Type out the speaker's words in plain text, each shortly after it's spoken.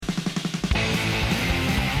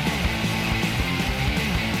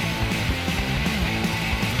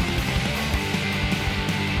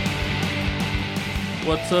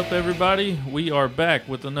What's up, everybody? We are back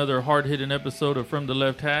with another hard-hitting episode of From the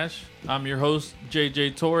Left Hash. I'm your host,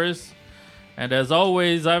 JJ Torres. And as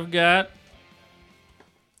always, I've got...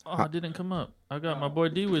 Oh, it didn't come up. I got my boy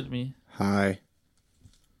D with me. Hi.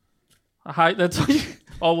 Hi, that's what you...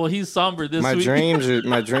 Oh, well, he's somber this My week.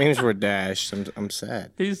 my dreams were dashed. I'm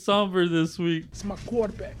sad. He's somber this week. It's my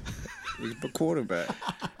quarterback. He's my quarterback.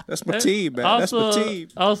 That's my team, man. That's my team.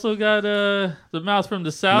 Also got the mouse from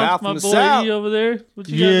the south, Mouth my from the boy south. E over there. What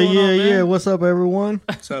you got going on, man? Yeah. What's up, everyone?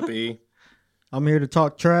 What's up, E? I'm here to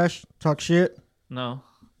talk trash, talk shit, No.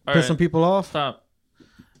 All piss some people off. Stop.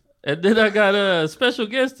 And then I got a special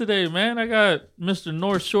guest today, man. I got Mr.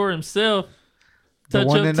 North Shore himself. The Touch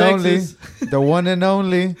one Up and Texas. only. The one and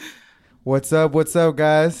only. What's up,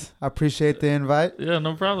 guys? I appreciate the invite. Yeah,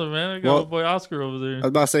 no problem, man. I got my boy Oscar over I there. was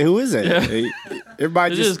about to say, who is it? Yeah.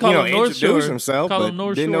 Everybody They just call him North introduced Shore. himself, Call but him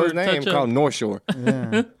North didn't know his Shore, name. touch Call up. him North Shore.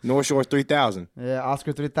 Yeah. North Shore 3000. Yeah,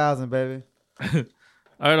 Oscar 3000, baby. All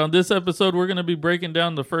right, on this episode, we're going to be breaking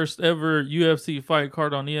down the first ever UFC fight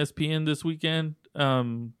card on ESPN this weekend.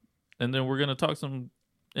 And then we're going to talk some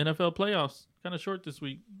NFL playoffs. Kind of short this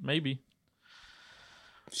week, maybe.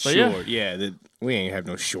 But Short. We ain't have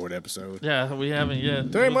no short episode. Yeah, we haven't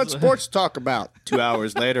yet. There ain't much sports to talk about. 2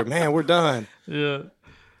 hours later, man, we're done. Yeah.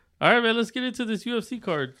 All right, man, let's get into this UFC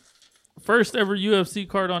card. First ever UFC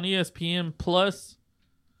card on ESPN Plus.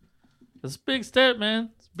 It's a big step,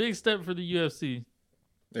 man. It's a big step for the UFC.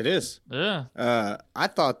 It is. Yeah. I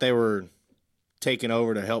thought they were taking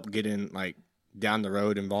over to help get in, like, down the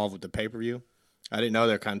road involved with the pay-per-view. I didn't know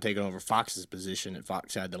they're kind of taking over Fox's position that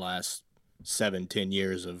Fox had the last 7-10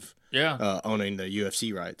 years of owning the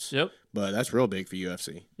UFC rights. Yep. But that's real big for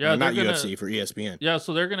UFC. Yeah, Well, not they're gonna- UFC, for ESPN. Yeah,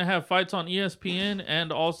 so they're going to have fights on ESPN,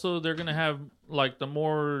 and also they're going to have, like, the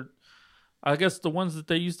more, I guess, the ones that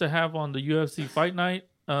they used to have on the UFC Fight Night,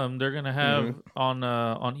 they're going to have on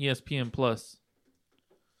ESPN Plus.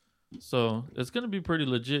 So it's going to be pretty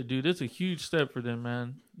legit, dude. It's a huge step for them,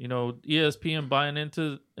 man. You know, ESPN buying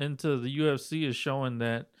into the UFC is showing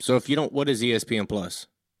that. So if you don't, what is ESPN Plus?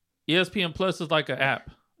 ESPN Plus is like an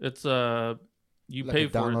app. It's you Like pay you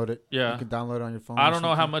for download it. it. Yeah. You can download it on your phone. I or don't know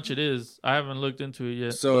how something. much it is. I haven't looked into it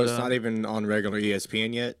yet. So but, it's not even on regular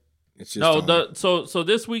ESPN yet? It's just no, on... so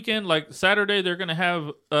this weekend, like Saturday, they're gonna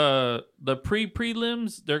have the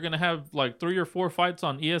prelims. They're gonna have like 3 or 4 fights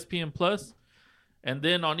on ESPN Plus, and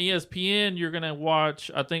then on ESPN you're gonna watch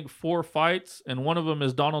I think 4 fights, and one of them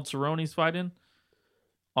is Donald Cerrone's fighting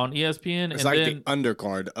on ESPN. It's and like then, the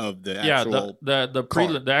undercard of the yeah, actual...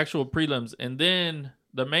 the actual prelims, and then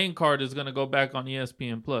the main card is gonna go back on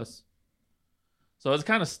ESPN Plus. So it's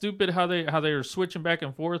kind of stupid how they're switching back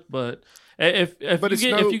and forth, but if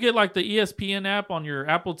you get like the ESPN app on your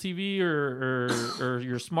Apple TV or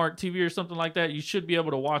your smart TV or something like that, you should be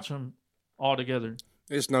able to watch them all together.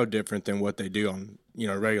 It's no different than what they do on,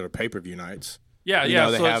 regular pay-per-view nights. Yeah, You yeah.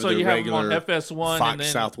 know, they have So the you have them on regular FS1 Fox and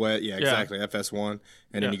then Southwest, exactly, FS1, and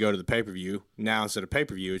then Yeah. you go to the pay-per-view. Now instead of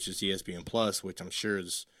pay-per-view, it's just ESPN Plus, which I'm sure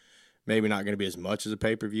is maybe not going to be as much as a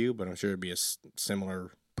pay-per-view, but I'm sure it'd be a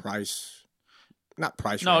similar price. Not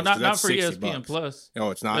price. no, range, 'cause not that's for $60 ESPN Plus.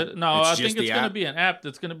 Oh, it's not. No, It's I just think it's the going to app? be an app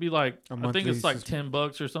that's going to be like A I think monthly it's like subscription.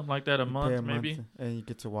 $10 or something like that a You pay month a maybe. month and you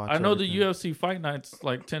get to watch. I know everything. the UFC Fight Night's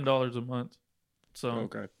like $10 a month. So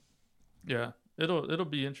Okay. yeah, it'll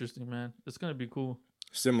be interesting, man. It's going to be cool.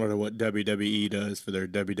 Similar to what WWE does for their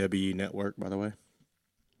WWE network, by the way.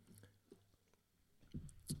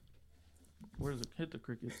 Where's it? Hit the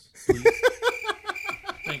crickets, please.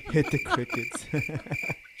 Thank you. Hit the crickets.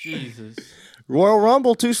 Jesus. Royal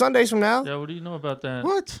Rumble 2 Sundays from now. Yeah, what do you know about that,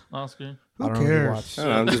 What? Oscar? I Who don't really cares? watch. I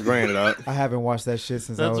don't know, I'm just bringing it up. I haven't watched that shit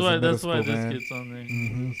since I That's was why. in middle That's why school, this man. gets on there.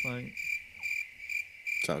 Mhm. It's like,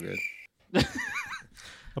 It's all good.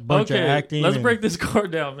 A bunch of acting. let's and- break this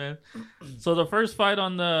card down, man. So the first fight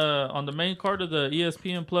on the main card of the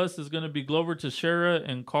ESPN Plus is going to be Glover Teixeira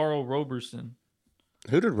and Carl Roberson.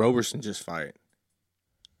 Who did Roberson just fight?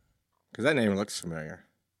 Because that name looks familiar.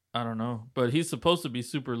 I don't know, but he's supposed to be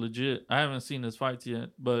super legit. I haven't seen his fights yet,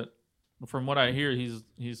 but from what I hear, he's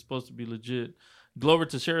supposed to be legit. Glover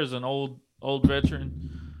Teixeira is an old veteran.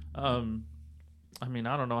 I mean,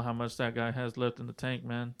 I don't know how much that guy has left in the tank,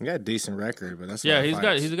 man. He got a decent record, but that's a Yeah, lot of he's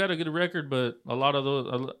fights. got a good record, but a lot of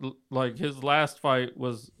those, like his last fight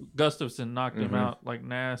was Gustafsson knocked him out like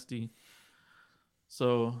nasty.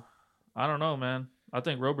 So I don't know, man. I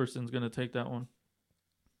think Roberson's gonna take that one.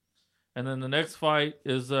 And then the next fight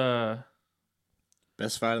is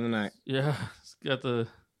Best fight of the night. yeah, it's got the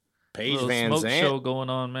Paige little Van smoke show Zandt. going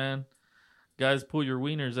on, man. Guys, pull your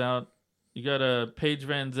wieners out. You got Paige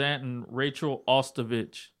Van Zandt and Rachel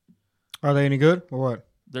Ostovich. Are they any good or what?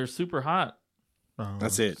 They're super hot.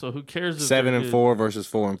 That's it. So who cares? If 7-4 versus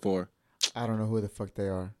 4-4. I don't know who the fuck they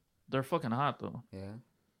are. They're fucking hot though. Yeah.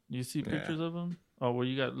 You see pictures of them? Oh, well,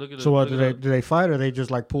 you got look at it. So what do they fight or they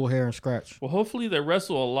just like pull hair and scratch? Well, hopefully they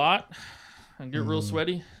wrestle a lot and get real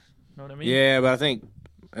sweaty. Know what I mean? Yeah, but I think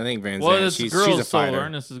Van Zandt. Well, it's she's girls, a fighter. so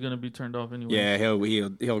Ernest is gonna be turned off anyway. Yeah,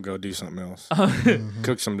 he'll go do something else.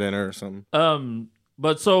 Cook some dinner or something.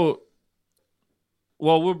 But so,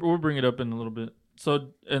 well, we'll bring it up in a little bit. So,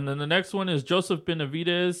 and then the next one is Joseph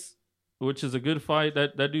Benavidez, which is a good fight.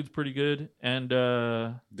 That dude's pretty good. And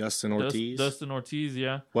Dustin Ortiz. Dustin Ortiz,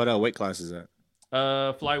 yeah. What weight class is that?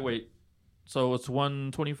 Flyweight. So it's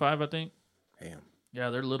 125, I think. Damn. Yeah,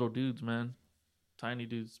 they're little dudes, man. Tiny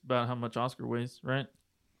dudes. About how much Oscar weighs, right?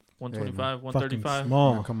 125, 135. Fucking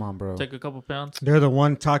small. Oh, come on, bro. Take a couple pounds. They're the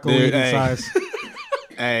one taco Dude, eating hey. size.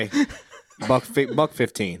 Hey, buck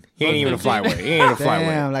 15. He ain't even a 15? flyweight. He ain't a flyweight.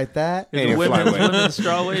 Damn, like that. Ain't The a women's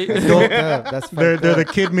flyweight. strawweight. That's fucked up. That's They're fucked the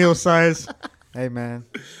up. kid meal size. Hey, man.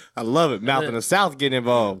 I love it. Mouth in the South getting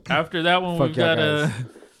involved. After that one, Fuck we've y'all got guys.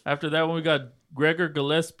 after that one we got Gregor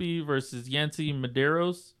Gillespie versus Yancy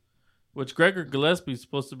Medeiros, which Gregor Gillespie is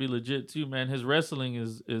supposed to be legit too, man. His wrestling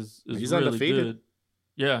is He's really undefeated. good.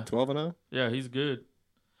 Yeah, 12-0. yeah, he's good.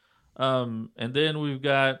 And then we've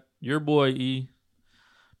got your boy E,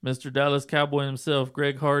 Mr. Dallas Cowboy himself,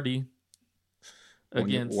 Greg Hardy,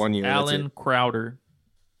 against 1 year, that's Alan it. Crowder.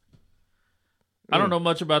 I don't know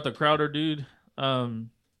much about the Crowder dude. The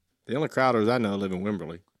only Crowders I know live in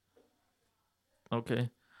Wimberley. Okay.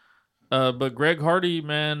 But Greg Hardy,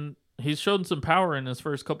 man, he's shown some power in his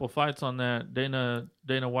first couple fights on that. Dana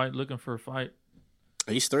White looking for a fight.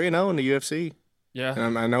 He's 3-0 in the UFC. Yeah.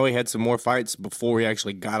 I know he had some more fights before he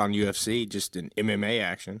actually got on UFC, just in MMA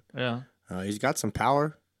action. Yeah. He's got some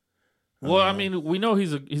power. Well, I mean, we know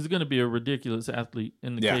he's going to be a ridiculous athlete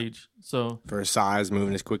in the Yeah. cage. So, For his size,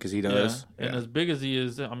 moving as quick as he does. yeah. And as big as he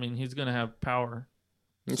is, I mean, he's going to have power.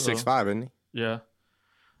 He's so- 6'5", isn't he? Yeah.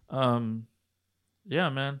 Yeah,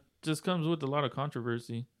 man. Just comes with a lot of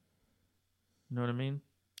controversy. You know what I mean?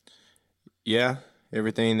 Yeah.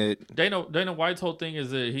 Everything that... Dana White's whole thing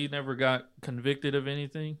is that he never got convicted of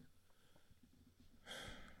anything.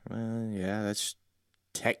 Yeah, that's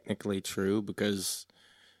technically true because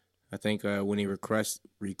I think when he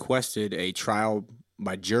requested a trial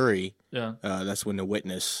by jury, Yeah. that's when the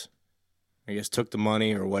witness, I guess, took the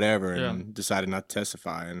money or whatever and Yeah. decided not to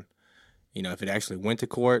testify. And, if it actually went to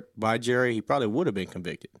court by jury, he probably would have been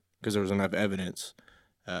convicted because there was enough evidence.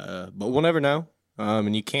 But we'll never know.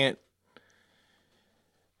 And you can't...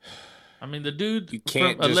 I mean, the dude You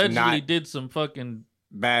can't just allegedly not- did some fucking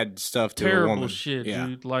Bad stuff to a terrible woman. shit, Yeah.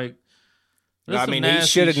 dude. Like, I there's some mean, he nasty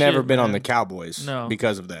should have never shit, been on man. the Cowboys No.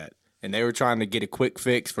 because of that. And they were trying to get a quick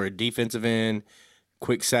fix for a defensive end,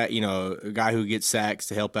 quick sack, a guy who gets sacks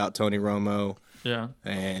to help out Tony Romo. Yeah,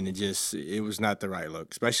 And it was not the right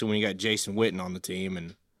look, especially when you got Jason Witten on the team.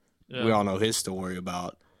 And yeah. we all know his story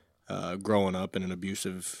about growing up in an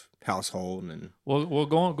abusive household. And Well,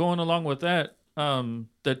 going along with that,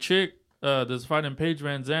 the chick that's fighting Paige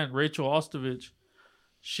Van Zandt, Rachel Ostovich,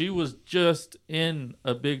 she was just in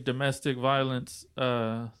a big domestic violence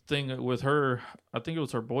thing with her. I think it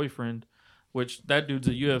was her boyfriend, which that dude's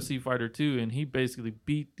a UFC fighter too, and he basically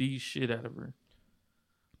beat the shit out of her.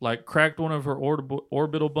 Like cracked one of her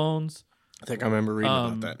orbital bones. I think I remember reading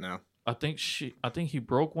about that now. I think he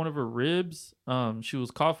broke one of her ribs. She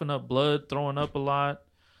was coughing up blood, throwing up a lot.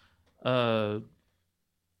 Yeah,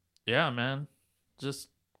 man.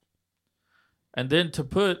 And then to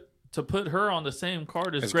put her on the same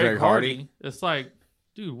card as Greg Hardy, it's like,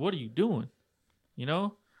 dude, what are you doing?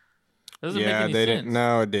 Doesn't make any they sense. didn't.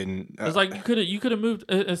 No, it didn't. It's like you could have moved.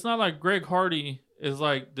 It's not like Greg Hardy is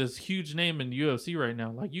like this huge name in the UFC right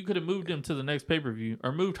now. Like you could have moved him to the next pay-per-view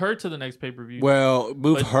or moved her to the next pay-per-view. Well,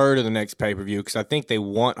 her to the next pay-per-view because I think they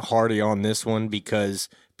want Hardy on this one because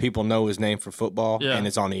people know his name for football and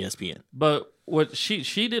it's on ESPN. But what she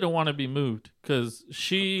didn't want to be moved because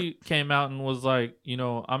she came out and was like,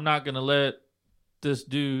 I'm not gonna let this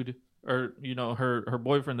dude or her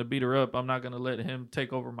boyfriend that beat her up. I'm not gonna let him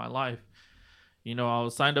take over my life. I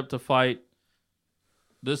was signed up to fight.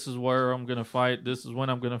 This is where I'm gonna fight. This is when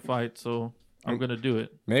I'm gonna fight. So I'm gonna do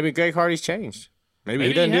it. Maybe Greg Hardy's changed. Maybe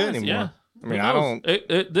he doesn't do it anymore. Yeah. I mean, Who I knows?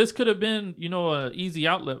 don't. This could have been, an easy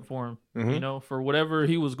outlet for him. Mhm. For whatever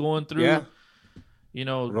he was going through. Yeah. hit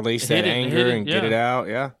Release that it, anger hit it, and get it out.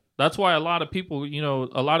 Yeah. That's why a lot of people,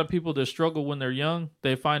 that struggle when they're young,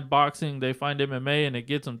 they find boxing, they find MMA, and it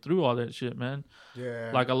gets them through all that shit, man.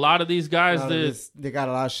 Yeah. Like a lot of these guys they got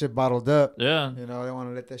a lot of shit bottled up. yeah, They want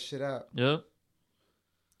to let that shit out. yep.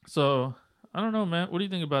 So I don't know, man. What do you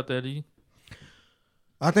think about that, E?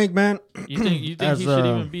 I think, man. You think he As, should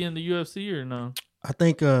even be in the UFC or no? I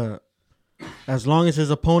think as long as his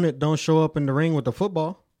opponent don't show up in the ring with the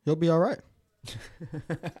football, he'll be all right.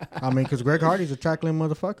 I mean, because Greg Hardy's a tackling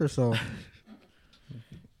motherfucker, so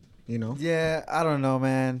you know. Yeah, I don't know,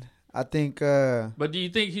 man. I think. But do you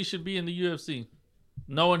think he should be in the UFC,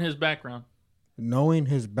 knowing his background? Knowing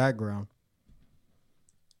his background.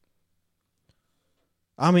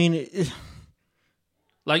 I mean,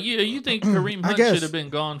 Like you think Kareem Hunt guess. should have been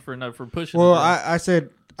gone for pushing? well, the button?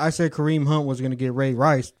 I said Kareem Hunt was going to get Ray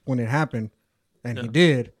Rice when it happened, and he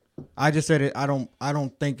did. I just said it. I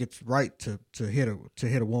don't think it's right to hit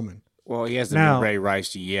a woman. Well, he hasn't Now- been Ray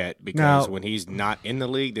Rice yet because now- when he's not in the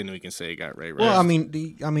league, then we can say he got Ray Rice. Well, I mean,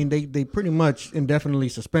 they pretty much indefinitely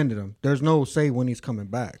suspended him. There's no say when he's coming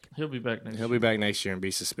back. He'll be back next. He'll year. be back next year and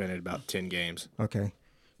be suspended about 10 games. Okay,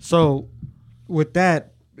 so with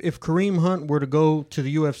that, if Kareem Hunt were to go to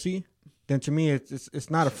the UFC, then to me it's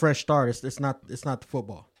not a fresh start. It's not the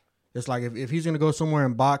football. It's like if he's gonna go somewhere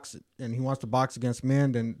and box and he wants to box against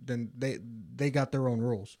men, then they got their own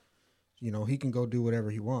rules. You know, he can go do whatever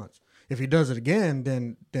he wants. If he does it again,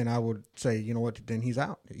 then I would say, you know what, then he's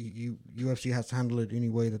out. UFC has to handle it any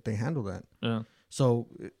way that they handle that. Yeah. So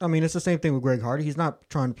I mean, it's the same thing with Greg Hardy. He's not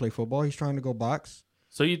trying to play football. He's trying to go box.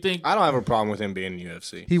 So you think? I don't have a problem with him being in the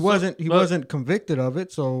UFC. He wasn't but- wasn't convicted of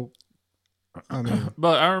it. So I mean,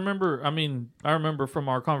 But I remember from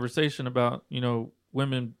our conversation about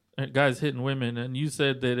women, guys hitting women, and you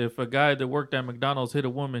said that if a guy that worked at McDonald's hit a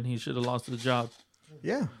woman, he should have lost his job.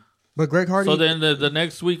 yeah. But Greg Hardy. So then the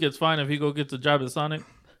next week it's fine if he go gets a job at Sonic.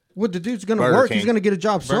 what the dude's gonna Burger work? King. He's gonna get a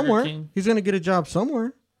job Burger somewhere. King. He's gonna get a job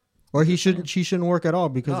somewhere, or he shouldn't work at all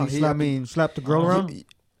because No, he he- slapped the girl around.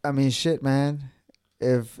 I mean, shit, man.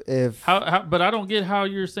 If How? But I don't get how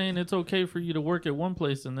you're saying it's okay for you to work at one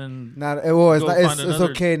place and then not, well, it's, Go not, find it's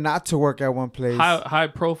another- okay not to work at one place. high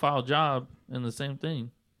profile job in the same thing.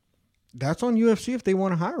 That's on UFC if they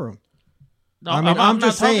want to hire him. No, I mean, I'm I'm not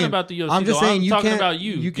just talking saying- about the UFC. I'm just though. saying I'm you talking can't- about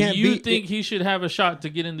you. you can't Do you beat think he should have a shot to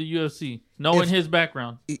get in the UFC, knowing If- his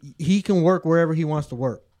background? He can work wherever he wants to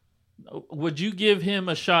work. Would you give him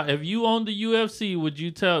a shot if you owned the UFC? Would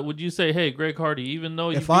you say, "Hey, Greg Hardy, even though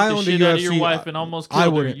you If beat I the owned the shit out of your UFC, wife and almost I killed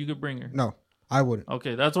her, wouldn't. you could bring her"? No, I wouldn't.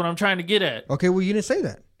 Okay, that's what I'm trying to get at. Okay, well, you didn't say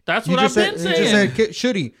that. That's You what I've just said, been you saying. just said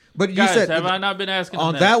should he? But you Guys, said have I not been asking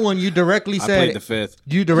on him that one. You directly I said played the fifth.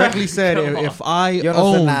 You directly said Come on. if I Yo no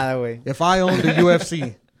sé owned nada, güey. if I owned the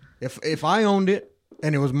UFC, if I owned it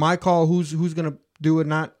and it was my call who's gonna do it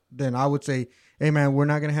not, then I would say, hey man, we're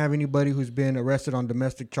not gonna have anybody who's been arrested on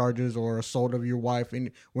domestic charges or assault of your wife, and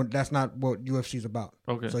that's not what UFC's about.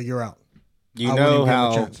 Okay. So you're out. You I wouldn't know give him a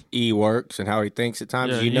how chance. E works and how he thinks at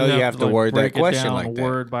times. Yeah, you know you have to like, word that break it question down like that.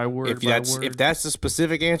 word by word If by that's word. if that's the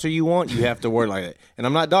specific answer you want, you have to word like that. And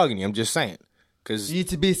I'm not dogging you. I'm just saying because You need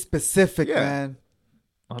to be specific, Yeah. man.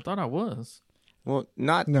 I thought I was. well,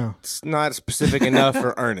 not No. it's not specific enough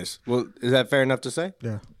for Ernest. Well, is that fair enough to say?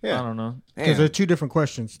 Yeah, I Yeah. don't know, because Damn. they're two different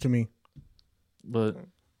questions to me. but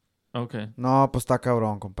okay, No, pues está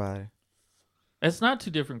cabrón, compadre. it's not two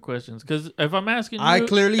different questions. Because if I'm asking you, I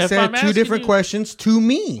clearly if said I'm two asking different you- questions to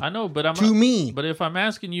me. I know, but I'm To me. But if I'm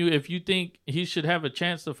asking you if you think he should have a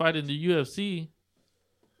chance to fight in the UFC,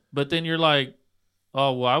 but then you're like,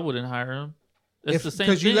 oh well, I wouldn't hire him. It's the same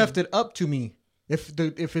Because you thing. left it up to me.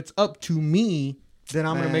 If it's up to me, then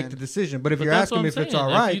I'm going to make Man. the decision. But if But you're that's what asking me I'm if it's saying. all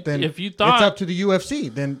If right, you- then if you thought- it's up to the UFC.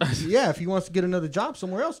 Then yeah, if he wants to get another job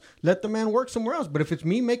somewhere else, let the man work somewhere else. But if it's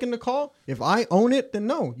me making the call, if I own it, then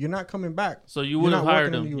no, you're not coming back. So you You're would have not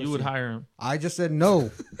hired working him. in the You would UFC. hire him. I just said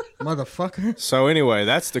no, motherfucker. So anyway,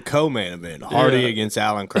 that's the co-main event: Hardy Yeah. against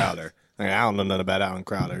Alan Crowder. I don't know nothing about Alan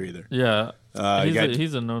Crowder either. Yeah, You got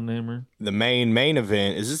he's a no-namer. the main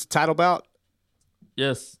event. Is this a title bout?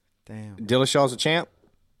 Yes. Damn. Dillashaw's a champ.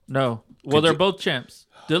 No. Well, Could they're you- both champs.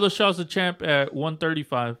 Dillashaw's a champ at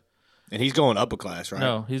 135. And he's going up a class, right?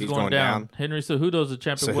 No, he's going down. Henry Cejudo's a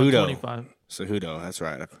champ at Cejudo. 125. Cejudo, that's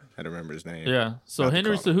right. I had to remember his name. Yeah. So Not the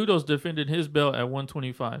Henry call. Cejudo's defended his belt at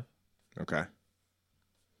 125. Okay.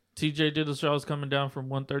 TJ Dillashaw's coming down from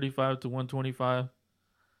 135 to 125.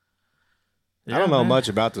 I don't know man. much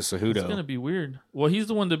about the It's gonna Cejudo. be weird. Well, he's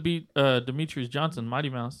the one that beat Demetrius Johnson, Mighty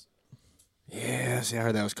Mouse. Yeah, see, I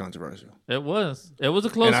heard that was controversial. It was. It was a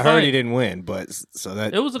close And I fight. heard he didn't win, but so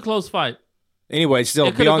that It was a close fight. anyway, still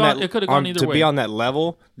It be could've on gone- that. it could've gone either to way. be on that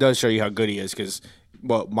level does show you how good he is. Because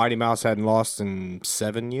Mighty Mouse hadn't lost in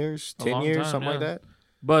 7 years, A 10 long years, time, something like yeah. that.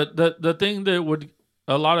 But the thing that would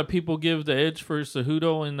a lot of people give the edge for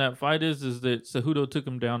Cejudo in that fight is that Cejudo took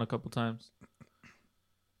him down a couple times.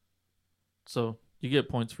 So you get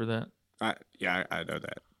points for that. I know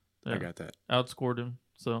that. I Yeah. got that. Outscored him.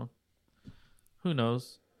 So who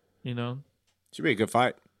knows? You know, Should be a good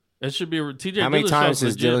fight. it should be TJ. How many times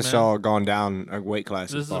has legit, man. Dillashaw gone down a weight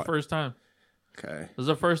class? This is the first time. Okay. This is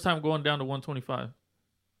the first time going down to 125.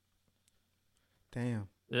 Damn.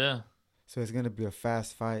 Yeah. So it's gonna be a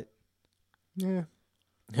fast fight. Yeah.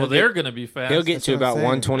 Well, they're gonna be fast. He'll get That's to what I'm about saying.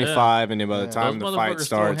 125, and then by the Yeah. time Those the fight motherfuckers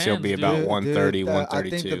starts, throw he'll be hands, about dude. 130, Dude,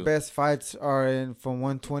 132. I think the best fights are in from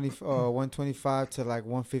 125 to like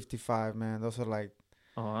 155, man. Those are like,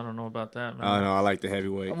 Oh, I don't know about that, man. I don't know. I like the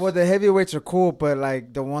heavyweights. well, the heavyweights are cool, but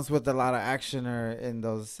like the ones with a lot of action are in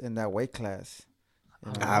that weight class.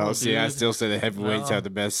 You know? I don't see. I dude. still say the heavyweights No. have the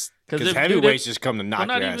best 'Cause because if- dude, heavyweights if- just come to knock Well,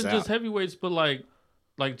 not your even ass just out. heavyweights, but like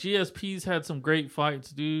GSP's had some great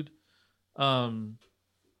fights, dude. John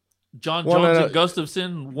Well, Jones no, and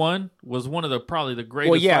Gustafson was one of the probably the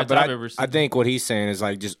greatest Well, yeah, fights but I've ever seen. I think what he's saying is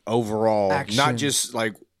like just overall, Action. not just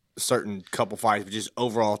like certain couple fights, but just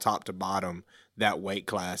overall top to bottom. That weight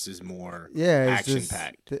class is more Yeah, it's action just,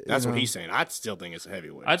 packed. you That's what know. he's saying. I still think it's a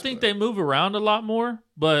heavyweight. I think they move around a lot more,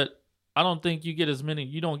 but I don't think you get as many.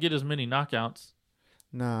 You don't get as many knockouts.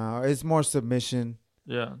 No, it's more submission.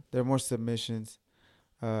 Yeah, They're more submissions.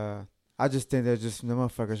 I just think they're just the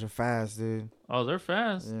motherfuckers are fast, dude. oh, they're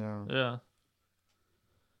fast. You know. Yeah.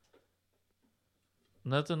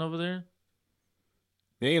 Nothing over there.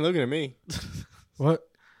 You ain't looking at me. What?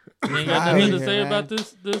 You ain't got I nothing to hear, say man. about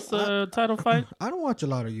this title fight. I don't watch a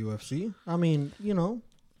lot of UFC. I mean, you know,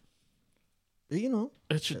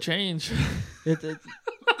 It should change. if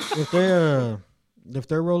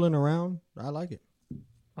they're rolling around, I like it.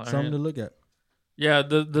 All Something right. to look at. Yeah,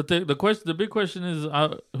 the question, the big question is,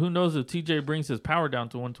 who knows if TJ brings his power down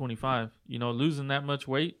to 125? You know, losing that much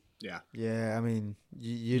weight, Yeah. Yeah, I mean,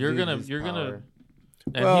 you're gonna,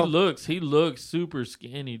 and Well- he looks super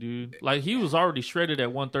skinny, dude. Like he was already shredded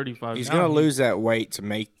at 135. He's Now gonna he- lose that weight to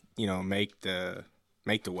make the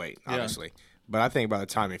weight, Yeah. obviously. But I think by the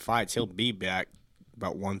time he fights, he'll be back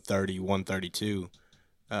about 130, 132.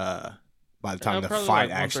 By the time the probably fight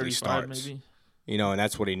like actually 135 starts, maybe. you know, and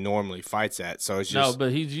that's what he normally fights at. So it's No, just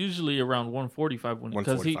but he's usually around 145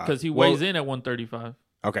 because he 145. weighs Well- in at 135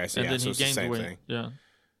 okay. So and yeah, then so he it's the gains same weight. thing. Yeah,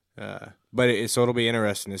 But so it'll be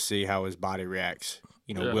interesting to see how his body reacts.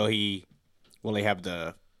 You know, Yeah. will he have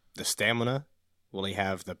the stamina? Will he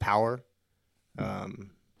have the power?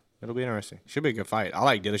 It'll be interesting. Should be a good fight. I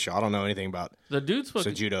like Dillashaw. I don't know anything about the dude's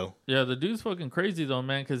fucking judo. yeah, the dude's fucking crazy though,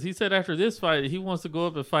 man. Because he said after this fight he wants to go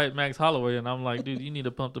up and fight Max Holloway, and I'm like, dude, you need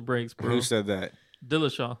to pump the brakes, bro. Who said that?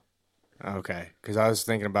 Dillashaw. Okay, because I was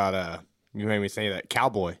thinking about you made me think that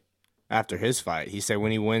Cowboy after his fight. He said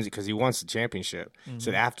when he wins because he wants the championship. He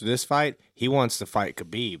said after this fight he wants to fight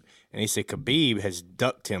Khabib, and he said Khabib has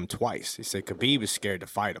ducked him twice. He said Khabib is scared to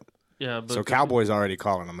fight him. Yeah, but So Cowboy's already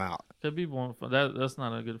calling him out. Khabib won't. That's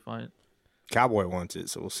not a good fight. Cowboy wants it,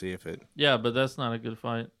 so we'll see if it. Yeah, but that's not a good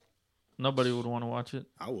fight. Nobody would want to watch it.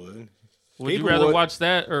 I would. Would you People rather would. watch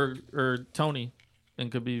that or Tony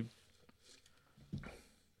and Khabib?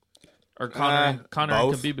 Or Connor and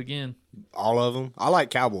both. Khabib again? All of them. I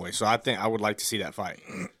like Cowboy, so I think I would like to see that fight.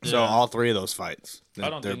 So Yeah. all three of those fights. I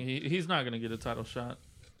don't They're- think he's not going to get a title shot.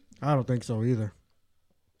 I don't think so either.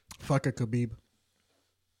 Fuck a Khabib.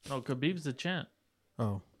 No, Khabib's the champ.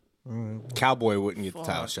 Oh. All right. Cowboy wouldn't get the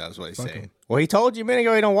title Fuck. shot. Is what he's Fuck saying. him. Well, he told you a minute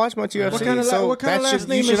ago he don't watch much UFC. What kind of, so what kind of that last should-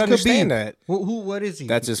 name you is should understand Khabib? that. What is he?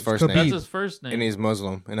 That's his first Khabib. name. That's his first name. And he's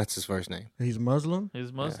Muslim, and that's his first name. He's Muslim.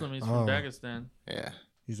 He's Muslim. He's Oh. from Dagestan. Yeah.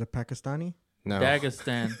 He's a Pakistani. No.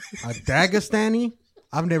 Dagestan. A Dagestani?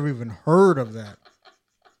 I've never even heard of that.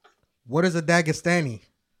 What is a Dagestani?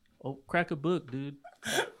 Oh, crack a book, dude.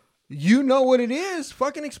 You know what it is.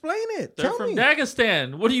 Fucking explain it. They're Tell from me.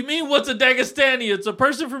 Dagestan. What do you mean? What's a Dagestani? It's a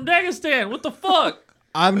person from Dagestan. What the fuck?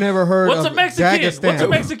 I've never heard What's of a Mexican? Dagestan. What's a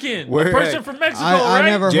Mexican? Where- a person from Mexico, I right?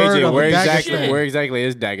 never heard JJ, of where a exactly? Dagestan. Where exactly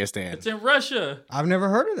is Dagestan? It's in Russia. I've never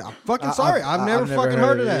heard of that. I'm fucking sorry. I've never I've never fucking heard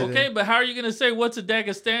heard of of that. it. Okay, but how are you gonna say what's a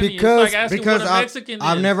Dagestani? Because- it's like asking Because what a Mexican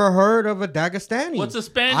I've is. never heard of a Dagestani. What's a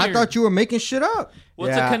Spaniard? I thought you were making shit up. What's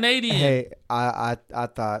Yeah, a Canadian? Hey, I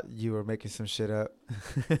thought you were making some shit up.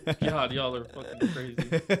 God, y'all are fucking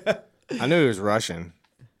crazy. I knew he was Russian.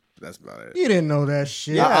 That's about it. You didn't know that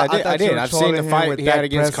shit. Yeah, I I did. thought I you did. were I've seen trolling the him fight with he had Dak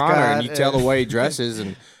against Connor, and you Prescott tell the and- way he dresses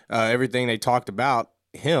and everything they talked about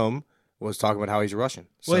him was talking about how he's Russian.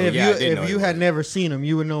 So, Well, yeah, I did know if he you had was. never seen him,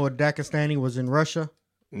 you would know a Dagestani was in Russia.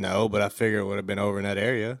 No, but I figured it would have been over in that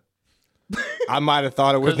area. I might have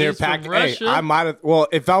thought it was 'Cause near he's from Pakistan. Hey, Russia? I might have. Well,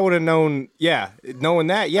 if I would have known, knowing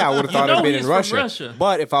that, I would have thought know it'd been he's in from Russia. Russia.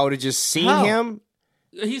 But if I would have just seen How? him,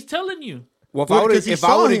 He's telling you. Well, Well, if 'cause he I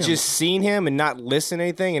saw would have him. just seen him and not listened to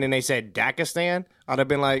anything, and then they said Dakistan, I'd have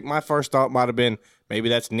been like, my first thought might have been maybe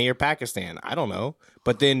that's near Pakistan. I don't know.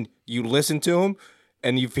 But then you listen to him,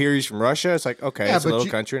 and you hear he's from Russia. It's like, okay, it's a little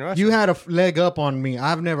country in Russia. You had a leg up on me.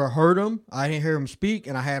 I've never heard him. I didn't hear him speak,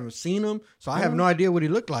 and I haven't seen him, so I have no idea what he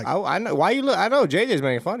looked like. I know why you look. I know JJ's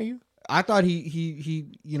making fun of you. I thought he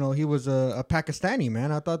he was a Pakistani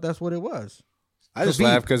man. I thought that's what it was. I just Khabib.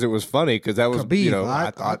 laughed because it was funny because that was Khabib.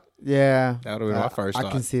 I thought Yeah, that would have been my first I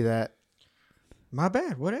thought. can see that. My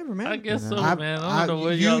bad. Whatever, man. I guess so, I- man. I don't know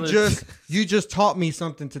what you y'all you just taught me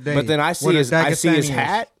something today. But then I see what a his Dagestani is.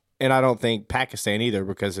 hat, and I don't think Pakistan either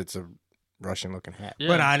because it's a Russian looking hat. Yeah.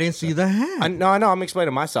 But I didn't see the hat. I know. I'm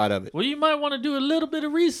explaining my side of it. Well, you might want to do a little bit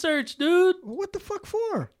of research, dude. What the fuck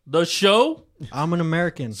for? The show, I'm an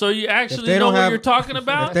American. so you actually they know don't what have- you're talking If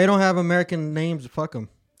about. they don't have American names, fuck them.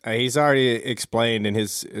 He's already explained in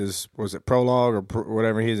his was it prologue or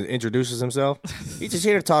whatever he introduces himself. He's just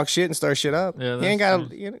here to talk shit and stir shit up. Yeah, he ain't that's got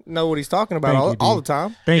to know what he's talking about Thank you, all dude. the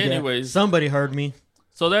time. Thank you. Anyways. Somebody heard me.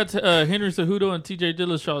 So that's Henry Cejudo and TJ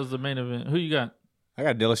Dillashaw is the main event. Who you got? I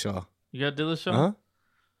got Dillashaw. You got Dillashaw? Uh-huh.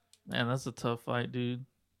 Man, that's a tough fight, dude.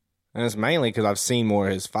 And it's mainly because I've seen more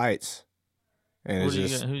of his fights. And What it's do you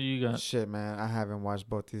just got? Who you got? Shit, man, I haven't watched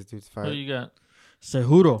both these dudes Who fight. you got?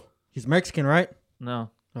 Cejudo. He's Mexican, right? No,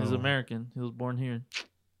 he's Oh. American. He was born here.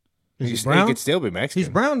 Is he he brown? could still be Mexican. He's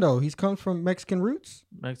brown though. He comes from Mexican roots.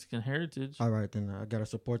 Mexican heritage. All right, then I gotta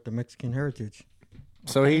support the Mexican heritage.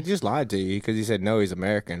 So he just lied to you because he said no, he's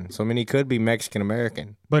American. So I mean, he could be Mexican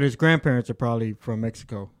American. But his grandparents are probably from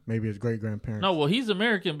Mexico. Maybe his great grandparents. No, well, he's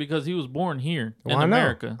American because he was born here in I know.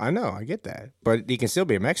 America. I know. I get that, but he can still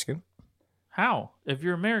be a Mexican. How? If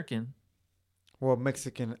you're American, Well,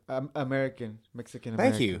 Mexican American.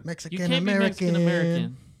 Thank you. Mexican you can't American. be Mexican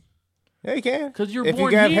American Yeah, you can. because you're If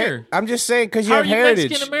born you have here. I'm just saying because you How have are you heritage.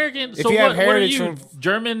 Mexican American? If So you have what are heritage you? from-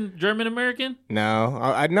 German American? No,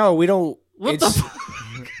 I know we don't. What it's,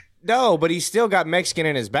 the? No, but he's still got Mexican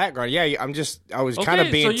in his background. Yeah, I was kind Okay,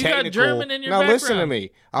 of being so you got technical. German in your no, listen to background.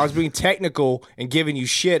 me. I was being technical and giving you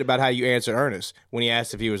shit about how you answered Ernest when he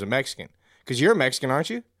asked if he was a Mexican. Because you're a Mexican, aren't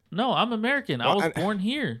you? No, I'm American. I Well, was born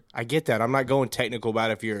here. I get that. I'm not going technical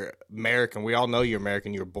about if you're American. We all know you're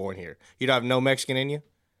American. You were born here. You don't have no Mexican in you?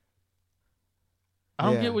 I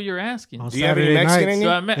don't Yeah. get what you're asking. On Do you have any Saturday Mexican nights. in So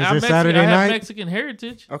you? I'm, Is I'm it Mexican. Saturday I have night? Mexican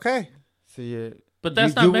heritage, Okay. So you, but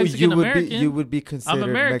that's not Mexican would American. Be, you would be considered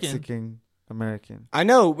American. Mexican American. I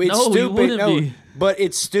know. It's No, you stupid. wouldn't No, be. but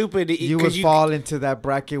it's stupid. You would because fall into that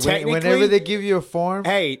bracket Technically- whenever they give you a form.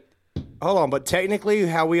 Hey, hold on, but technically,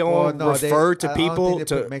 how we all Well, no, refer I to don't people think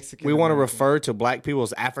they put Mexican we want to American. refer to black people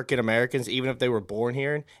as African Americans, even if they were born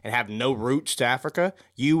here and have no roots to Africa.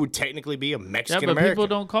 You would technically be a Yeah, Mexican but American. people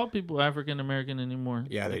don't call people African American anymore.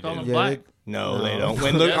 Yeah, they call do. them Yeah, black. No, No. they don't.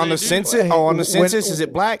 When look Yeah, on they the do. census, Hey, on the when- census, is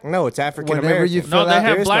it black? No, it's African Whenever American. you No, fill they out,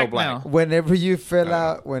 have There is no black black. now. whenever you fill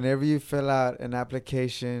out an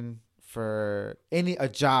application for a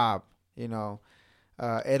job, it'll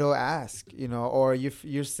ask, or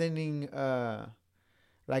you're sending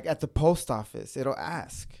like at the post office, it'll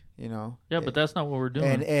ask, Yeah, but that's not what we're doing.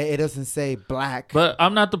 and it doesn't say black. but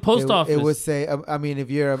I'm not the post office. It would say, I mean, if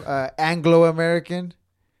you're Anglo American,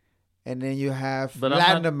 and then you have But I'm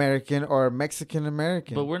Latin not- American or Mexican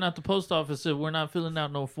American. But we're not the post office if we're not filling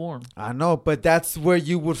out no form. I know, but that's where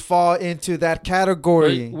you would fall into that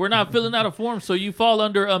category. We're not filling out a form, so you fall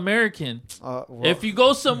under American. Well, If you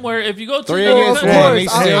go somewhere, if you go to Three another against country- one.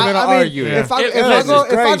 He's still gonna argue it. If I If- go if-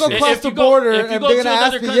 across if the you go- border if you and go they're to gonna ask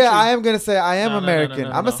another me, country- yeah, I am gonna say I am No, no, no, American. no, no,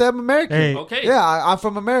 I'm gonna no. say I'm American. Hey. Okay. Yeah, I'm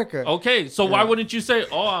from America. Okay, so why wouldn't you say,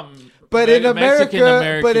 "Oh, I'm"? But in Mexican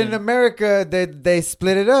America, American? they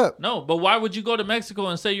split it up. No, but why would you go to Mexico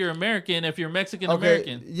and say you're American if you're Mexican Okay,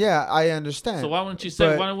 American? yeah, I understand. So why wouldn't you say?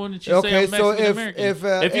 But- Why wouldn't you okay, say I'm so Mexican if-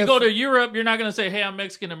 American? if, you if- go to Europe, you're not gonna say, "Hey, I'm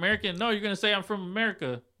Mexican American." No, you're gonna say, "I'm from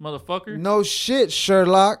America, motherfucker." No shit,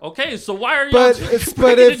 Sherlock. Okay, so why are you? But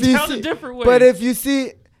but if you down see, a different way? but if you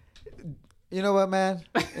see, you know what, man?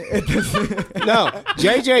 No,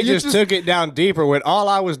 JJ You just took it down deeper when all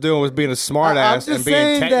I was doing was being a smart ass I'm and just being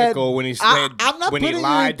saying that technical when he said I'm not when he putting you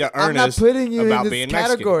lied in- to I'm not Ernest putting you about in being this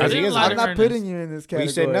Mexican. category. I didn't He lie is to I'm not Ernest. putting you in this Well, category. you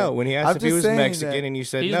said no when he asked I'm if he just was saying Mexican that. and you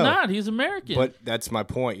said he's no. not. He's American. But that's my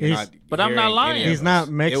point. You're He's- not. But I'm not hearing lying. any of He's this. not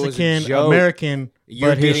It was a Mexican joke. American, You're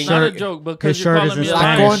but his getting- it's not a shirt joke because his you're shirt is calling in me a La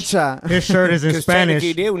liar. Spanish. Concha. His shirt is in Because technically Spanish.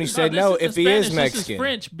 he did when he said this no. is in If he is Spanish, Mexican, this is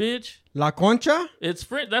French, bitch. La Concha? It's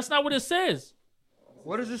French. That's not what it says.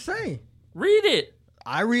 What does it say? Read it.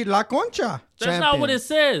 I read La Concha. That's not what it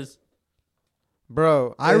says.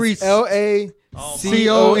 Bro, I read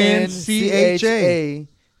LACONCHA,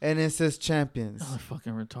 and it says champions. Oh,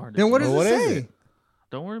 fucking retarded. Then what does Well, what it is say? it?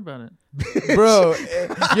 Don't worry about it. Bro,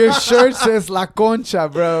 your shirt says La Concha,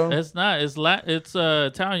 bro. It's not. It's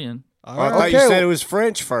Italian. I thought you said it was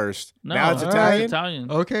French first. No, Now it's Italian. It's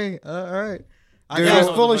Italian. Okay, all right. Dude, got- it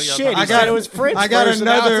was full of shit. I He got- said it was French I got first, and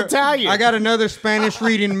now another it's Italian. I got another Spanish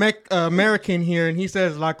reading American here, and he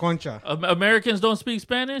says La Concha. Americans don't speak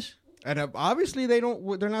Spanish. And obviously they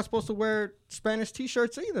don't. They're not supposed to wear Spanish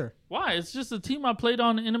T-shirts either. Why? It's just a team I played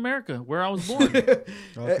on in America, where I was born.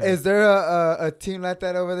 Is there a team like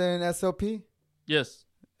that over there in SLP? Yes.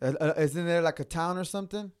 Isn't there like a town or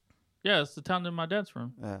something? Yeah, it's the town that my dad's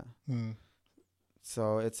from. Yeah. Hmm.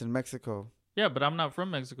 So it's in Mexico. Yeah, but I'm not from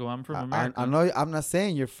Mexico. I'm from America. I know. I'm not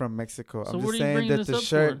saying you're from Mexico. So I'm what just are you saying bringing that this the up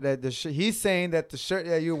shirt for? he's saying that the shirt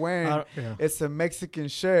that you're wearing Yeah. it's a Mexican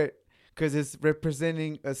shirt because it's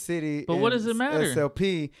representing a city. But what in does it matter?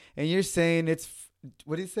 SLP, and you're saying it's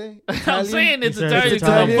what do you say? I'm saying it's He said Italian it's because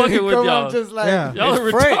I'm Italian. fucking with Come on, y'all. just like Yeah. Y'all are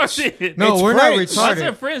It's French. retarded. No, It's we're French. not I retarded.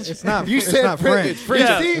 said French. It's not. You it's said not French. French. It's French.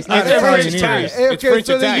 Yeah. It's It's not not French Italian Italian. either. It's French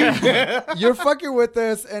so then Italian. you're fucking with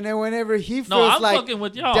us, and then whenever he feels No, I'm like fucking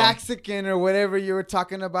with y'all. Daxican or whatever you were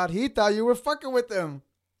talking about, he thought you were fucking with him.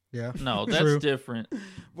 Yeah. No, that's True. different.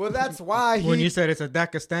 Well, that's why he. When you said it's a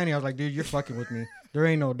Dakistani, I was like, dude, you're fucking with me. There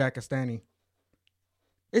ain't no Dakistani.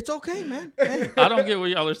 It's okay, man. Hey, I don't get what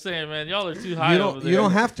y'all are saying, man. Y'all are too high you over don't. there. You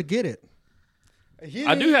don't have to get it.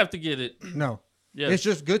 I do have to get it. No. Yes. It's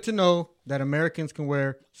just good to know that Americans can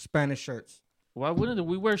wear Spanish shirts. Why wouldn't it?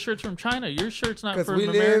 We wear shirts from China. Your shirt's not because from we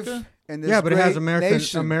America. live in this Yeah, but it has great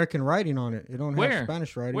nation. American writing on it. It don't Where? have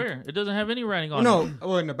Spanish writing. Where? It doesn't have any writing on No. it.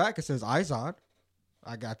 Well, in the back it says Izod.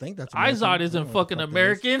 I think that's American. Izod I don't isn't know what the fucking fuck that is.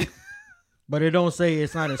 American. But it don't say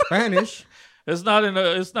it's not in Spanish. It's not in.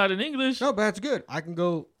 It's not in English. No, but that's good. I can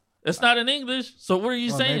go. It's not in English. So what are you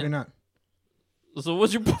Well, maybe saying? not. So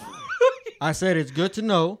what's your point? I said it's good to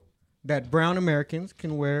know that brown Americans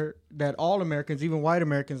can wear, that all Americans, even white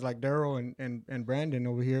Americans like Daryl and Brandon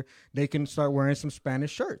over here, they can start wearing some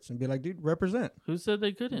Spanish shirts and be like, dude, represent. Who said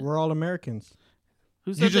they couldn't? We're all Americans.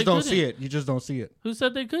 Who said You they just don't couldn't? see it. You just don't see it. Who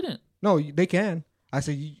said they couldn't? No, they can. I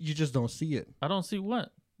said you just don't see it. I don't see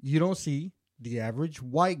what. You don't see the average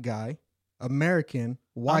white guy, American,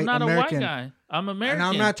 white I'm not American. a white guy. I'm American. And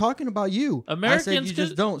I'm not talking about you. I said Americans you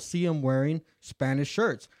just could- don't see them wearing Spanish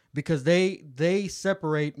shirts because they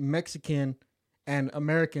separate Mexican and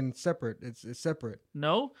American separate. It's separate.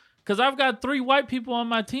 No, because I've got 3 white people on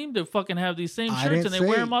my team that fucking have these same I shirts didn't and they say-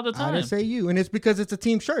 wear them all the I time. didn't say you, and it's because it's a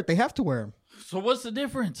team shirt. They have to wear them. So what's the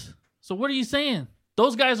difference? So what are you saying?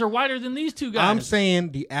 Those guys are whiter than these 2 guys. I'm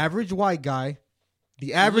saying the average white guy,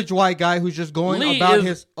 white guy who's just going Lee about is-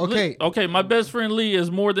 his okay Okay, my best friend Lee is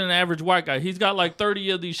more than an average white guy. He's got like 30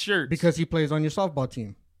 of these shirts. because he plays on your softball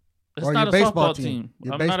team it's or not your a baseball softball team.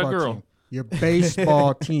 Your I'm baseball not a girl. team. Your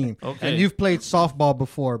baseball team. Okay. And you've played softball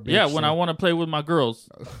before, bitch, Yeah, when so- I want to play with my girls.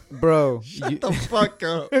 Bro, Shut the fuck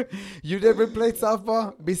up. you never played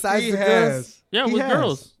softball besides He the girls? has. Yeah, He with has.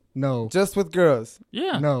 girls. No. Just with girls.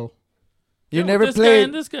 Yeah. No. You Yeah, never with this guy played.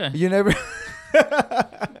 and this guy. You never.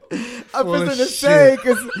 I'm Full of just gonna shit. say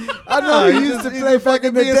because I know No, you he's used to just- play he's back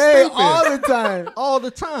in fucking the being day stupid. all the time. All the I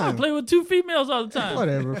time. play with 2 females all the time.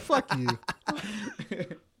 Whatever. Fuck you.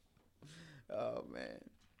 Oh man.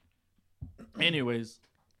 Anyways.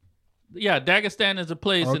 Yeah, Dagestan is a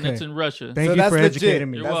place and Okay. it's in Russia. Thank So you that's for legit.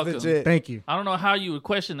 educating me. You're That's welcome. legit. Thank you. I don't know how you would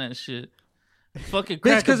question that shit. Fucking Bitch,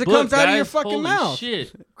 crack 'cause a it book, comes out of your guys. fucking Holy mouth.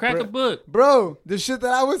 Shit. Crack a book. Bro, the shit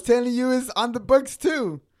that I was telling you is on the books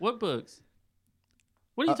too. What books?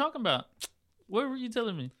 What are you talking about? What were you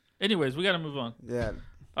telling me? Anyways, we got to move on. Yeah.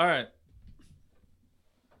 All right.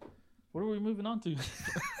 What are we moving on to?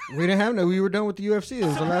 We didn't have no. We were done with the UFC. It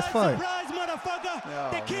was the last fight. Surprise,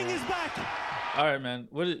 motherfucker! The king is back. All right, man.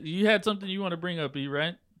 You had something you want to bring up, E,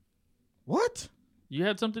 right? What? You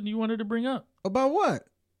had something you wanted to bring up About what?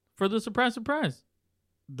 for the surprise.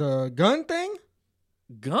 The gun thing?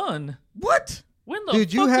 Gun? What? When the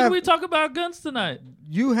Dude, you fuck did have- we talk about guns tonight?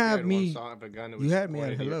 You have Had me. one song if a gun was you had me at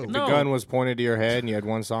pointed to your- hello. If No. the gun was pointed to your head and you had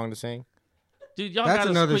one song to sing. Dude, y'all That's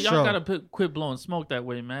gotta another quit, show. y'all gotta quit blowing smoke that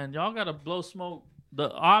way, man. Y'all gotta blow smoke the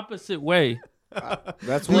opposite way.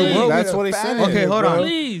 That's Please. what. That's We what he need a said. fan. Okay, hold Bro. on.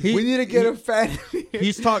 Please. He- We need to get he- a fan.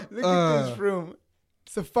 He's talk. Look at this room.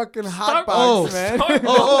 It's a fucking hot Start- box, Oh, man. start-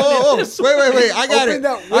 Oh, This wait. I got Open it.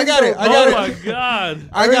 that I got it. window. I got Oh it. my god.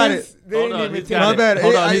 I got it. They Hold didn't on, even he's take got My it. bad.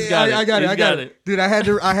 Hold on, I he's got it. I got it. He's I got got it. it. Dude, I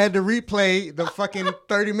had to replay the fucking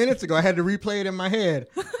 30 minutes ago. I had to replay it in my head.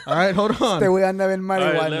 All right, hold Este on. güey anda bien All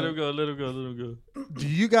right, marihuana. let him go. Let him go. Let him go. Do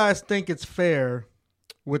you guys think it's fair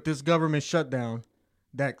with this government shutdown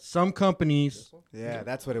that some companies Yeah,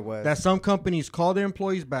 that's what it was. call their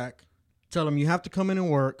employees back, tell them you have to come in and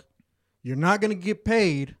work. You're not going to get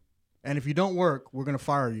paid, and if you don't work, we're gonna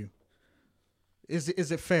fire you. Is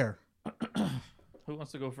it fair? Who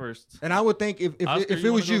wants to go first? And I would think if Oscar, it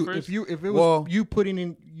you was wanna you, go first? if it was Well- you putting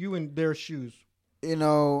in you in their shoes. You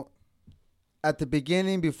know, at the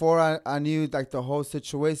beginning, before I knew like the whole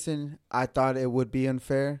situation, I thought it would be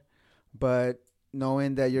unfair. But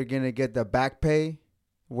knowing that you're gonna get the back pay,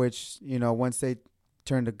 which once they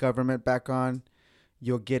turn the government back on,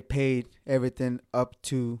 you'll get paid everything up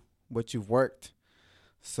to what you've worked.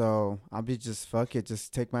 So I'll be just fuck it,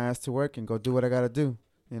 just take my ass to work and go do what I gotta do.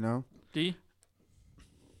 D?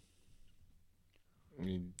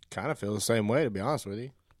 You kind of feel the same way, to be honest with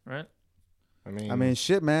you. Right? I mean, I mean,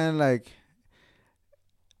 shit, man. Like,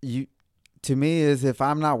 to me, is if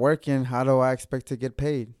I'm not working, how do I expect to get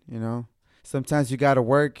paid? Sometimes you got to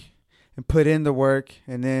work and put in the work,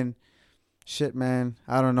 and then, shit, man.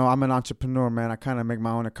 I don't know. I'm an entrepreneur, man. I kind of make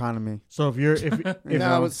my own economy. So if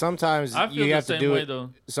no, but sometimes I feel you the have to same do way, it. though.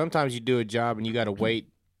 Sometimes you do a job and you got to wait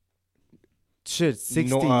Shit, 60,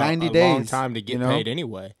 no, 90 a days. long time to get paid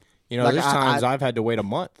anyway. Like, There's times I've had to wait a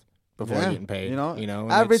month before Yeah, getting paid. And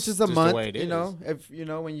average it's is a just month. The way it is. If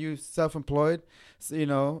when you self-employed,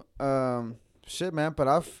 so, shit, man. But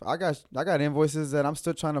I got invoices that I'm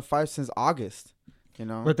still trying to fight since August.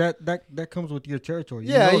 But that comes with your territory.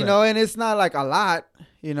 Yeah, that. and it's not like a lot.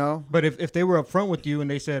 But if they were upfront with you and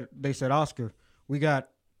they said Oscar, we got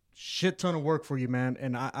shit ton of work for you, man,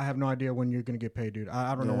 and I have no idea when you're gonna get paid, dude.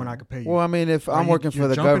 I don't know when I can pay you. Well, I mean, if I'm working for you're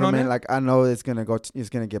the jumping on government, that? like I know it's gonna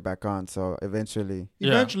get back on. So eventually,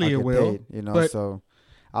 Eventually I'll it get will. paid, but so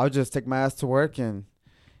I'll just take my ass to work and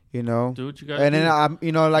Do what you got to and do. then I'm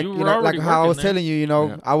like You were like already how I was working, man. telling you,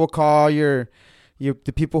 Yeah. I will call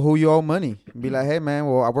the people who you owe money and be like, hey man,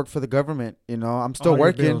 well I work for the government, I'm still All your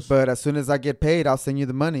working, bills. but as soon as I get paid, I'll send you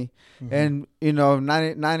the money. And 9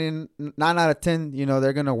 out of 10,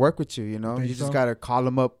 they're gonna work with you. think You just so? gotta call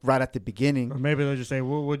them up right at the beginning. or maybe they'll just say,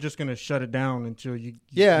 well, we're just gonna shut it down until you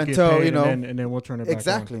Yeah, you get until, paid, you know, and then we'll turn it back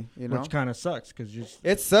Exactly, on. Which kind of sucks because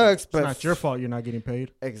it sucks, it's but not your fault you're not getting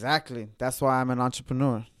paid. Exactly. That's why I'm an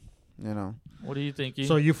entrepreneur. What do you think? E?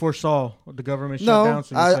 So you foresaw the government No, shutdown.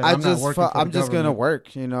 So you said, I I'm not just working for the I'm just gonna government."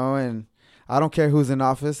 work, and I don't care who's in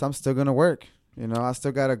office. I'm still gonna work. I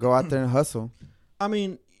still gotta go out there and hustle. I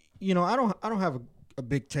mean, I don't have a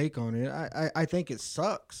big take on it. I think it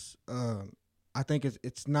sucks. I think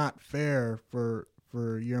it's not fair for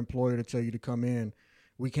your employer to tell you to come in.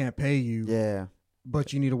 We can't pay you, Yeah.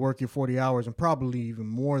 but you need to work your 40 hours and probably even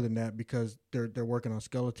more than that because they're working on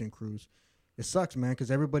skeleton crews. It sucks, man,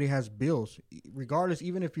 because everybody has bills. Regardless,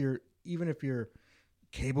 even if your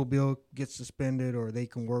cable bill gets suspended or they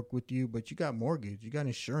can work with you, but you got mortgage, you got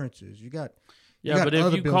insurances, you got but if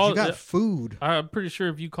other you bills, call, you got food. I'm pretty sure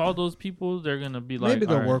if you call those people, they're gonna be like, Maybe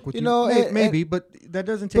they'll all right. work with you. and- Maybe, but that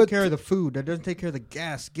doesn't take but- care of the food. That doesn't take care of the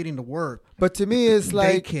gas, getting to work, But to me, it's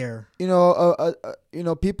like daycare.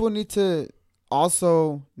 people need to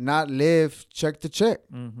also not live check to check.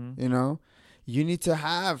 Mhm. You need to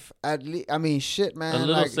have at least. I mean, shit, man. A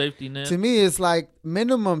little like, safety net. to me, it's like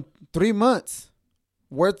minimum 3 months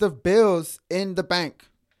worth of bills in the bank.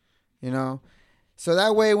 So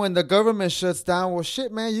that way, when the government shuts down, well,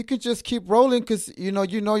 shit, man, you can just keep rolling because you're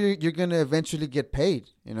gonna eventually get paid.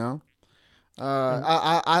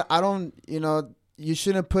 I don't. You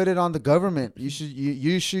shouldn't put it on the government.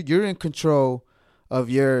 You're in control of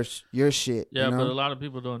your shit. Yeah, you know? but a lot of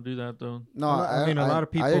people don't do that though, No, I mean, a lot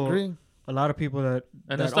of people. I agree. A lot of people that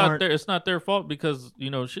and that it's not aren't- their it's not their fault because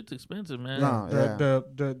shit's expensive, man. No.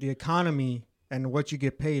 the economy and what you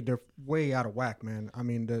get paid, they're way out of whack, man. I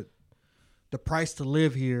mean the price to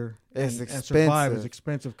live here It's and survive is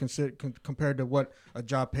expensive. expensive compared to what a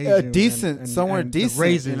job pays you. Decent, somewhere and the decent.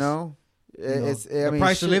 raises, It's the I mean,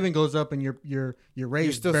 price shit. of living goes up and your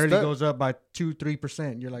raise still barely stuck. goes up by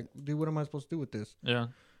 2-3%. You're like, dude, what am I supposed to do with this? Yeah.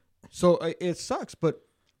 So it sucks, but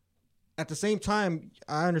at the same time,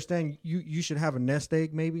 I understand you should have a nest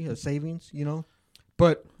egg, maybe a savings,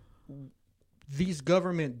 But these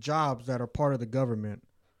government jobs that are part of the government,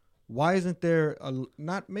 why isn't there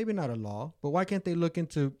maybe not a law, but why can't they look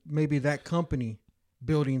into maybe that company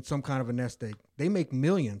building some kind of a nest egg? They make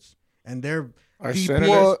millions, and they're Are VP senators,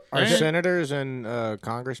 Well, are yeah. senators and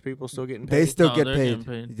Congress people still getting paid? They still No, get they're paid. getting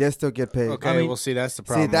paid. They still get paid. Okay, I mean- well, see, that's the See,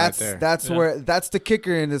 problem that's right there. that's Yeah. where that's the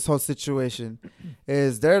kicker in this whole situation,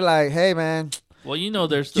 is they're like, hey man, Well,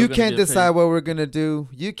 they're still you gonna can't get decide paid. what we're gonna do.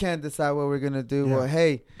 You can't decide what we're gonna do. Yeah. Well,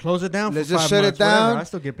 hey, close it down. Let's for just 5 shut it months, whatever. down. I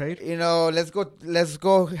still get paid. let's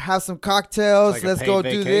go have some cocktails. It's like a Let's paid go do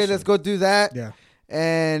this. vacation. Let's go do that. Yeah.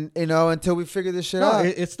 And until we figure this shit No, out,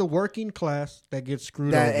 it's the working class that gets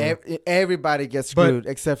screwed that over. everybody gets But- screwed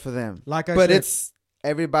except for them. Like I But said, it's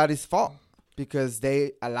everybody's fault because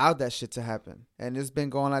they allowed that shit to happen. And it's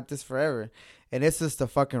been going like this forever. And it's just a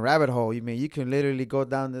fucking rabbit hole. You mean you can literally go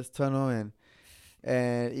down this tunnel and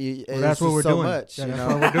that's what we're doing. Much, that's know?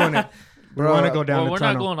 why we're doing it. We want to go down the we're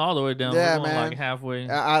tunnel. not going all the way down. Yeah, we're going man. like halfway.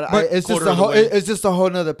 It's just a whole. It's just a whole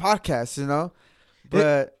nother podcast, you know.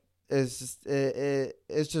 But it's just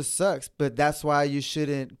it just sucks. But that's why you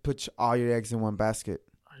shouldn't put all your eggs in one basket.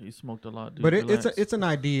 You smoked a lot, dude. But it's an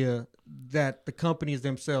idea that the companies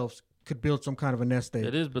themselves could build some kind of a nest egg.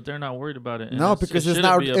 It is, but they're not worried about it. No, because it's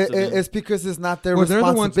not. It's because it's not their they're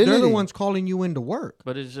responsibility. They're the ones calling you into work.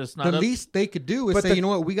 But it's just not. The least they could do is say, you know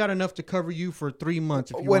what, we got enough to cover you for 3 months.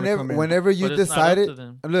 If you want to come in. Whenever you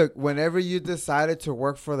decided to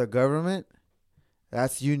work for the government,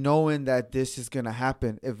 that's you knowing that this is gonna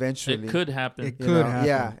happen eventually. It could happen. It could happen.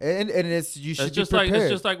 Yeah, and it's you should just be prepared. Like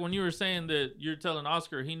it's just like when you were saying that you're telling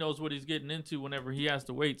Oscar he knows what he's getting into whenever he has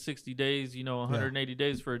to wait 60 days, 180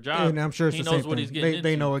 days for a job. And I'm sure it's he the knows same what thing. he's getting into.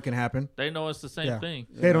 They know it can happen. They know it's the same thing.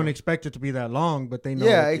 They don't expect it to be that long, but they know.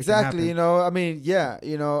 Yeah, it exactly. can happen. I mean,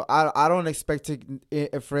 I don't expect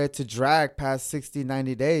for it to drag past 60,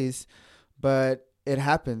 90 days, but it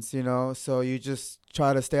happens. So you just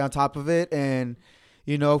try to stay on top of it and.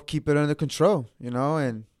 Keep it under control,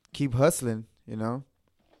 and keep hustling, It's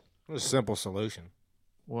a simple solution.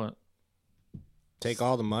 What? Take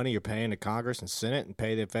all the money you're paying to Congress and Senate and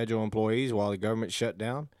pay the federal employees while the government's shut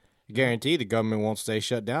down. I guarantee the government won't stay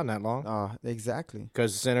shut down that long. Oh, exactly.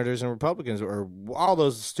 Because senators and Republicans or all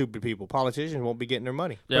those stupid people, politicians, won't be getting their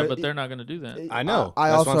money. Yeah, but they're not going to do that. I know. I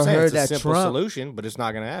That's also what I'm saying. heard it's that a simple Trump solution, but it's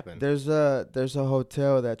not going to happen. There's a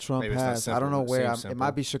hotel that Trump Maybe it's not has. simple, I don't know but it where. seems It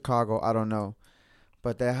might be Chicago. I don't know.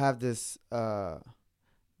 But they have this,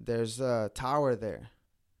 there's a tower there,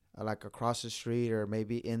 like across the street or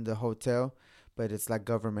maybe in the hotel, but it's like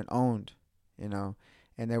government owned, and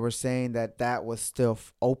they were saying that was still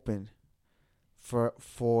open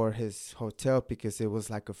for his hotel because it was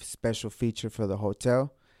like a special feature for the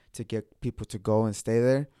hotel to get people to go and stay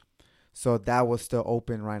there. So that was still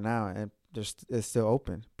open right now, and it's still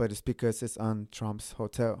open, but it's because it's on Trump's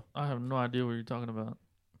hotel. I have no idea what you're talking about.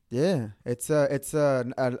 Yeah, it's a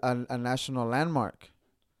national landmark,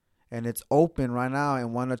 and it's open right now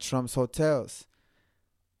in one of Trump's hotels.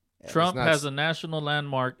 Trump has a national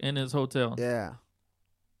landmark in his hotel. Yeah.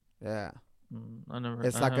 I never.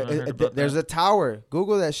 It's I like haven't heard about there's that. a tower.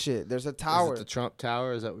 Google that shit. There's a tower. Is it the Trump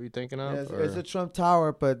Tower? Is that what you're thinking of? Yeah, it's a Trump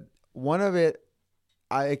Tower, but one of it,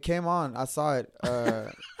 it came on. I saw it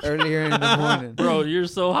earlier in the morning. Bro, you're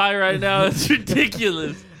so high right now. It's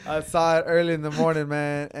ridiculous. I saw it early in the morning,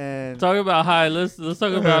 man. And Talk about high. Let's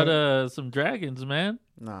talk about some dragons, man.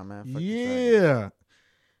 nah, man. Fuck Yeah.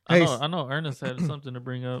 I know. Ernest had something to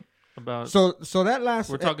bring up about. So that last.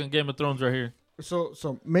 We're talking Game of Thrones right here.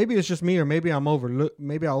 So maybe it's just me, or maybe I'm overlooked.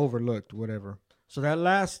 Maybe I overlooked whatever. So that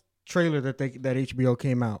last trailer that HBO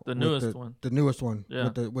came out, The newest one. the newest one, Yeah.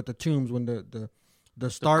 with the tombs when the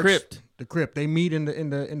Starks, the crypt, they meet in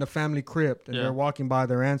the family crypt and they're walking by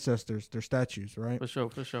their ancestors, their statues, right? For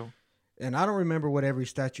sure. And I don't remember what every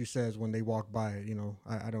statue says when they walk by it.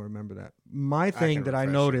 I don't remember that. My thing that I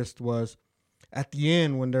noticed was at the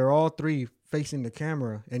end when they're all three facing the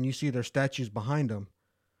camera and you see their statues behind them.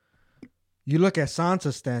 You look at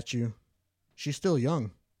Sansa's statue, she's still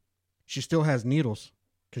young. She still has needles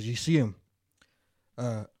because you see them.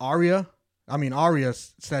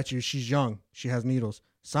 Arya's statue, she's young. She has needles.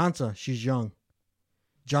 Sansa, she's young.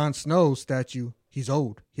 Jon Snow's statue, he's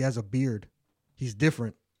old. He has a beard. He's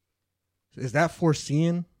different. Is that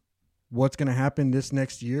foreseeing what's going to happen this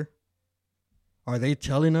next year? Are they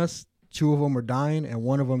telling us 2 of them are dying and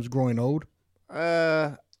 1 of them's growing old?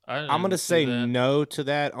 I'm going to say no to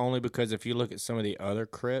that only because if you look at some of the other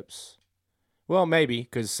crypts, well, maybe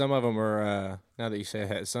because some of them are, now that you say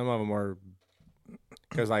that, some of them are,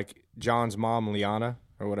 because like John's mom, Lyanna,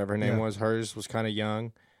 or whatever her name was, hers was kind of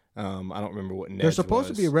young. I don't remember what Ned's There's supposed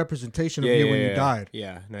to be a representation of you when you died.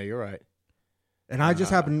 Yeah, no, you're right. And I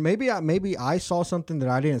just happened, maybe I saw something that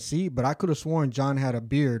I didn't see, but I could have sworn John had a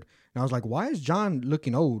beard. And I was like, why is John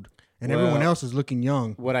looking old? And everyone else is looking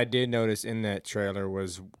young. What I did notice in that trailer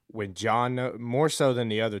was when John, more so than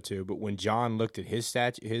the other 2, but when John looked at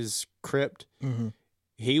his crypt,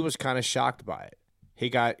 he was kind of shocked by it.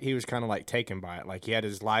 He was kind of like taken by it. Like he had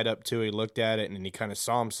his light up too. He looked at it and then he kind of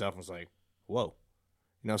saw himself and was like, whoa.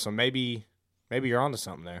 So maybe you're onto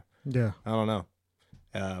something there. Yeah. I don't know.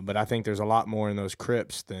 But I think there's a lot more in those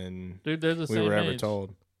crypts than we were ever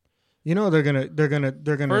told. They're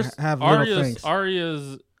gonna First, have little things.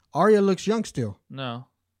 Arya looks young still. No.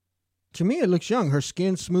 To me, it looks young. Her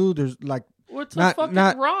skin's smooth. There's like We're It's a fucking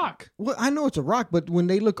rock. Well, I know it's a rock, but when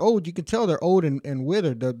they look old, you can tell they're old and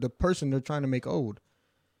withered. The person they're trying to make old,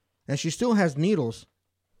 and she still has needles.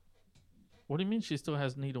 What do you mean she still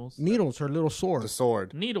has needles? Needles, her little sword. The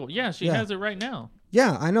sword. Needle. Yeah, she Yeah. has it right now.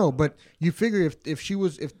 Yeah, I know, but you figure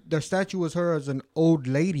if the statue was her as an old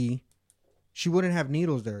lady, she wouldn't have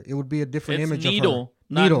needles there. It would be a different It's image needle, of her.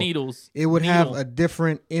 not needles. It would have Needle. a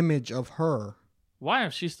different image of her. Why?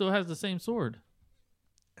 If she still has the same sword.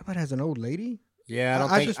 But as an old lady? Yeah,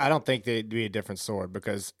 I I don't think it'd be a different sword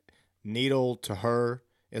because needle to her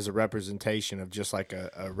is a representation of just like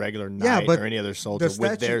a regular knight but or any other soldier the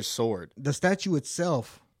with statue- their sword. The statue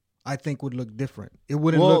itself, I think, would look different. It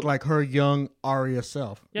wouldn't Well- look like her young Arya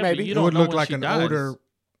self. Yeah, Maybe. but you It don't would know look when like she an dies. older.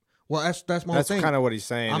 Well, that's my That's whole thing. kind of what he's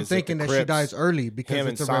saying. I'm is thinking the that she Crips, dies early because him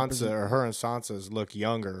and it's a Sansa or her and Sansa's look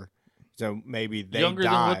younger, so maybe they Younger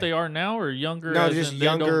die. than what they are now, or younger No, as just in they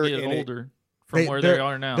younger don't get in it. older from where they they're-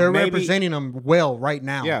 are now. They're Maybe- representing them well right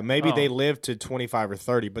now. Yeah, maybe Oh. they live to 25 or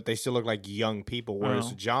 30, but they still look like young people.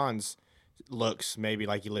 Whereas Oh. John's looks maybe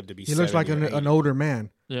like he lived to be. He looks like 70 or an 80. older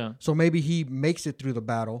man. Yeah. So maybe he makes it through the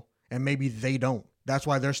battle, and maybe they don't. That's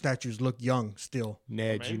why their statues look young still.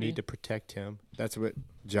 Ned, you Maybe. need to protect him. That's what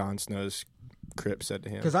Jon Snow's Crip said to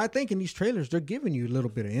him. Because I think in these trailers, they're giving you a little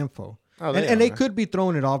bit of info. Oh, And they are. could be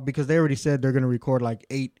throwing it off because they already said they're going to record like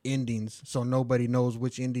 8 endings, so nobody knows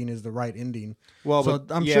which ending is the right ending. Well, So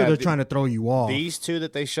but I'm yeah, sure they're the- trying to throw you off. These two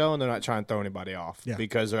that they show, and they're not trying to throw anybody off Yeah.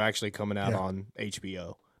 because they're actually coming out Yeah. on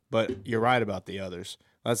HBO. But you're right about the others.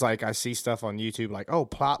 That's like I see stuff on YouTube like, oh,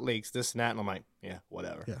 plot leaks, this and that, and I'm like, yeah,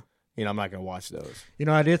 whatever. Yeah. You know, I'm not going to watch those. You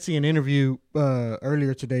know, I did see an interview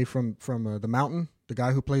earlier today from the Mountain, the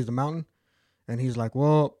guy who plays the Mountain, and he's like,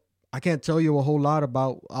 "Well, I can't tell you a whole lot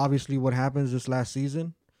about obviously what happens this last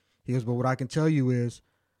season." He goes, "But what I can tell you is,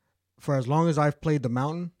 for as long as I've played the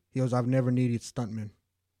Mountain, he goes, I've never needed stuntmen.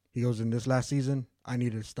 He goes, in this last season, I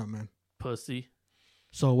needed a stuntman. Pussy.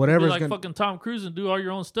 So Be whatever's like gonna, fucking Tom Cruise and do all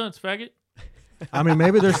your own stunts, faggot. I mean,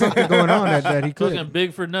 maybe there's something going on that he could. Fucking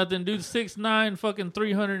big for nothing. Dude, 6'9", fucking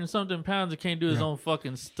 300 and something pounds. He can't do his own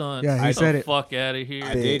fucking stunts. Yeah, he Get said the it. fuck out of here.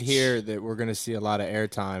 I did hear that we're going to see a lot of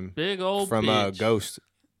airtime Big old from bitch. Ghost,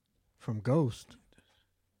 From Ghost.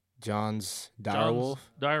 John's John's Direwolf.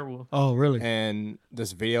 Direwolf. Oh, really? And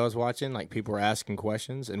this video I was watching, like people were asking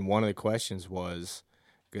questions, and one of the questions was,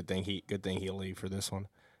 good thing he'll leave for this one.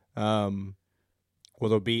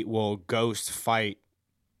 Will Ghost fight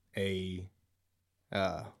a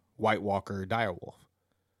White Walker direwolf?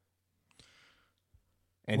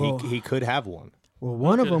 And Well- he could have one. Well,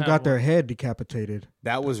 one of could them have got their one. head decapitated.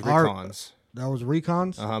 That was Our- Recon's. That was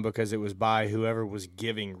Recon's. Because it was by whoever was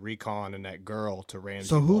giving Recon and that girl to Ramsay.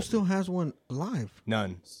 So who Bolton. still has one alive?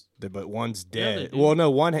 None. But one's Yeah, they dead. do. Well,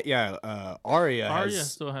 no, one. Yeah, Arya Arya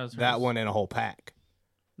has still has that hers. one in a whole pack.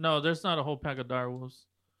 No, there's not a whole pack of direwolves.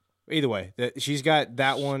 Either way, she's got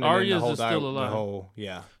that one. And then Arya's the whole is still the alive. whole,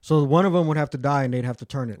 yeah, So one of them would have to die, and they'd have to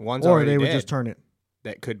turn it, One's or already they would dead. just turn it.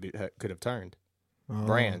 that could have turned. Oh.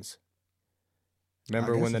 Brands.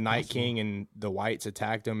 Remember guess when the it's Night possible. King and the Whites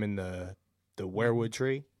attacked him in the werewood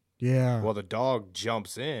tree? Yeah. Well, the dog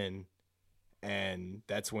jumps in, and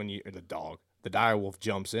that's when the direwolf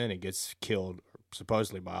jumps in and gets killed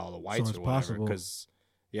supposedly by all the Whites it's or whatever. possible.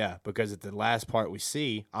 Because at the last part we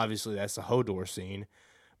see, obviously that's the Hodor scene,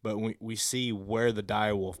 but we see where the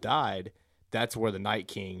direwolf died. That's where the Night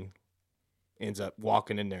King ends up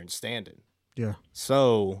walking in there and standing. Yeah.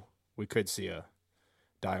 So we could see a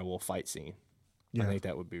direwolf fight scene. Yeah. I think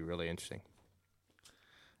that would be really interesting.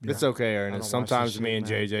 Yeah. It's okay, I Ernest. don't watch Sometimes this me shit, and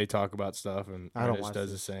man. JJ talk about stuff, and I don't Ernest watch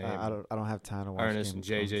does this. the same. I don't have time to watch. Ernest Game and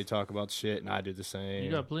of Thrones. JJ talk about shit, and I do the same.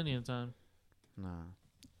 You got plenty of time. Nah.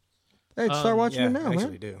 Hey, start watching yeah, it now, I actually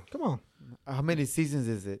man. do. Come on. How many seasons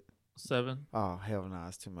is it? 7. Oh hell no,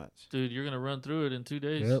 it's too much. Dude, you're going to run through it in 2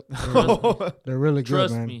 days. Yep. Trust me. They're really good,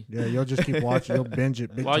 Trust man. me. Yeah, you'll just keep watching. You'll binge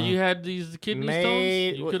it big While time. you had these kidney Mate,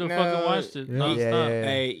 stones, you could have no. fucking watched it. Yeah. nonstop. Yeah.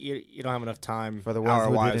 Hey, you don't have enough time For the ones who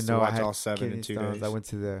hour-wise didn't to know, I watch had all 7 in kidney 2 stones. days. I went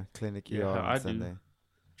to the clinic Yeah, on I do. Sunday. You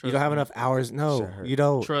Trust don't have me. enough hours. No, Shit hurt. you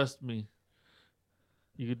don't. Trust me.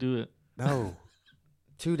 You could do it. No,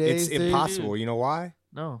 2 days. it's dude? impossible. You know why?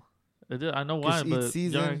 No. I know why, Each but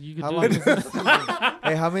season. you could How do long it. is each season?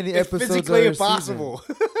 Hey, how many It's episodes physically are a impossible.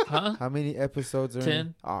 season? Huh? How many episodes are 10.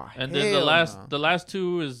 in? Oh, And then hell no. the last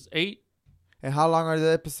 2 is 8. And how long are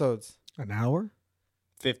the episodes? An hour?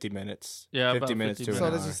 50 minutes. Yeah, 50 about minutes 50 to So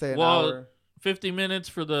an let's hour. just say an Well, hour. 50 minutes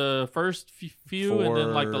for the first few, and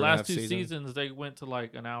then like the 4.5 last 2 seasons. seasons, they went to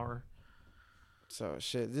like an hour. So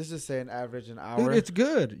shit, let's just say an average an hour. Dude, it's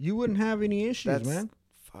good. You wouldn't have any issues, That's man.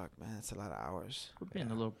 fuck, man. That's a lot of hours. Quit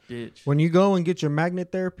being a little bitch. When you go and get your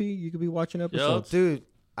magnet therapy, you could be watching episodes. Dude,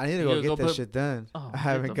 I need to go Yeah, get go that put- shit done. Oh, I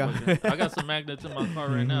haven't get got the it. fucking- I got some magnets in my car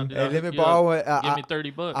right now, dude. Hey, I'll let me hook you up. borrow it. Give me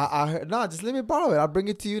 $30. I heard, no, just let me borrow it. I'll bring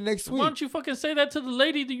it to you next Why week. don't you fucking say that to the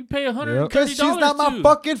lady that you pay $130 Because she's not my to?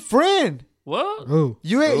 fucking friend. What? Ooh.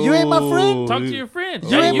 You ain't my friend. Talk to your friend. You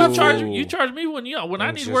Yeah, ain't you my charge friend. you charge me when I Things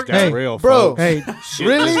need just work. got Hey, real, bro. folks. Hey, Shit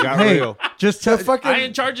Really? just got Hey. real. just The tell fucking I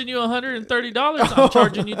ain't charging you $130. I'm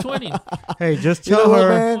charging you $20. hey, just You know tell what, her.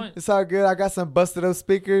 man? Point. It's all good. I got some busted up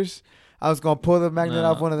speakers. I was gonna pull the magnet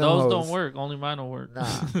Nah, off one of them. those hoes. don't work. Only mine will work. Nah,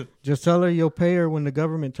 Just tell her you'll pay her when the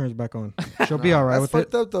government turns back on. She'll be all right that's with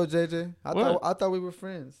it. fucked up though, JJ. What? I thought we were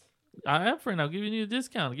friends. I am friend. I'll give you a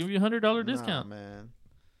discount. I'll give you $100 discount. Nah, man.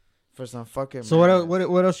 For some fucking. So what else? magnets.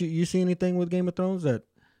 What else? You see anything with Game of Thrones that?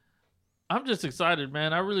 I'm just excited,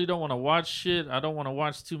 man. I really don't want to watch shit. I don't want to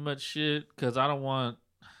watch too much shit because I don't want.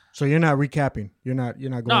 So you're not recapping. You're not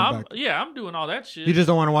going No, back. I'm doing all that shit. You just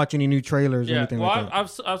don't want to watch any new trailers or yeah. anything Well, like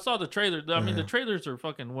that. I saw the trailer. I mean, Yeah. the trailers are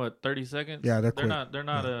fucking what 30 seconds. Yeah, they're they're quick. not. They're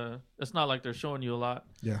not. It's not like they're showing you a lot.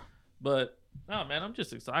 Yeah. But no, man, I'm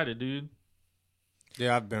just excited, dude.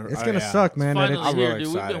 Yeah, I've been. It's oh, gonna yeah. suck, man. That Finally it's, I'm here, really dude.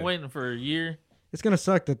 We've excited. been waiting for a year. it's gonna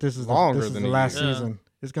suck that this is Longer this is than the a last year. season.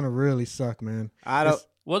 It's gonna really suck, man. I don't.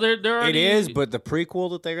 Well, they're It already. is, but the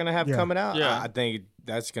prequel that they're gonna have Yeah. coming out, Yeah. I think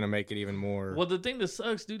that's gonna make it even more. Well, the thing that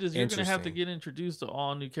sucks, dude, is you're gonna have to Interesting. get introduced to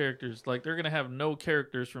all new characters. Like they're gonna have no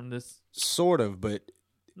characters from this. Sort of, but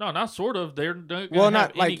No, not sort of. They're gonna well, have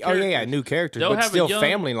not any like characters. new characters, They'll but have a still young-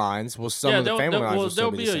 family lines. Well, some of the family lines will still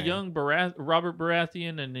there'll be be the a same. young Robert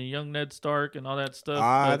Baratheon and a young Ned Stark and all that stuff.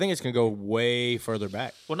 I but- think it's gonna go way further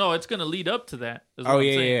back. well, no, it's gonna lead up to that. is Oh what I'm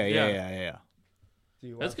yeah, saying. yeah. Do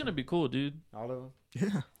you That's watch gonna be cool, dude. all of them?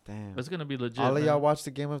 Yeah. Damn. It's gonna be legit. All of man. y'all watch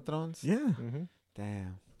the Game of Thrones? Yeah. Mm-hmm.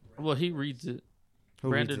 Damn. Well, he reads it. Who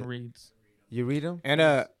Brandon reads it? reads. You read them?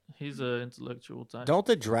 And He's an intellectual type. don't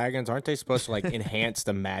the dragons aren't they supposed to like enhance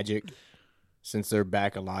the magic since they're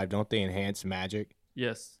back alive? Don't they enhance magic?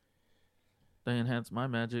 Yes. They enhance my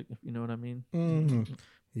magic, if you know what I mean. hmm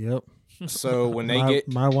Yep. So when they my, get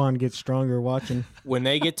my wand gets stronger watching. to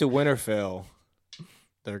Winterfell,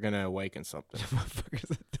 they're gonna awaken something,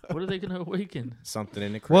 What are they gonna awaken? something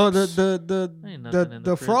in the crypts. Well, Ain't nothing in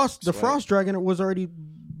the frost crypts. frost dragon was already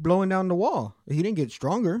blowing down the wall. He didn't get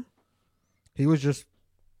stronger. He was just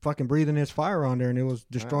fucking breathing his fire on there, and it was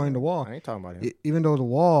destroying the wall. I ain't talking about him. Even though the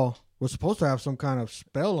wall was supposed to have some kind of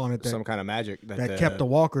spell on it that, Some kind of magic that kept the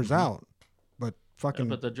walkers out, but fucking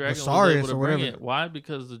But the dragon was Viserys able to or bring whatever. it. Why?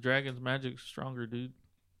 Because the dragon's magic's stronger, dude.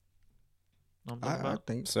 Know what I'm talking I about?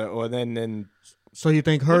 think. So well, then So you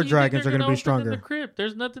think What her do you think dragons they're are going to be open in stronger? the crypt?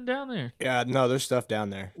 There's nothing down there. yeah, no, there's stuff down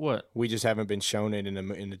there. What? We just haven't been shown it in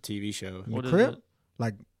the TV show. In What the is crypt? it?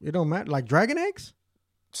 Like it don't matter. Like dragon eggs?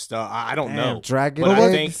 Stuff I don't Damn, know. dragon But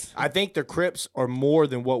eggs? I think the crypts are more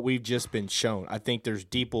than what we've just been shown. I think there's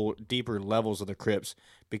deeper levels of the crypts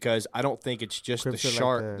because I don't think it's just Crypts the are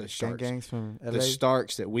shark, like the gang sharks, gangs from LA. the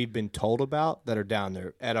Starks that we've been told about that are down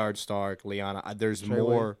there. Eddard Stark, Lyanna. There's Treyway.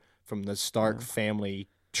 more from the Stark family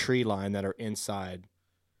tree line that are inside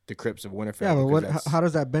the crypts of Winterfell. Yeah, but because what? that's- How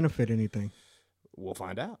does that benefit anything? we'll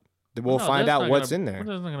find out. We'll No, find that's out not what's gonna- in there.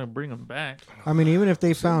 That's not gonna bring them back. I mean, even if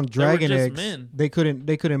they found They were dragon just eggs, men. they couldn't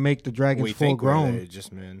make the dragons We full think grown. they're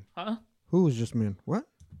just men. Huh? Who was just men? What?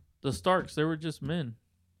 The Starks, they were just men.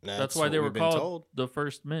 That's why what they were we've been called told. the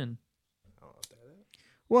first men.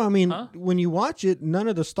 Well, I mean, Huh? when you watch it, none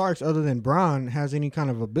of the Starks other than Bronn has any kind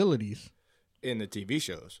of abilities. In the TV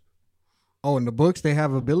shows, Oh, in the books they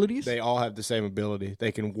have abilities? they all have the same ability.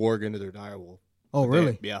 They can warg into their direwolf. oh,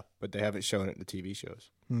 really? Yeah, but they haven't shown it in the TV shows.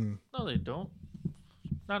 Hmm. No, they don't.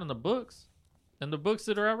 Not in the books. In the books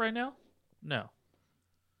that are out right now? No.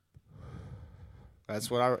 That's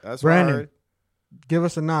what I Brandon. heard. Give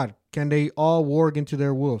us a nod. Can they all warg into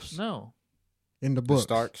their wolves No. in the The books?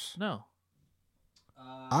 Starks. No.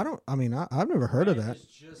 I don't. I mean, I've never heard of that.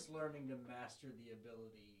 Just learning to master the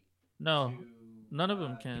ability No. to None of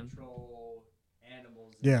them can. control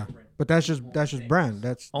animals. and Yeah, different but that's just things. Bran.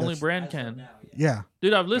 That's Only that's, Bran As of can. now, yeah. Yeah.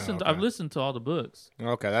 Dude, I've listened. okay. I've listened to all the books.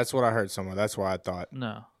 Okay, that's what I heard somewhere. That's why I thought.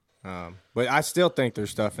 No. But I still think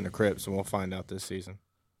there's stuff in the crypts, and we'll find out this season.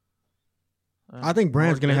 I think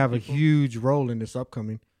Bran's More gonna dead have a people. huge role in this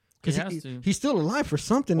upcoming He has to. he's still alive for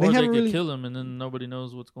something. Or They they haven't could really kill him, and then nobody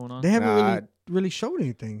knows what's going on. they haven't Nah, really showed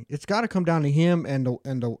anything. It's got to come down to him and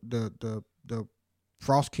the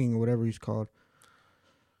Frost King or whatever he's called.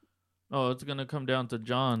 Oh, it's gonna come down to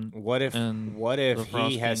John. What if? And What the if Frost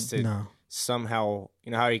he has King. to No. somehow?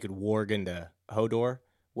 You know how he could warg into Hodor.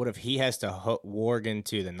 What if he has to warg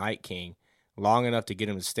into the Night King long enough to get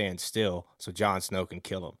him to stand still, so Jon Snow can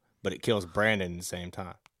kill him, but it kills Brandon at the same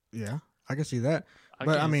time? Yeah, I can see that. I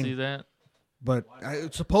But, can't I mean, see that. But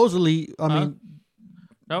supposedly, I Huh? mean,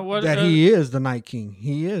 No, what? that he is the Night King.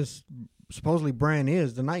 He is supposedly Bran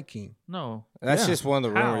is the Night King. No. That's Yeah. just one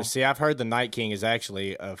of the How? rumors. See, I've heard the Night King is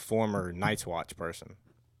actually a former Night's Watch person,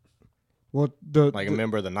 Well, like a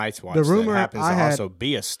member of the Night's Watch. rumor that happens I to had- also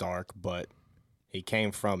be a Stark, but he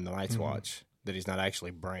came from the Night's Mm-hmm. Watch. That he's not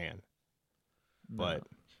actually Bran. But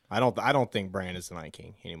I don't think Bran is the Night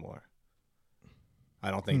King anymore. I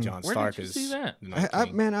don't think Jon Where Stark did you is see that? the Night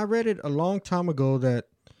King. man, I read it a long time ago that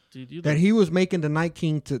Dude, that he was making the Night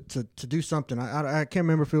King to do something. I can't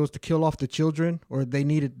remember if it was to kill off the children or they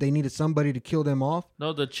needed somebody to kill them off.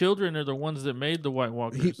 No, the children are the ones that made the White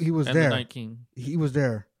Walkers. He was and there. The Night King. He was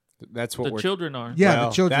there. That's what The we're. children are. Yeah, well,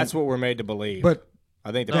 the children. That's what we're made to believe. But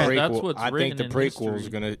I think the No, prequel. that's what's I think written the in prequel is history.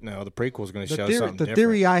 gonna. No, the prequel is gonna the show theory, something the different.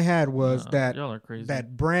 theory I had was that y'all are crazy.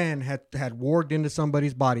 that Bran had warged into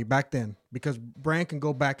somebody's body back then because Bran can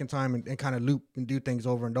go back in time and kind of loop and do things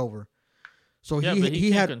over and over. So Yeah, but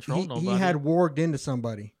he had can't control he nobody. had warged into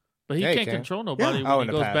somebody. But he Yeah, he can't can. control nobody Yeah. when Oh, he in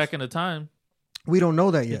the goes past. back in the time. We don't know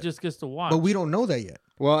that He yet, just gets to watch. but we don't know that yet.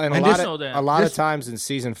 Well, and And a lot this- of that. a lot This- of times in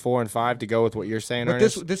season 4 and 5, to go with what you're saying, But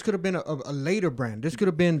Ernest, this could have been a later Bran. This could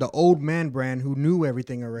have been the old man Bran who knew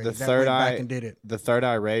everything already. the that third went eye, back and did it. the Third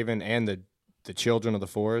Eye Raven, and the Children of the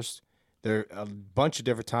Forest. There a bunch of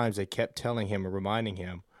different times they kept telling him or reminding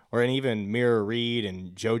him, and even Mira Reed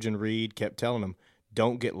and Jojen Reed kept telling him,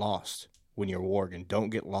 "Don't get lost when you're warging. Don't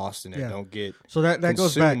get lost in it. Yeah. Don't get So that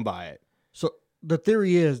goes back. consumed by it." So the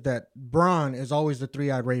theory is that Bran is always the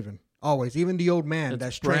three-eyed raven. Always. Even the old man It's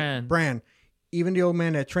that's Bran. trained Bran. Even the old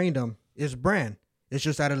man that trained him is Bran. It's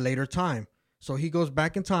just at a later time. So he goes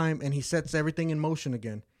back in time and he sets everything in motion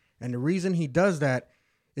again. And the reason he does that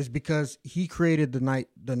is because he created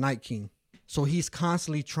the Night King. So he's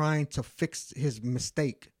constantly trying to fix his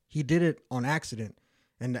mistake. He did it on accident.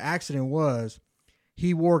 And the accident was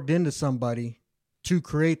he warged into somebody to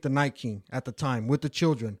create the Night King at the time with the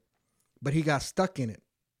children. But he got stuck in it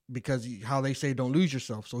because how they say don't lose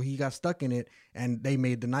yourself. So he got stuck in it and they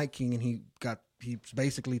made the Night King and he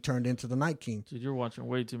basically turned into the Night King. Dude, you're watching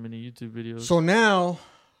way too many YouTube videos. So now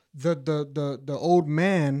the old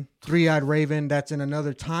man, three-eyed raven, that's in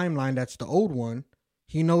another timeline, that's the old one.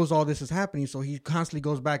 He knows all this is happening, so he constantly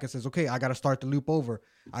goes back and says, "Okay, I got to start the loop over.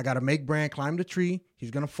 I got to make Bran climb the tree.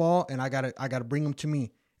 He's gonna fall, and I gotta bring him to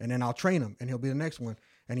me, and then I'll train him, and he'll be the next one."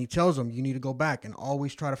 And he tells him, "You need to go back and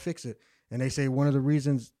always try to fix it." And they say one of the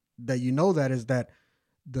reasons that you know that is that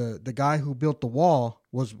the guy who built the wall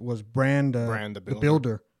was Bran the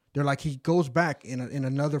builder. They're like he goes back in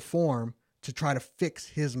another form to try to fix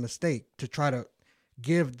his mistake, to try to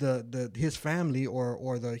give his family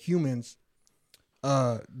or the humans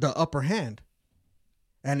the upper hand.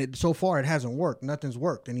 And so far it hasn't worked. Nothing's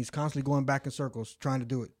worked, and he's constantly going back in circles trying to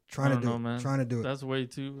do it, trying to do it. That's way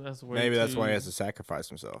too. Maybe that's why he has to sacrifice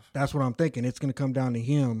himself. That's what I'm thinking. It's going to come down to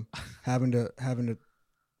him having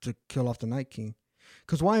to kill off the Night King.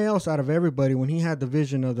 Because why else out of everybody, when he had the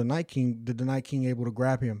vision of the Night King, did the Night King able to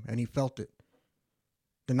grab him and he felt it?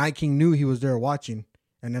 The Night King knew he was there watching,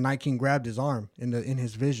 and the Night King grabbed his arm in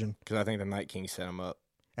his vision. Because I think the Night King set him up.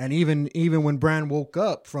 And even when Bran woke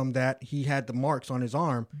up from that, he had the marks on his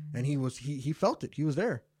arm, and he felt it. He was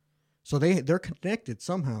there. So they're connected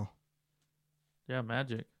somehow. Yeah,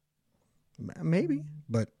 magic. Maybe,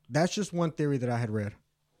 but that's just one theory that I had read.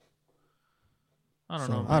 I don't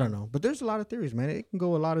So, know. I man. don't know, but there's a lot of theories, man. It can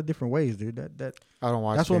go a lot of different ways, dude. That I don't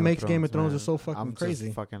watch. That's what Game makes Game of Thrones man. is so fucking I'm crazy.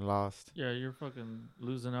 Just fucking lost. Yeah, you're fucking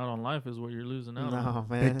losing out on life is what you're losing out on. No,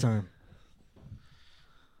 man. big time.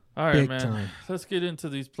 All right, Big man. time. Let's get into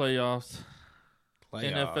these playoffs.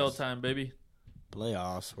 NFL Playoffs. time, baby.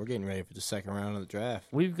 Playoffs. We're getting ready for the second round of the draft.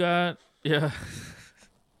 We've got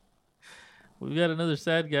we've got another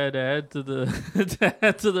sad guy to add to the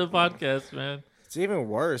to the podcast, man. It's even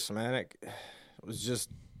worse, man. It was just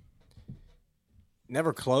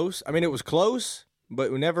never close. I mean, it was close,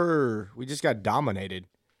 but we just got dominated.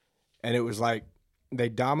 And it was like they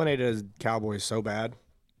dominated the Cowboys so bad,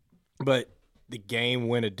 but the game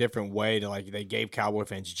went a different way to like they gave Cowboy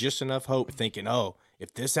fans just enough hope thinking, oh,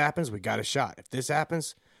 if this happens, we got a shot. If this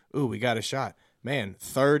happens, ooh, we got a shot. Man,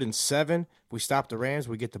 3rd and 7, we stop the Rams,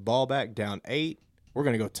 we get the ball back down 8. We're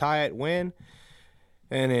going to go tie it, win.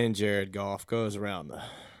 And then Jared Goff goes around the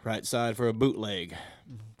right side for a bootleg.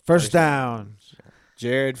 First down.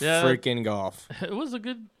 Jared Yeah. freaking Goff. It was a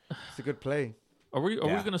good. It's a good play. Are we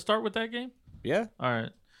Yeah. going to start with that game? Yeah, All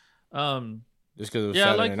right. just because it was Yeah,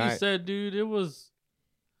 Saturday like night. you said, dude, it was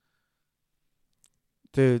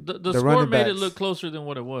Dude, the the score running made it backs. look closer than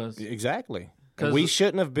what it was. Exactly. And we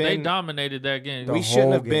shouldn't have They been. dominated that game. The We shouldn't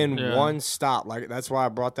whole have been game. Yeah. one stop. Like that's why I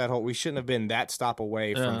brought that whole. We shouldn't have been that stop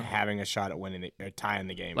away from Yeah. having a shot at winning it, or tying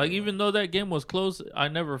the game. Like anyway. even though that game was close, I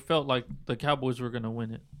never felt like the Cowboys were gonna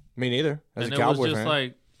win it. me neither. As And a it Cowboys was just fan,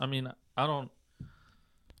 like, I mean, I don't.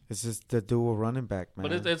 It's just the dual running back, man.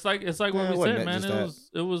 But it's like what Yeah, it we wasn't said, man. just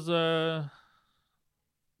It was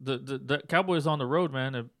the Cowboys on the road,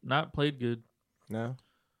 man, have not played good. no,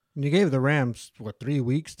 And you gave the Rams 3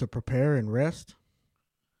 weeks to prepare and rest.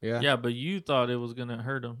 yeah, Yeah, but you thought it was gonna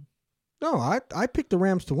hurt them. No, I picked the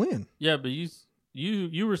Rams to win. Yeah, but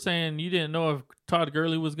you were saying you didn't know if Todd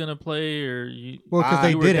Gurley was gonna play or you. Well, because Ah, they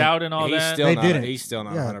you were didn't. doubting all He's that. still They not. didn't. He's still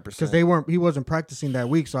not Yeah, 100. because percent he wasn't practicing that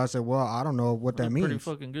week. So I said, well, I don't know what that Looked pretty means.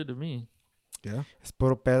 fucking good to me. Yeah. It's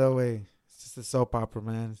puro pedo, way. It's just a soap opera,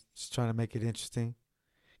 man. Just trying to make it interesting,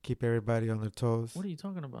 keep everybody on their toes. What are you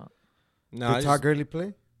talking about? No, Did I Todd just, Gurley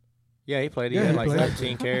play? yeah, he played. He Yeah, had he like played.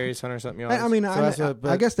 13 carries, 100 something yards. I mean, So that's I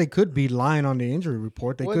what- guess they could be lying on the injury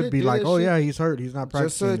report. They Well, could they be do like, that oh, shit. yeah, he's hurt. He's not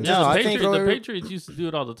Just so- practicing. just- No, the, I think- Patriots used to do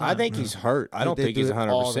it all the time. I think he's hurt. I don't They think he's do it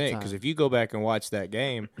all the 100% time. because if you go back and watch that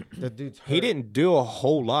game, The dude's hurt. he didn't do a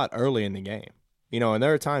whole lot early in the game. You know, and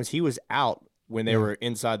there were times he was out when they were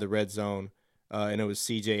inside the red zone, and it was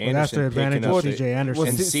C.J. Well, that's Anderson the advantage picking of up the- C.J. Anderson. Well,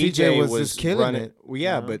 and C- CJ was was just killing running. it. Well,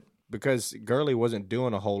 yeah, Yeah. but because Gurley wasn't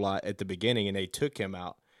doing a whole lot at the beginning, and they took him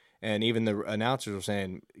out, and even the announcers were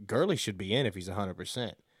saying Gurley should be in if he's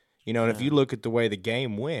 100%. You know, and if you look at the way the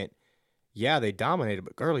game went, yeah, they dominated,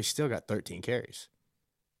 but Gurley still got 13 carries.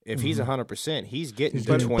 If he's 100%, he's getting He's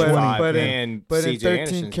to getting 25, but in- and But in CJ 13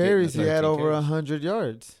 Anderson's carries, he getting had 13 over carries. 100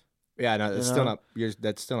 yards. Yeah, no, that's you still know? not.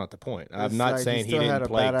 That's still not the point. I'm It's not like saying he still had didn't a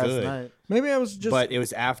play badass good. night. Maybe I was just. But it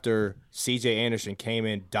was after C.J. Anderson came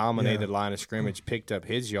in, dominated the line of scrimmage, picked up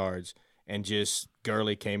his yards, and just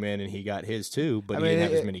Gurley came in and he got his too, but he didn't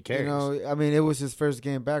have as many carries. You know, I mean, it was his first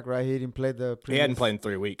game back, right? He didn't play the. He hadn't played in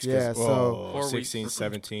 3 weeks. Yeah, so- 4 16, weeks.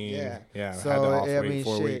 17. Yeah, had So the off I week, mean,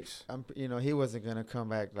 4 shit. weeks. He wasn't gonna come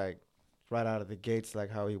back like right out of the gates like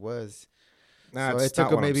how he was. Nah, So it's it took not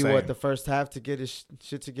him what I'm maybe saying. the first half to get his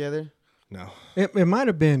shit together. No. It might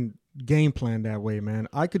have been game planned that way, man.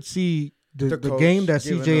 I could see the coach game that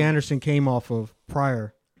giving C.J. them- Anderson came off of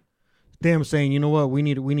prior. Them saying, you know what, we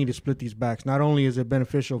need to split these backs. Not only is it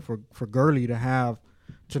beneficial for Gurley to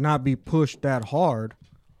not be pushed that hard,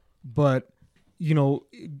 but you know,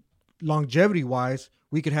 longevity wise,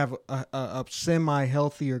 we could have a semi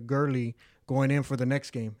healthier Gurley going in for the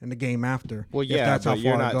next game and the game after. Well, if yeah, that's but how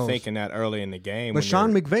you're far it not goes. thinking that early in the game. But when Sean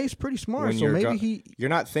you're- McVay's pretty smart, when so you're maybe you're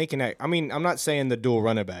not thinking that. I mean, I'm not saying the dual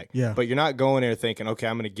running back. Yeah. But you're not going there thinking, okay,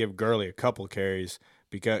 I'm going to give Gurley a couple carries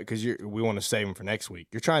because we want to save him for next week.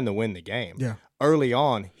 You're trying to win the game. Yeah. Early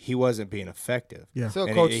on, he wasn't being effective. Yeah. So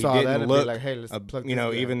And coach he saw didn't that and look, be like, "Hey, let's plug you know,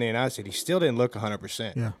 this guy." even the announcer said he still didn't look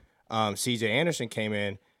 100%. Yeah. C.J. Anderson came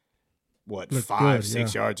in, Looked 5, good,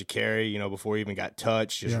 6 yeah. yards a carry, you know, before he even got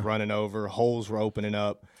touched, just Yeah. running over. Holes were opening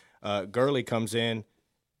up. Gurley comes in,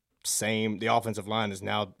 same. The offensive line is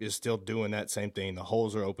still doing that same thing. The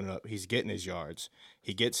holes are opening up. He's getting his yards.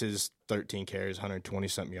 He gets his 13 carries,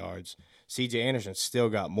 120-something yards. C.J. Anderson still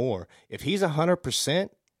got more. If he's 100%,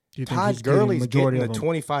 Do you think he's Todd getting Gurley's majority getting the of them?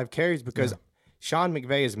 25 carries because Sean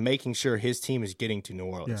McVay is making sure his team is getting to New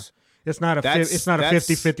Orleans. It's not a That's- it's not a that's-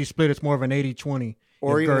 50-50 split. It's more of an 80-20.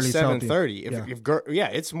 Or if even Gurley's healthy. 730. Yeah.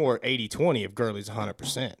 It's more 80-20 if Gurley's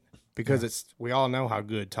 100%. Because we all know how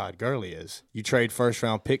good Todd Gurley is. You trade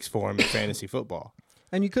first-round picks for him in fantasy football.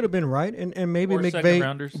 And you could have been right, and maybe Or second McVay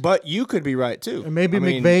rounders. But you could be right, too. and maybe I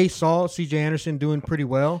mean, McVay saw C.J. Anderson doing pretty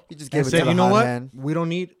well. He just and gave it said, to the you know hot what? hand. We don't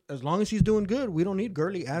need, as long as he's doing good, we don't need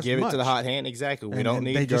Gurley as give much. it to the hot hand. Exactly. We And- don't and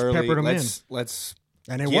need they just Gurley. peppered him Let's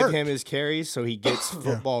And it give worked. him his carries so he gets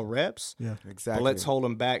football reps. Yeah. Exactly. But let's hold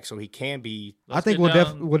him back so he can be. I think get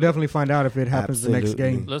down- we'll definitely find out if it happens the next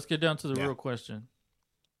Absolutely. game. Let's get down to the Yeah. real question.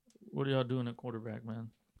 What are y'all doing at quarterback, man?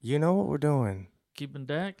 You know what we're doing? Keeping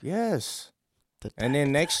Dak? Yes. And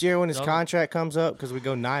then next year when his Y'all- contract comes up, because we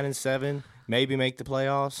go 9-7, maybe make the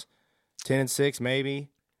playoffs, 10-6, maybe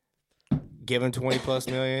give him $20+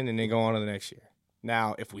 million, and then go on to the next year.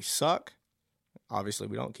 Now, if we suck, obviously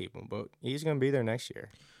we don't keep him, but he's going to be there next year.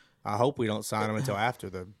 I hope we don't sign him until after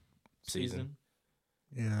the season.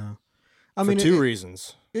 Yeah. I For mean, two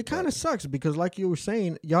reasons. it kind of sucks because, like you were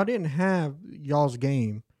saying, y'all didn't have y'all's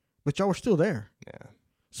game, but y'all were still there. Yeah.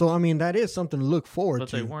 So, I mean, that is something to look forward But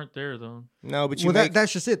to. they weren't there, though. No, but you Well, make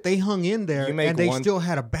that's just it. They hung in there, you make and they one- still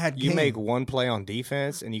had a bad game. you make one play on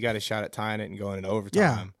defense, and you got a shot at tying it and going into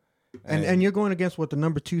overtime. and you're going against, what, the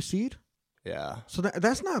number 2 seed? yeah, So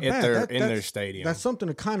that's not If bad. they're That- in their that's- stadium. That's something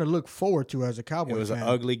to kind of look forward to as a Cowboys it was an fan.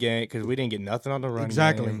 ugly game because we didn't get nothing on the run.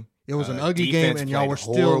 Exactly. game. It was an ugly game, Defense and y'all played were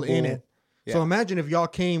still in horrible. it. So Yeah. imagine if y'all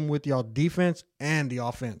came with y'all defense and the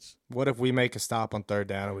offense. What if we make a stop on third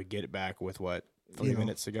down and we get it back with 3 You know.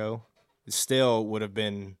 minutes ago? It still would have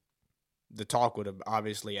been the talk would have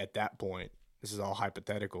obviously at that point. This is all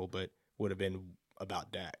hypothetical, but would have been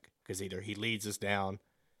about Dak because either he leads us down,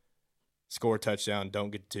 score a touchdown, don't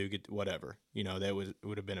get two, get whatever. That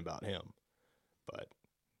would have been about him. But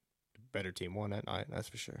better team won that night, that's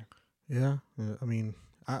for sure. Yeah, I mean,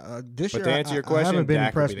 this But year to answer your I question, haven't been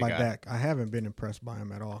Dak would impressed be the by guy. Dak. I haven't been impressed by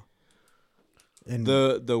him at all. And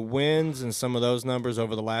The wins and some of those numbers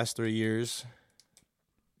over the last 3 years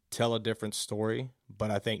tell a different story,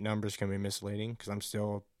 but I think numbers can be misleading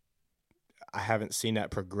because I haven't seen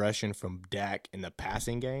that progression from Dak in the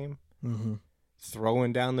passing game,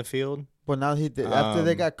 throwing down the field. But now he did. After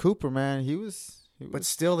they got Cooper, man, he was. But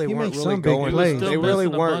still, they He weren't makes really some big going. plays. Still They really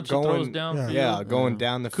missing a weren't bunch of throws going. downfield. Yeah, going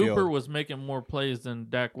down the Cooper field. was making more plays than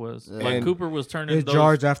Dak was. Yeah. Like And Cooper was turning his those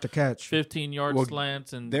yards after catch. 15-yard Well,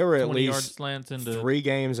 slants and there were at 20-yard least slants into 3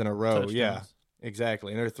 games in a row. touchdowns. Yeah,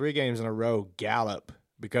 exactly. And there were 3 games in a row. Gallup,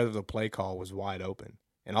 because of the play call, was wide open,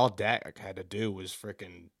 and all Dak had to do was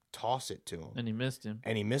freaking toss it to him, and he missed him.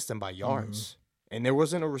 and he missed him by yards. And there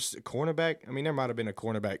wasn't a cornerback. I mean, there might have been a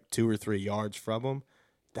cornerback 2 or 3 yards from him.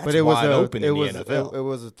 That's But it was wide open it in was the NFL. it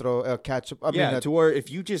was a catch up. Yeah, to where if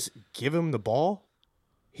you just give him the ball,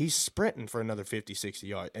 he's sprinting for another 50, 60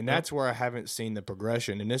 yards. And that's where I haven't seen the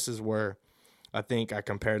progression. And this is where I think I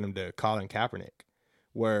compared him to Colin Kaepernick,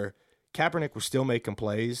 where Kaepernick was still making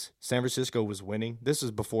plays. San Francisco was winning. This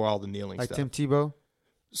is before all the kneeling like stuff. Tim Tebow.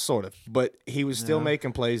 Sort of. But he was still Yeah.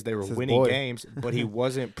 making plays. They were It's his winning boy. games, but he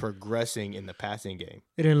wasn't progressing in the passing game.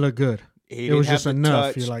 It didn't look good. He It didn't was have just the enough.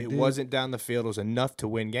 touch. You're like, it dude. wasn't down the field. It was enough to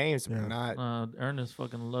win games, but Yeah. not. Ernest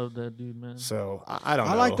fucking loved that dude, man. So I don't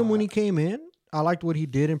know. I liked him when he came in. I liked what he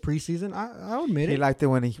did in preseason. I'll admit He it. liked it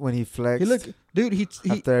when he flexed. He looked, dude. He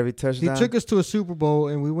after every he touchdown. took us to a Super Bowl,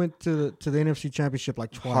 and we went to the NFC Championship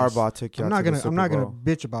like twice. Harbaugh took you. I'm out not to the gonna Super I'm not gonna Bowl.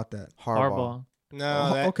 bitch about that. Harbaugh.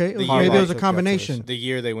 No, Okay, the maybe year it they- was a took combination. The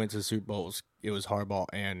year they went to the Super Bowls, it was Harbaugh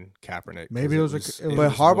and Kaepernick. 'cause Maybe it was But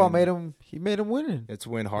was Harbaugh when- made him winning. It's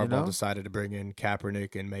when Harbaugh know? decided to bring in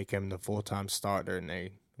Kaepernick and make him the full-time starter, and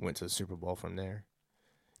they went to the Super Bowl from there.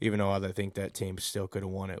 Even though I think that team still could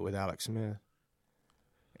have won it with Alex Smith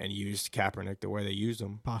and used Kaepernick the way they used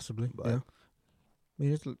him. Possibly, But- yeah. I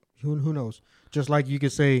mean, who knows? Just like you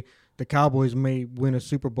could say the Cowboys may win a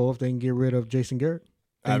Super Bowl if they can get rid of Jason Garrett.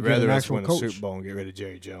 They I'd can get rather an us actual win a coach. Super Bowl and get rid of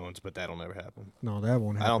Jerry Jones, but that'll never happen. No, that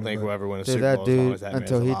won't happen. I don't think but- we'll ever win a Dude, Super that Bowl as long dude as that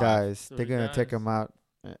until man's he alive. dies, Till they're he gonna take dies. him out.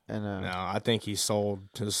 And No, I think he sold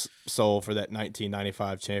for that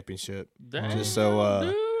 1995 championship. Damn, Just so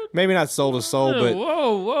dude. maybe not sold his soul, but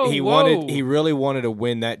whoa, he really wanted to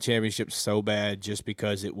win that championship so bad just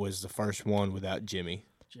because it was the first one without Jimmy.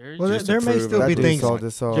 Jerry Well, just to there may prove still that be dude things sold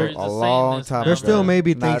his soul Jerry's a a long Satanist time now. ago. There still may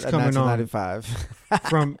be Not things in coming on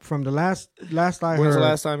 1995. from the last I When's heard. the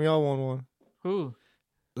last time y'all won one? Who?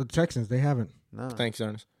 The Texans, they haven't. No. Thanks,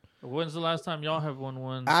 Ernest. When's the last time y'all have won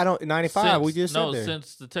one? I don't 95. We just no, said there.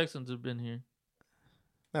 since the Texans have been here.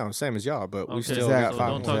 No, same as y'all, but we Okay, still exactly. got So 5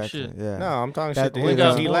 don't more. talk shit. Yeah. No, I'm talking That- shit. To we We him got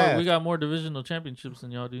 'cause he more. laughed. We got more divisional championships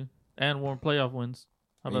than y'all do, and more playoff wins.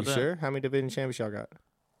 How Are you about that? sure? How many division champions y'all got?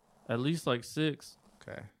 At least like 6.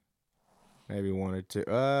 Okay, maybe 1 or 2.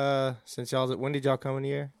 Since when did y'all come in the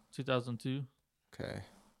year? 2002. Okay.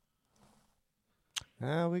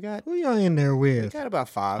 We got Who y'all in there we with? got about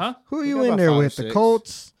 5. Huh? Who are we you got in about there 5 or with? The 6.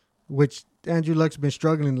 Colts, which Andrew Luck's been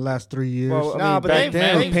struggling the last 3 years. Well, Nah, but Hey, they-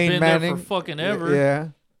 man, with he's Peyton been there Manning, for fucking ever. Yeah.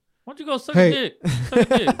 Why don't you go suck Hey. a dick? Suck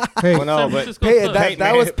a dick. hey, Well, no, San but Francisco Hey, sucks.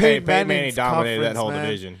 that was Peyton Manning Manning's dominated that conference, whole man.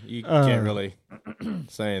 division. You Uh, can't really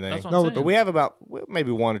say anything. That's what No, I'm but saying. But we have about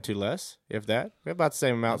maybe 1 or 2 less, if that. We have about the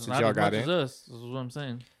same amount It's since not y'all as got much in. as us. Is what I'm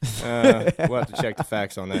saying. We'll have to check the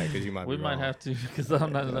facts on that because you might. We be might wrong. have to because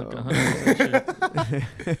I'm not like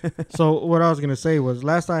 100% sure. So what I was gonna say was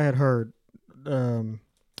last I had heard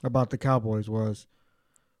about the Cowboys was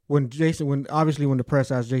when the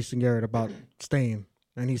press asked Jason Garrett about staying,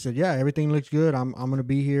 and he said, "Yeah, everything looks good. I'm gonna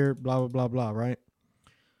be here." Blah blah blah blah. Right.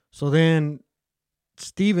 So then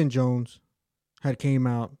Stephen Jones had came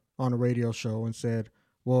out on a radio show and said,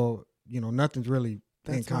 "Well, nothing's really in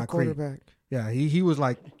That's my concrete." quarterback. Yeah, he was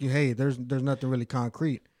like, "Hey, there's nothing really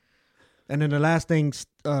concrete." And then the last thing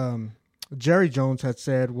Jerry Jones had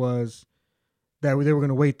said was that they were going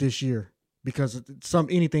to wait this year because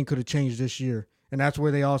anything could have changed this year, and that's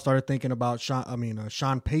where they all started thinking about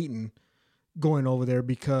Sean Payton going over there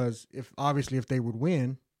because if they would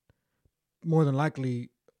win, more than likely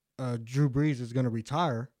Drew Brees is going to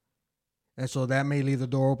retire, and so that may leave the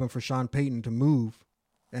door open for Sean Payton to move.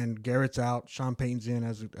 And Garrett's out. Sean Payton's in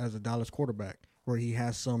as a Dallas quarterback where he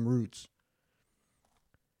has some roots.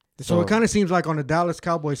 So it kind of seems like on the Dallas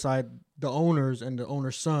Cowboys side, the owners and the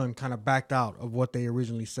owner's son kind of backed out of what they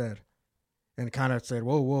originally said, and kind of said,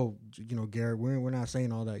 "Whoa, Garrett, we're not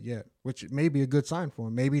saying all that yet," which may be a good sign for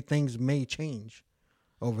him. Maybe things may change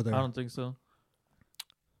over there. I don't think so.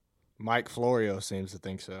 Mike Florio seems to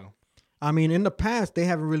think so. I mean, in the past, they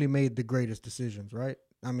haven't really made the greatest decisions, right?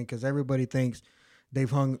 I mean, because everybody thinks they've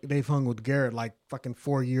hung with Garrett like fucking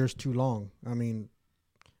 4 years too long. I mean,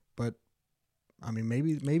 but I mean,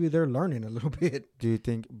 maybe they're learning a little bit. Do you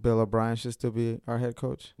think Bill O'Brien should still be our head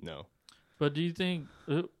coach? No. But do you think?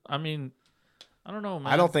 I mean, I don't know,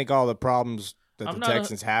 man. I don't think all the problems that I'm the not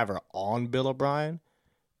Texans have are on Bill O'Brien,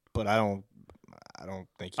 but I don't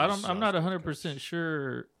think I'm not 100%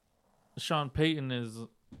 sure Sean Payton is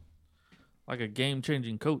like a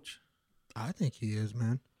game-changing coach. I think he is,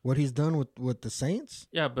 man. What he's done with the Saints?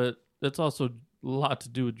 Yeah, but that's also a lot to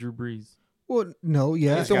do with Drew Brees. Well, no,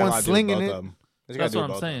 yeah. He's the got a one lot to do with slinging both it. of them. He's That's gotta do what I'm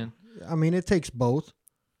both of them. saying. I mean, it takes both.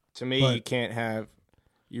 To me, But-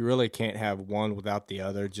 you really can't have one without the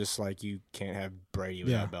other, just like you can't have Brady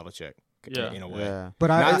without Belichick. Yeah. In a way. Yeah. But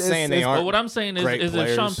Not saying they But aren't. what I'm saying is great if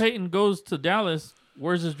Sean players. Payton goes to Dallas,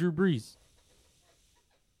 where's his Drew Brees?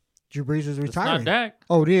 Drew Brees is It's retiring. not Dak.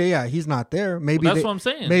 Oh yeah, he's not there. Maybe Well, that's what I'm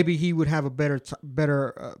saying. Maybe he would have a better.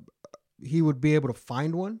 He would be able to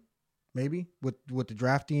find one. Maybe with the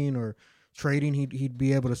drafting or trading, he'd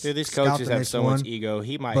be able to. Dude, these scout coaches the have next so one. much ego.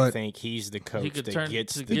 He might but- think he's the coach could that turn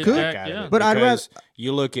gets to the get Dak Dak, out yeah. of it. But I'd Because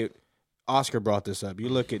you look at Oscar brought this up. You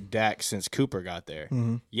look at Dak since Cooper got there.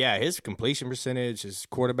 Mhm. Yeah, his completion percentage, his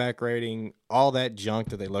quarterback rating, all that junk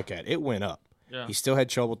that they look at, it went up. Yeah. He still had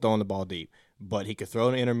trouble throwing the ball deep, but he could throw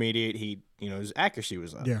an intermediate. His accuracy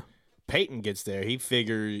was up. Yeah. Peyton gets there. He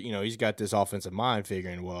figures, he's got this offensive mind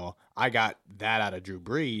figuring, well, I got that out of Drew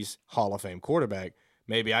Brees, Hall of Fame quarterback.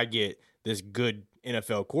 Maybe I get this good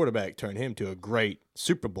NFL quarterback, turn him to a great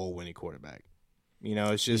Super Bowl winning quarterback.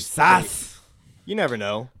 It's just you never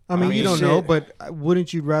know. I mean, you don't know, shit. but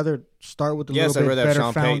wouldn't you rather start with a Yes, little I'd bit rather have better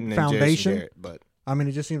Sean Payton and Jason foundation? Garrett, but I mean,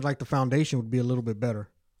 it just seems like the foundation would be a little bit better,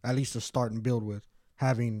 at least to start and build with,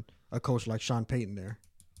 having a coach like Sean Payton there,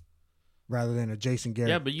 rather than a Jason Garrett.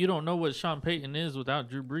 Yeah, but you don't know what Sean Payton is without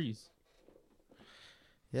Drew Brees.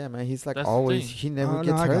 Yeah, man. He's like That's the always. thing. He never no,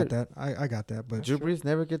 gets I hurt. got that. I got that, but Drew Brees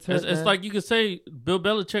never gets hurt. It's man. like you could say Bill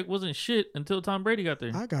Belichick wasn't shit until Tom Brady got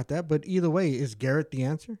there. I got that. But either way, is Garrett the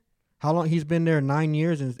answer? How long he's been there? 9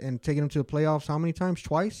 years and taking him to the playoffs? How many times?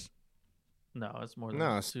 Twice? No, it's more than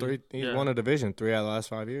no, it's two. 3. He's Yeah. won a division 3 out of the last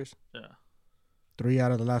 5 years. Yeah. 3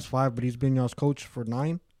 out of the last 5. But he's been y'all's coach for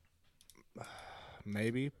 9.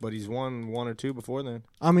 Maybe, but he's won 1 or 2 before then.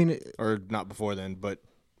 I mean, Or not before then, but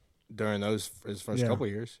during his first Yeah. couple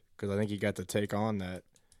of years, because I think he got to take on that.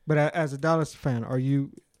 but as a Dallas fan, are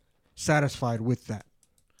you satisfied with that?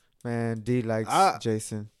 Man, D likes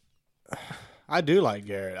Jason. I do like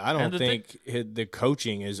Garrett. I don't And the think the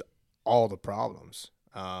coaching is all the problems.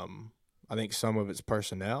 I think some of it's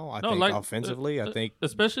personnel. I think offensively, I think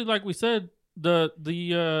especially like we said,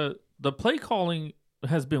 the play calling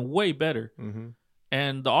has been way better, mhm.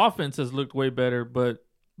 and the offense has looked way better. But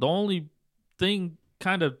the only thing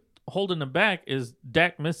kind of holding them back is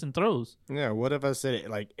Dak missing throws. Yeah, what if I said it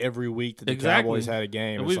like every week that the Exactly. Cowboys had a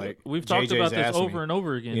game? And It's we've talked JJ's about this asked over me, and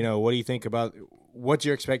over again. what do you think about what's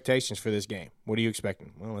your expectations for this game? What are you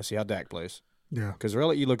expecting? Well, let's see how Dak plays. Yeah. Because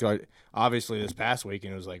really, you look at obviously this past week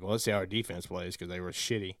and it was like, well, let's see how our defense plays because they were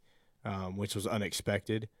shitty, which was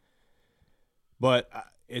unexpected. But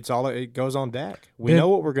it goes on Dak. We know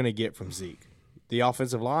what we're going to get from Zeke. The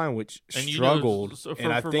offensive line, which and struggled, so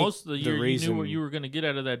and I for think most of the year, reason, you knew what you were going to get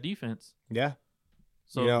out of that defense. yeah.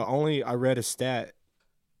 So Only I read a stat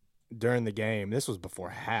during the game. This was before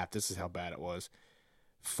half. This is how bad it was.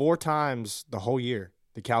 4 times the whole year,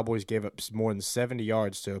 the Cowboys gave up more than 70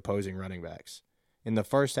 yards to opposing running backs. In the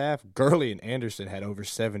first half, Gurley and Anderson had over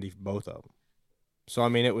 70, both of them. So, I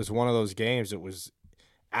mean, it was one of those games that was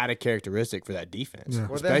out of characteristic for that defense. Yeah.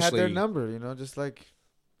 Well, they had their Especially, number, just like.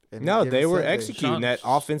 any no, given they were Sunday. executing. That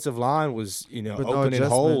offensive line was, With no opening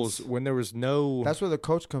holes adjustments. when there was no. That's where the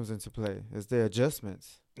coach comes into play. Is the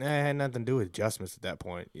adjustments. It had nothing to do with adjustments at that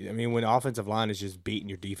point. I mean, when the offensive line is just beating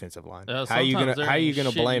your defensive line, Yeah, how you sometimes gonna there how you ain't gonna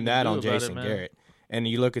shit you blame can that do on about it, Jason man. Garrett? And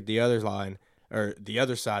you look at the other line or the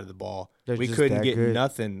other side of the ball, They're we just couldn't that get good.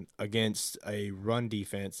 nothing against a run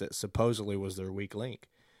defense that supposedly was their weak link.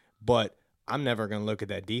 But I'm never gonna look at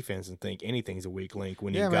that defense and think anything's a weak link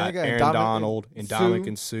when Yeah, you've man, got they got Aaron Dominic Donald and Sue.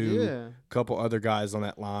 Dominic Sue, Yeah. a couple other guys on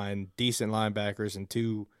that line, decent linebackers, and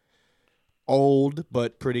 2 old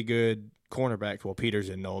but pretty good cornerbacks. Well, Peters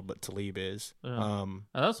isn't old, but Talib is. Yeah.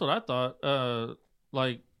 That's what I thought.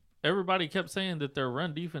 Like everybody kept saying that their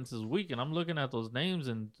run defense is weak, and I'm looking at those names,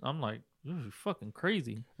 and I'm like, this is fucking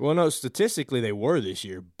crazy. Well, no, statistically they were this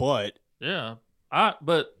year, but Yeah,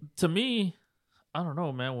 but to me, I don't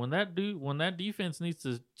know, man. When that defense needs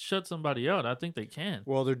to shut somebody out, I think they can.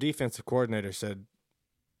 well, their defensive coordinator said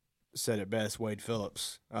it best. Wade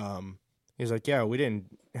Phillips. He's like, yeah, we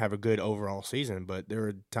didn't have a good overall season, but there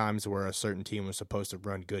were times where a certain team was supposed to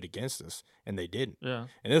run good against us, and they didn't. Yeah,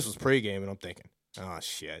 And this was pregame, and I'm thinking, oh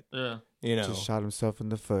shit, yeah. you know. Just shot himself in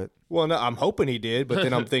the foot. Well, no, I'm hoping he did, but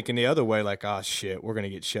then I'm thinking the other way, like, oh shit, we're gonna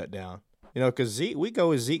get shut down. You know, because we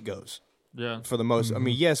go as Zeke goes Yeah. for the most. I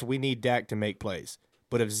mean, yes, we need Dak to make plays,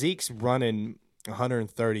 but if Zeke's running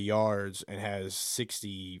 130 yards and has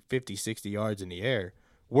 60 yards in the air,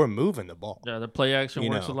 we're moving the ball. Yeah, the play action You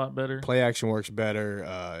works know, a lot better. Play action works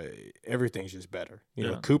better. Everything's just better. You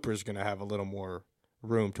know, Yeah. Cooper's going to have a little more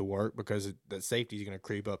room to work because the safety's going to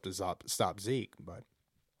creep up to stop Zeke. But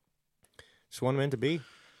just want him to be.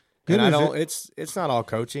 Good And I news don't. It's not all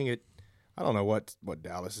coaching. I don't know what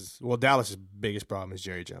Dallas is. Well, Dallas's biggest problem is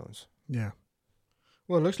Jerry Jones. Yeah.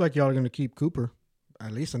 Well, it looks like y'all are going to keep Cooper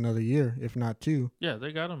at least another year, if not 2. Yeah,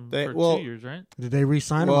 they got him They- for well- 2 years, right? Did they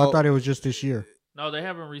re-sign him? Well- I thought it was just this year. No, they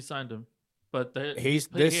haven't re-signed him, but This will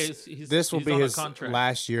he's be on a his contract.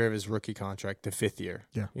 last year of his rookie contract, the 5th year.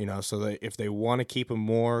 Yeah. You know, so if they want to keep him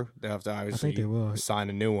more, they have to obviously they will. sign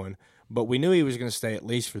a new one. But we knew he was going to stay at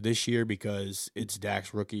least for this year because it's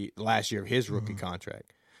Dak's last year of his rookie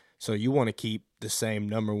contract. So you want to keep the same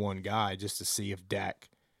number one guy just to see if Dak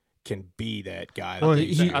can be that guy. Well, that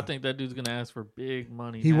he's he- I think that dude's gonna ask for big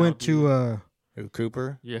money. He now, went dude. to Who,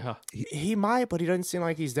 Cooper? Yeah, He might, but he doesn't seem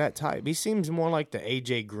like he's that type. He seems more like the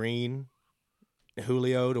AJ Green,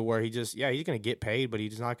 Julio, to where he's going to get paid, but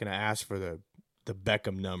he's not going to ask for the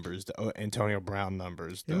Beckham numbers, the Antonio Brown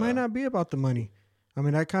numbers. it might not be about the money. I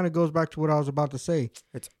mean, that kind of goes back to what I was about to say.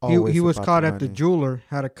 It's He always was about caught the at the money. jeweler,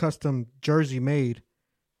 had a custom jersey made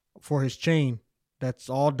for his chain that's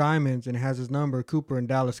all diamonds and has his number, Cooper and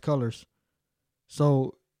Dallas colors.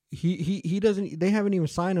 So he doesn't. They haven't even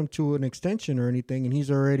signed him to an extension or anything, and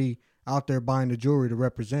he's already out there buying the jewelry to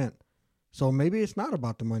represent. So maybe it's not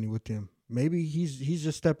about the money with him. Maybe he's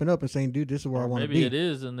just stepping up and saying, "Dude, this is where I or want to maybe be." it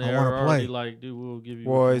is, and I they're wanna already play. like, "Dude, we'll give you."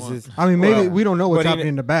 Well, what you is want. this- I mean, maybe Well, we don't know what's but he happening didn't-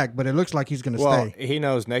 in the back, but it looks like he's going to Well, stay. he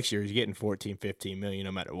knows next year he's getting 14, 15 million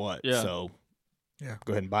no matter what. Yeah. So Yeah.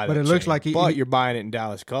 go ahead and buy But that it looks chain. like But you're buying it in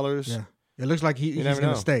Dallas colors. Yeah, it looks like he's never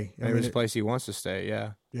going know. to stay. I Maybe mean, it's a place he wants to stay.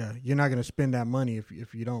 Yeah. yeah, you're not going to spend that money if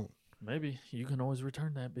you don't. Maybe you can always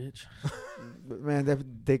return that bitch. But man,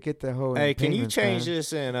 they get the whole. Hey, can you payments, change man.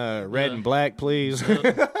 this in red Yeah. and black, please?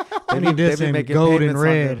 I need this They be in making gold and payments on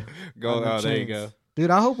red. them. Go. On them Oh, there you chains. go. Dude,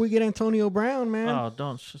 I hope we get Antonio Brown, man. Oh,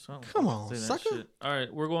 don't Come on, say that sucker. shit. All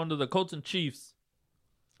right, we're going to the Colts and Chiefs.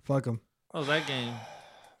 Fuck him. How was that game?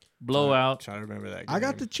 Blowout. Trying to remember that. I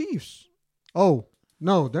got the game. Chiefs. Oh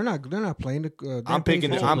no, they're not. They're not playing. I'm picking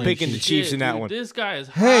the Chiefs in that dude, one. This guy is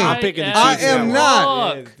Hey, high I'm picking the as Chiefs in that I am one.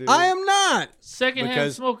 not. fuck. Dude. I am not. Secondhand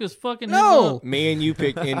Because- smoke is fucking No. him up. Me and you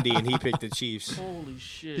picked Indy, and he picked the Chiefs. Holy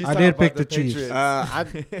shit. He's I talking did pick about the Chiefs. Patriots.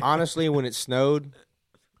 I honestly, when it snowed,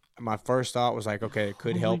 my first thought was like, okay, it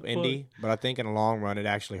could Holy help fuck. Indy, but I think in the long run, it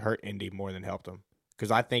actually hurt Indy more than helped them. Because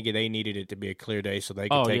I think they needed it to be a clear day so they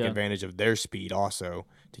could Oh, take yeah. advantage of their speed also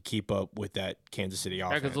to keep up with that Kansas City Yeah,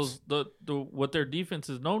 offense. because what their defense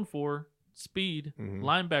is known for, speed, Mhm.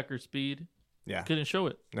 linebacker speed, Yeah, couldn't show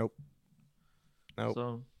it. Nope.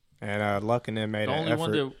 So And Luck and them made the an only effort.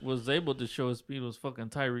 one that was able to show his speed was fucking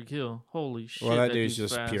Tyreek Hill. Holy shit. Well, that dude's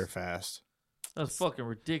dude's just fast. pure fast. That's fucking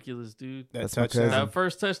ridiculous, dude. That That's my touchdown cousin. That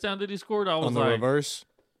first touchdown that he scored, I was on the like, reverse.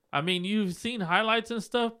 I mean, you've seen highlights and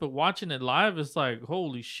stuff, but watching it live, it's like,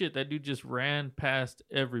 holy shit, that dude just ran past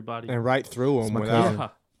everybody. And right through That's him my without. cousin. yeah.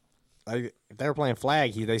 Like, if they were playing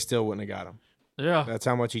flag, they still wouldn't have got him. Yeah. That's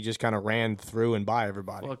how much he just kind of ran through and by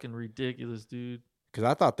everybody. Fucking ridiculous, dude. Because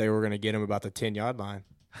I thought they were going to get him about the 10-yard line.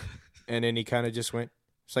 And then he kind of just went.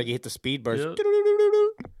 It's like he hit the speed burst. Yep.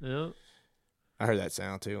 Yeah. I heard that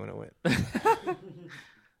sound too when it went. It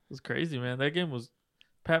was crazy, man. That game was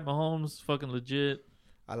Pat Mahomes, fucking legit.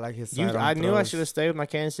 I like his You, side. I knew I should have stayed with my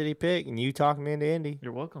Kansas City pick, and you talked me into Indy.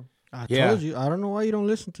 You're welcome. I Yeah. told you. I don't know why you don't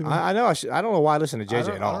listen to me. I know. I don't know why I listen to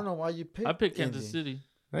JJ at I all. don't know why you picked. I picked Kansas Indy. City.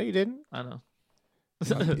 No, you didn't. I know.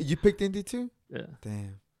 You picked Indy too? Yeah.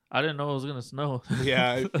 Damn. I didn't know it was gonna snow.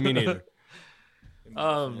 Yeah, me neither.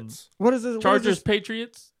 What is this? Chargers,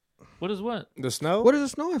 Patriots. What is what? The snow. What does the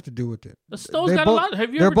snow have to do with it? The snow's They got both- a lot.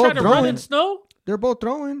 Have you they're ever tried both to run throwing. in snow? They're both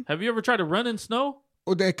throwing. Have you ever tried to run in snow?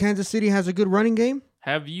 Oh, that Kansas City has a good running game.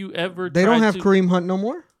 Have you ever? They tried don't have to, Kareem Hunt no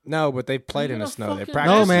more. No, but they played You in the gotta snow. They fucking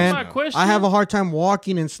practiced. No, answer man. my question. I have a hard time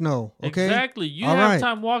walking in snow. Okay. Exactly. You All have right.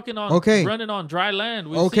 time walking on, Okay. running on dry land.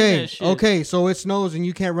 We've seen Okay. that shit. Okay. So it snows and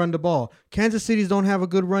you can't run the ball. Kansas City's don't have a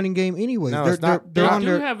good running game anyway. No, they're it's not. they're They on do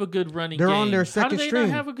their have a good running they're game. on their How second do they string.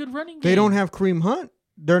 not have a good running game? they don't have Kareem Hunt.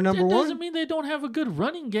 They're number That doesn't one. mean they don't have a good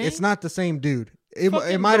running game. It's not the same dude. It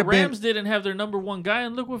Fucking might have the been Rams didn't have their number one guy,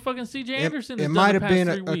 and look what fucking C.J. Anderson has it done might the have past been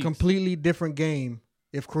 3 a weeks. completely different game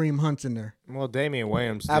if Kareem Hunt's in there. Well, Damian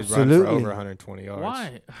Williams did run for Absolutely. over 120 yards.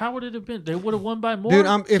 Why? How would it have been? They would have won by more. Dude,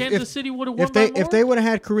 Kansas City would have won if they by more. if they would have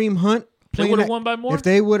had Kareem Hunt They playing would have that- won by more. If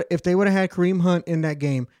they would have had Kareem Hunt in that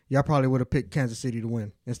game, y'all probably would have picked Kansas City to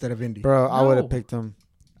win instead of Indy. Bro, I would have No. picked him.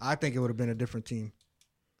 I think it would have been a different team.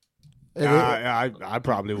 I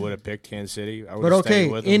probably would have picked Kansas City. I But would've stayed okay,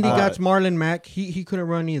 with them, Indy but- got Marlon Mack. He couldn't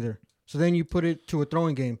run either. So then you put it to a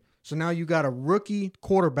throwing game. So now you got a rookie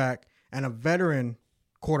quarterback and a veteran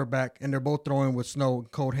quarterback, and they're both throwing with snow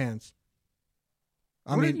cold hands.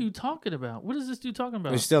 I what mean, are you talking about? What is this dude talking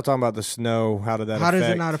about? We're still talking about the snow. How did that how affect? does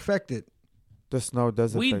it not affect it? The snow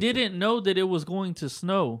does We affect it. didn't know that it was going to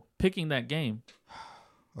snow picking that game.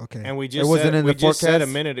 Okay. And we just wasn't said, in we the just said a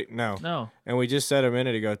forecast? minute no. No. And we just said a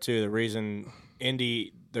minute ago too, the reason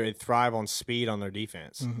Indy they thrive on speed on their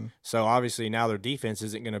defense. Mm-hmm. So obviously now their defense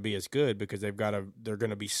isn't going to be as good because they're going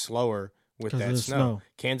to be slower with 'Cause that of the snow. snow.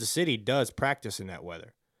 Kansas City does practice in that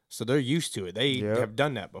weather. So they're used to it. They Yep. have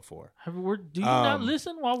done that before. Do you not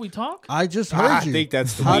listen while we talk? I just heard I you. think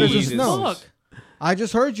that's the How does it easiest- snow? Look, I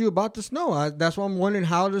just heard you about the snow. That's why I'm wondering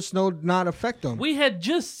how does snow not affect them? we had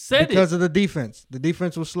just said Because it. of the defense. The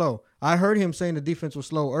defense was slow. I heard him saying the defense was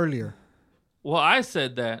slow earlier. Well, I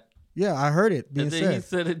said that. Yeah, I heard it being And then he said.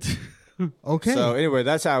 said it too. Okay. So anyway,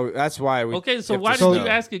 that's why we Okay, so if why the did snow- you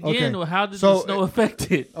ask again? Okay. How did So, the snow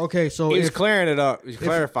affect it? Okay, so He was if, clearing it up. He's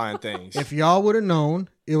clarifying things. if y'all would have known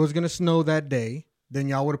it was going to snow that day, then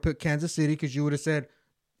y'all would have picked Kansas City because you would have said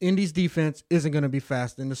Indy's defense isn't going to be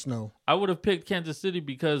fast in the snow. I would have picked Kansas City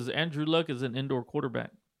because Andrew Luck is an indoor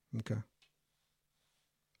quarterback. Okay.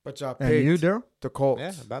 But y'all And picked you, Daryl? the Colts.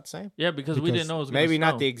 Yeah, about the same. Yeah, because we Because didn't know it was gonna Maybe snow.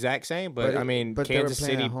 not the exact same, but, But I mean, but they were Kansas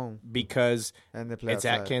playing City at home. because And they play it's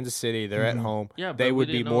outside. at Kansas City. They're at home. Yeah, but they we would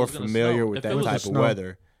be didn't know it more was gonna familiar snow. with If that it was type a of snow.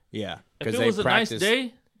 weather. Yeah, If because it they was a nice practice.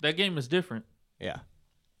 day, that game is different. Yeah,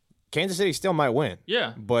 Kansas City still might win.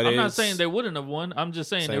 Yeah, But I'm not it's- saying they wouldn't have won. I'm just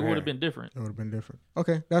saying Same it would here. have been different. It would have been different.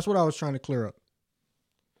 Okay, that's what I was trying to clear up.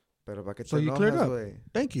 Pero para que So te you cleared enojas, up. güey.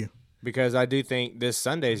 Thank you. Because I do think this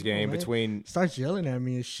Sunday's game man. between Starts yelling at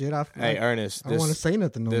me and shit. hey Ernest, I don't want to this say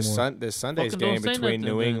nothing no more. this Sunday's Fucking don't game say between nothing,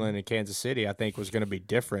 New then. England and Kansas City, I think was going to be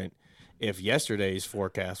different if yesterday's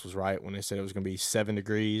forecast was right when they said it was going to be 7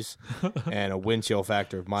 degrees and a wind chill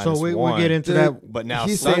factor of minus So we'll 1. get into Dude, that. But now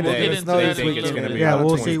He said Sunday, we'll get they into that think in a it's going to little be bit. Yeah, about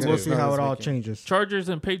we'll see. 22. We'll see how it all This weekend. changes. Chargers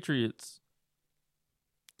and Patriots.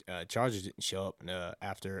 Chargers didn't show up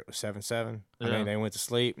after it was 7-7. I Yeah. mean, they went to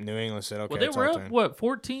sleep. New England said, "Okay, Well, they it's were our up turn." what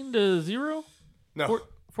 14-0, No,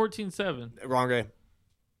 14-7. wrong game.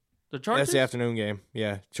 The Chargers. That's the afternoon game.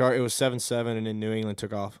 Yeah, it was 7-7, and then New England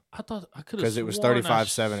took off I thought I could have because it was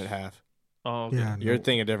 35-7 at half. Oh, okay. Yeah, You're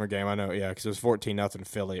thinking a different game, I know. Yeah, because it was 14-0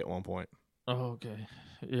 Philly at one point. Oh, okay.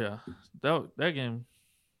 Yeah. That game.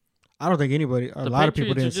 I don't think anybody. A The lot of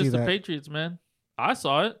people Patriots didn't are see just the that. Patriots, man. I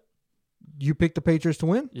saw it. You picked the Patriots to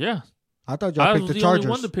win. Yeah. I thought y'all I picked was the the only Chargers.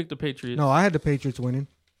 one to pick the Patriots. No, I had the Patriots winning.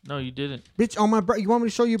 No, you didn't. Bitch, on my you want me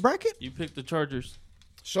to show you bracket? You picked the Chargers.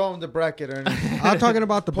 Show him the bracket, Ernest. I'm talking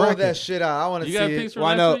about the Pull bracket. that shit out. I want to You see got picks it. from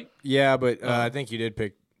Well, I last know. week? Yeah, but I think you did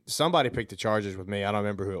pick. Somebody picked the Chargers with me. I don't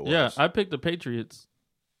remember who it was. Yeah, I picked the Patriots.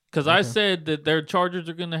 Because I said that their Chargers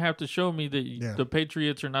are going to have to show me that the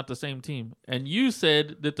Patriots are not the same team. And you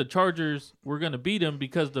said that the Chargers were going to beat them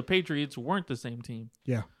because the Patriots weren't the same team.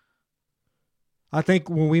 Yeah. I think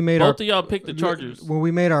when we made Both of y'all picked the Chargers. When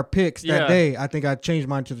we made our picks Yeah. that day, I think I changed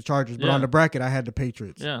mine to the Chargers. But Yeah. on the bracket, I had the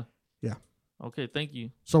Patriots. Yeah. Yeah. Okay, thank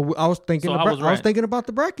you. So I was thinking. So I I was was right. thinking about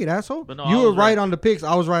the bracket, asshole. But no, you I were was right right. on the picks.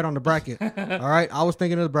 I was right on the bracket. All right. I was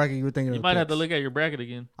thinking of the bracket. You were thinking. You of might the have to picks. look at your bracket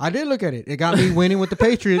again. I did look at it. It got me winning with the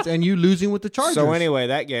Patriots and you losing with the Chargers. So anyway,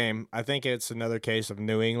 that game, I think it's another case of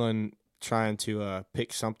New England trying to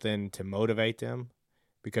pick something to motivate them,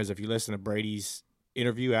 because if you listen to Brady's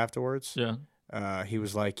interview afterwards, Yeah. he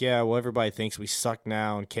was like, "Yeah, well, everybody thinks we suck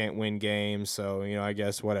now and can't win games, so I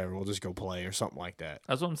guess whatever, we'll just go play or something like that."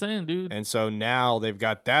 That's what I'm saying, dude. And so now they've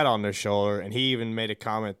got that on their shoulder, and he even made a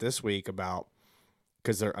comment this week about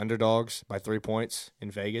because they're underdogs by 3 points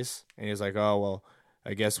in Vegas, and he was like, "Oh well,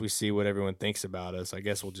 I guess we see what everyone thinks about us. I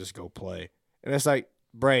guess we'll just go play." And it's like,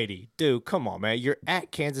 Brady, dude, come on, man. You're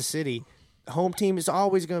at Kansas City. The home team is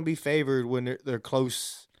always going to be favored when they're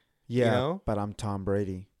close. Yeah, know? but I'm Tom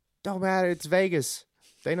Brady. Don't matter. It's Vegas.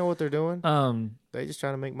 They know what they're doing. Um, They just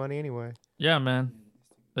trying to make money anyway. yeah, man.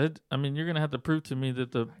 I mean, you're gonna have to prove to me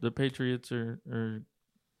that the Patriots are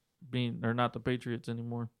not the Patriots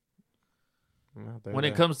anymore Well, when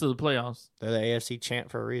it comes to the playoffs. they're the AFC champ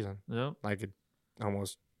for a reason. Yep. Like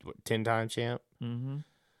almost 10-time champ. Mm-hmm.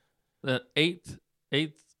 The eighth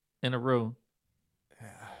in a row.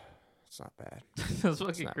 It's not bad. That's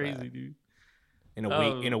fucking not crazy, bad. dude. In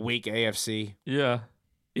a week AFC. Yeah.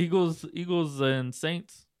 Eagles and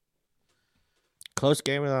Saints.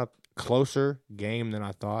 Closer game than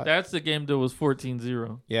I thought. That's the game that was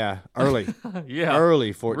 14-0. Yeah, early. Yeah.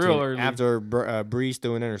 Early 14. Real early. After Brees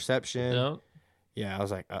threw an interception. Yep. Yeah, I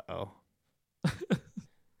was like, uh-oh. I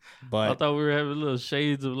But thought we were having little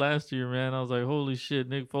shades of last year, man. I was like, holy shit,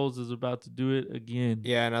 Nick Foles is about to do it again.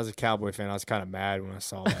 yeah, and as a Cowboy fan, I was kind of mad when I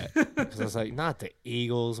saw that. Because I was like, not the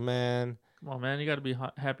Eagles, man. Come on, man. You got to be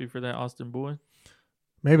happy for that Austin boy.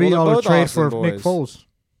 Maybe Well, y'all they're will both trade Austin for Nick boys. Foles.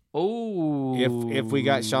 Oh. If we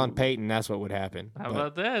got Sean Payton, that's what would happen. How But-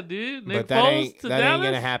 about that, dude? But Nick that Foles ain't to that Dallas? ain't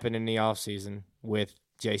gonna happen in the offseason with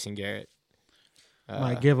Jason Garrett.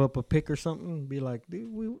 Might give up a pick or something and be like, dude,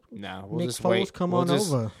 No, we'll Nick just Foles, wait. come we'll on just,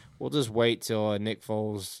 over. We'll just wait till Nick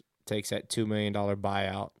Foles takes that $2 million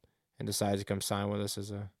buyout and decides to come sign with us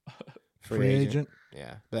as a free agent.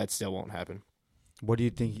 Yeah, but that still won't happen. What do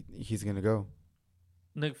you think he's gonna go?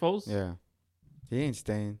 Nick Foles? Yeah, he ain't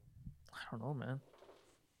staying. I don't know, man.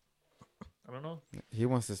 I don't know. He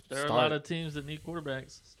wants to There start. are a lot of teams that need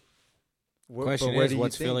quarterbacks. Question is,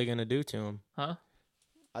 what's Philly gonna do to him? Huh?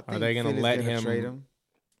 Are they gonna let him trade him?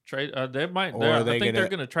 Trade? They might. Or are I they think they're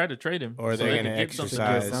gonna- going to try to trade him. Or are so they can gonna get something.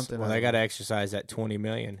 exercise? something Well, out they of got to it. exercise that $20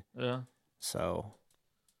 million. Yeah. So,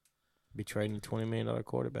 be trading $20 million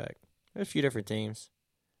quarterback. There's a few different teams.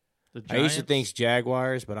 The I used to Giants? think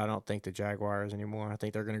Jaguars, but I don't think the Jaguars anymore. I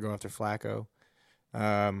think they're going to go after Flacco.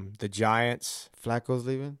 The Giants, Flacco's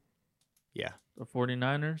leaving. yeah. the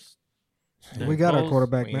 49ers. We got our Foles.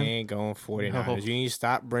 quarterback, We man. ain't going 49ers. No. You need to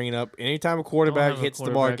stop bringing up anytime a Don't quarterback have a hits the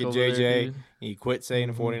quarterback market, over there, JJ, dude. you quit saying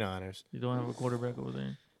Mhm. the 49ers. You don't have a quarterback over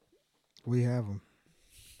there. We have him.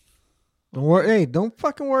 Don't worry. Hey, don't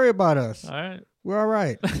fucking worry about us. All right. We're all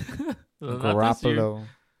right. Well, not this year. Garoppolo.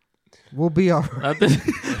 We'll be all right. Not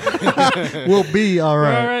this. We'll be all We're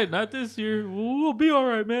right. all right. Not this year. We'll be all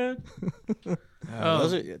right, man.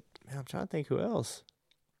 Those are, man, I'm trying to think who else.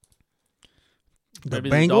 The Maybe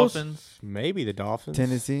Bengals. the Dolphins. Maybe the Dolphins.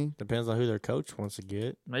 Tennessee. Depends on who their coach wants to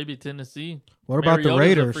get. Maybe Tennessee. What about the Mariota's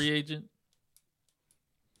Raiders? A free agent.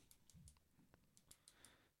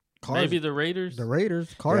 Carr's- Maybe the Raiders. The Raiders.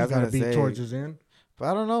 I Carr's was got to gonna be say- towards his end. But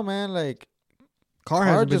I don't know, man. Like Carr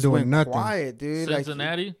hasn't been just doing went nothing. quiet, dude. Like,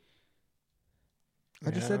 Cincinnati. I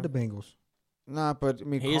just said the Bengals. nah, but I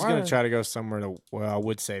mean, He's Carr, going to try to go somewhere to, well, I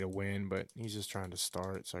would say to win, but he's just trying to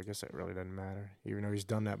start, so I guess that really doesn't matter, even though he's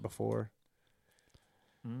done that before.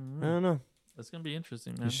 Mhm. I don't know. That's gonna be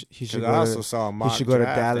interesting, He, man. he should Because go I also to, saw a mock should go to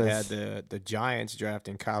draft that Dallas. had the Giants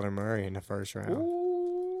drafting Kyler Murray in the first round.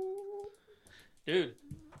 Dude,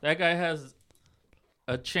 that guy has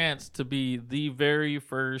a chance to be the very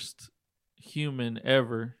first human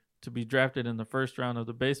ever to be drafted in the first round of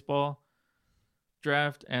the baseball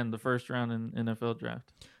draft and the first round in NFL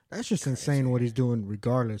draft. That's just insane what he's doing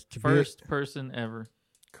regardless. To First person ever.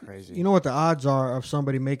 Crazy. be, you know what the odds are of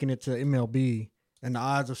somebody making it to MLB and the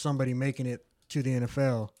odds of somebody making it to the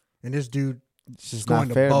NFL. And this dude, It's just going not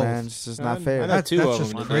to fair, both. man. It's just I not know fair. that's, two that's of just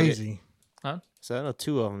them that did crazy. So I know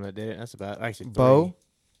two of them that did it. That's about actually three. Bo?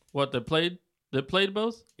 What, they played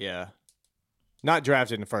both? Yeah. Not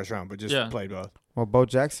drafted in the first round, but just Yeah. played both. Well, Bo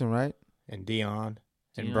Jackson, right? And Dion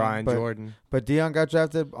and Deion. Brian But- Jordan. But Dion got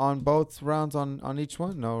drafted on both rounds on each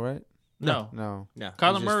one. No, right? No. No. No, it was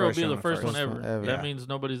Kyler just Murray will first be round the on first one first ever. one ever. That Yeah. means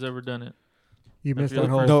nobody's ever done it. You missed you're that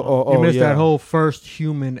the whole. first No, one. oh, You missed yeah. that whole first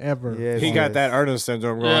human ever. Yes, He yes. got that Ernest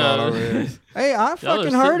syndrome going on over here. Hey, I Y'all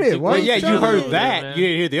fucking are heard sitting it. too Why Well, close yeah, to you each other heard over that. there, man. You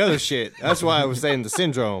didn't hear the other shit. That's why I was saying the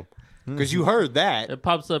syndrome. Because you heard that. It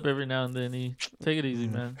pops up every now and then. Take it easy,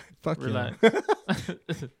 man. Fuck you. Relax.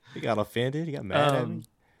 He got offended. He got mad at me.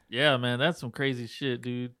 Yeah, man, that's some crazy shit,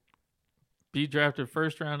 dude. Be drafted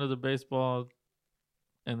first round of the baseball,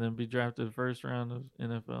 and then be drafted first round of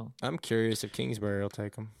NFL. I'm curious if Kingsbury will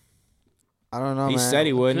take him. I don't know, He man. said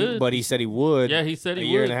he wouldn't, Could. but he said he would. Yeah, he said he a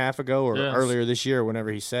year would. and a half ago or Yeah. earlier this year,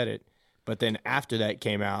 whenever he said it. But then after that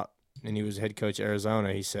came out and he was head coach of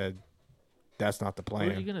Arizona, he said that's not the What are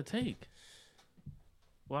you plan. gonna take?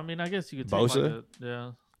 Well, I mean, I guess you could take Bosa?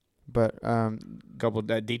 yeah. But Couple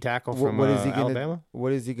that D tackle Wh- from what is he gonna- Alabama.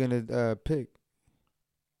 what is he gonna pick?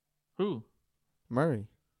 Who? Murray.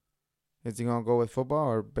 Is he gonna go with football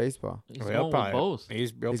or baseball? He's Well, he'll going with probably- both. He'll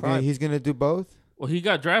He's probably gonna do both. Well, he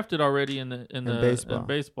got drafted already in baseball.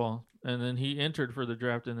 baseball, and then he entered for the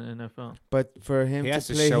draft in the NFL. But for him He has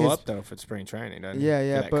to play show his, up though for spring training, doesn't Yeah, he?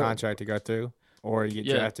 yeah, For that but- contract to go through, or you get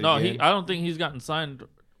Yeah, drafted no, again. I don't think he's gotten signed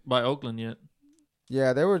by Oakland yet.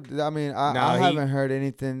 Yeah, they were. I mean, I No, haven't heard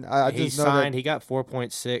anything. I he just know signed. that. He got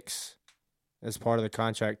 4.6 as part of the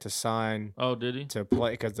contract to sign Oh, did he? to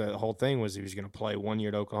play, because the whole thing was he was going to play 1 year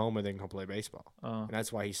at Oklahoma, then go play baseball, Oh, and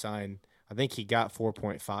that's why he signed. I think he got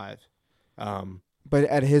 4.5. But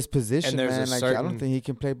at his position, there's a man, like I don't certain- think he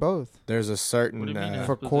can play both. There's a certain What do you mean his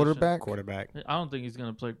For position? quarterback. I don't think he's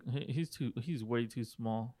gonna play. He's way too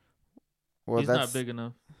small. Well, he's that's not big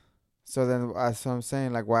enough. so. Then that's what I'm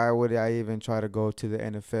saying. Like, why would I even try to go to the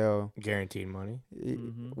NFL? guaranteed money.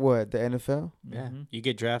 Mhm. What, the NFL? Yeah, Mhm. you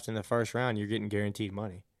get drafted in the first round, you're getting guaranteed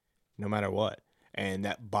money, no matter what. And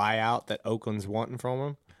that buyout that Oakland's wanting from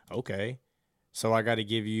him, okay. So I got to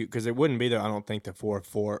give you, because it wouldn't be there. I don't think the full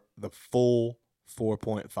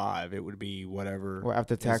 4.5. It would be whatever. Well,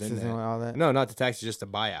 after is in taxes that. and all that. No, not the taxes, just the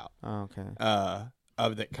buyout Oh, okay.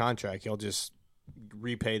 of that contract. He'll just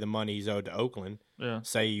repay the money he's owed to Oakland. Yeah.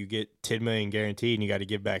 Say you get $10 million guaranteed and you got to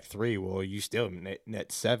give back 3. Well, you still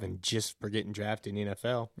net 7 just for getting drafted in the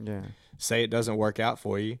NFL. Yeah. Say it doesn't work out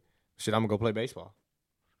for you. Shit, I'm gonna go play baseball.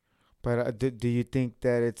 But do you think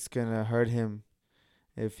that it's gonna hurt him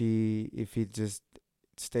if he just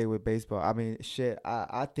stay with baseball? I mean, shit.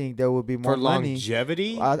 I think there will be more For money.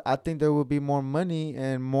 longevity, I think there will be more money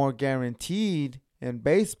and more guaranteed in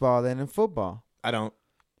baseball than in football. I don't,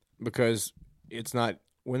 because it's not.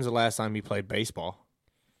 When's the last time he played baseball?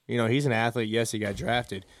 You know, he's an athlete. Yes, he got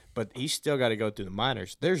drafted, but he's still got to go through the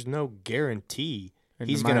minors. There's no guarantee In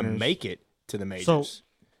he's the going to minors. make it to the majors.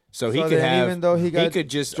 So he So could then have. even though he got could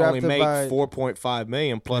just only drafted make by- 4.5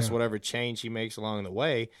 million plus Yeah. whatever change he makes along the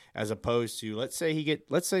way, as opposed to let's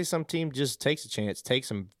say some team just takes a chance,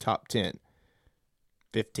 takes him top 10,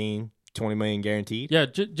 15, 20 million guaranteed. Yeah,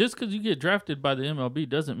 just because you get drafted by the MLB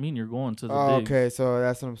doesn't mean you're going to the Oh, bigs. okay, so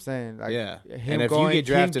that's what I'm saying. Like, Yeah. him And if you going- get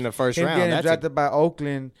drafted in the first him round, getting that's drafted by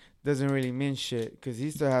Oakland doesn't really mean shit because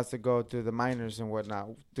he still has to go through the minors and whatnot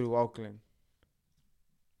through Oakland.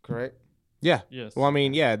 Correct? yeah. Yes. Well, I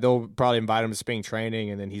mean, yeah, they'll probably invite him to spring training,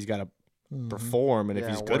 and then he's got to Mhm. perform. And if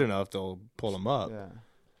Yeah, he's good work. enough, they'll pull him up. Yeah.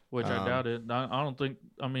 Which I um, doubt it. I don't think.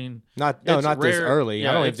 I mean, Not it's this rare- early. yeah,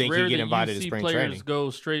 I don't even it's think rare he'd get that invited you to see spring players training. go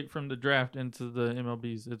straight from the draft into the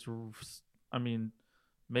MLBs. I mean,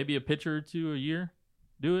 maybe a pitcher or two a year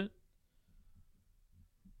do it.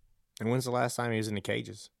 And when's the last time he was in the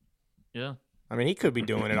cages? Yeah. I mean, he could be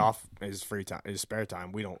doing it off his free time, his spare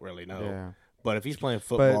time. We don't really know. Yeah. But if he's playing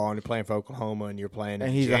football and you're playing for Oklahoma and you're playing, And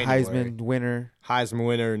in he's January, a Heisman winner. Heisman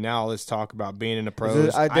winner. Now let's talk about being in the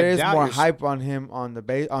pros. There is doubt more you're- hype on him on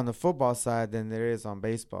the football side than there is on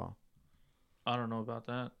baseball. I don't know about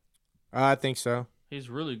that. I think so, He's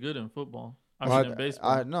really good in football. I Well, mean, in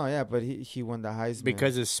baseball. No, yeah, but he won the Heisman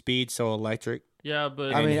because his speed's so electric. yeah,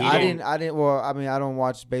 but I and mean, he I don't- didn't. Well, I mean, I don't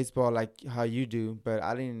watch baseball like how you do, but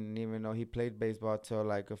I didn't even know he played baseball till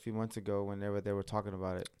like a few months ago whenever they were talking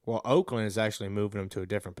about it. Well, Oakland is actually moving him to a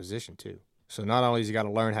different position too. So not only has he got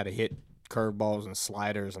to learn how to hit curveballs and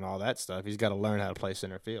sliders and all that stuff, he's got to learn how to play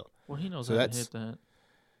center field. well, he knows so how to that's- hit that.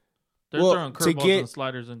 They're Well, throwing to curveballs get- and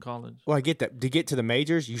sliders in college. Well, I get that. To get to the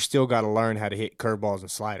majors, you still got to learn how to hit curveballs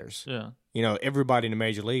and sliders. Yeah, You know, everybody in the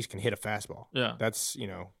major leagues can hit a fastball. yeah. That's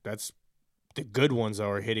the good ones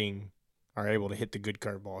are able to hit the good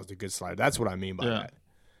curveballs, the good slider. That's what I mean by Yeah.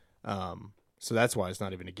 that. So that's why it's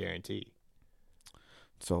not even a guarantee.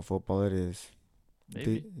 So football it is.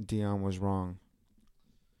 Maybe. Dion was wrong.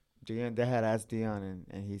 They had asked Dion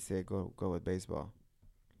and he said go with baseball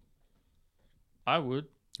I would.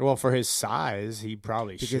 Well, for his size, he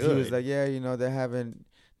probably because should. he was like, yeah, they haven't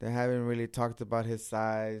really talked about his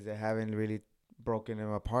size. They haven't really broken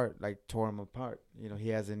him apart, like tore him apart. He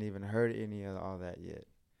hasn't even heard any of all that yet.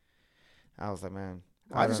 I was like, man,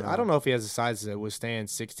 I don't know if he has the size that withstand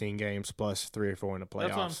 16 games plus 3 or 4 in the playoffs.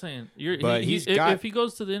 That's what I'm saying. But If he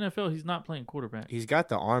goes to the NFL, he's not playing quarterback. He's got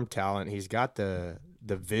the arm talent. He's got the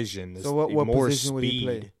vision. So what more position speed. would he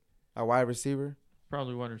play? A wide receiver?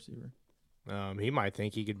 Probably wide receiver. He might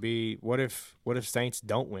think he could be. What if Saints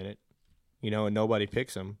don't win it? And nobody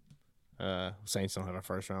picks him. Saints don't have a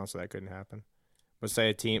first round, so that couldn't happen. But say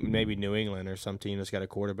a team, maybe New England or some team that's got a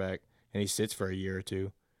quarterback, and he sits for a year or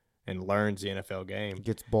two and learns the NFL game.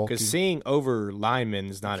 Gets bulky. Because seeing over linemen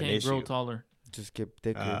is not an Can't grow issue. taller. Just get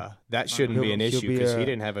thicker. That shouldn't be an He'll issue be because a- he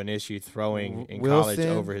didn't have an issue throwing in college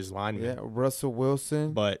Wilson, over his linemen. Yeah, Russell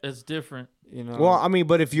Wilson. But It's different. You know. Well, I mean,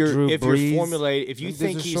 but if Drew you're Brees, formulating, if you these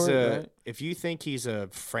think are he's short, a right? if you think he's a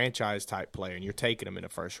franchise type player and you're taking him in the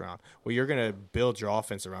first round, well, you're going to build your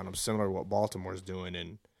offense around him, similar to what Baltimore's doing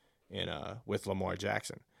in with Lamar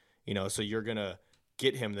Jackson. You know, so you're going to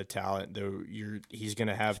get him the talent. He's going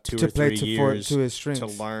to have 2 To or play 3 to years his strengths. to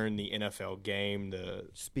learn the NFL game, the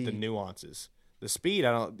Speed. nuances. The speed,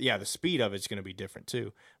 the speed of it's going to be different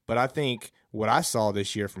too. But I think what I saw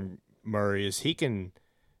this year from Murray is he can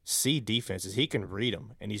see defenses. He can read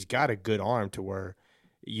them, and he's got a good arm to where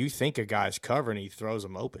you think a guy's covering, he throws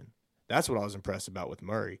them open. That's what I was impressed about with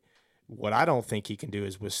Murray. What I don't think he can do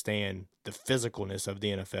is withstand the physicalness of the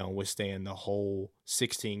NFL and withstand the whole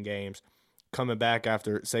 16 games. Coming back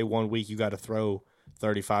after, say, 1 week, you got to throw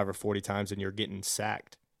 35 or 40 times and you're getting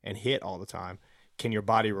sacked and hit all the time. Can your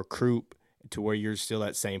body recruit to where you're still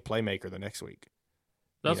that same playmaker the next week?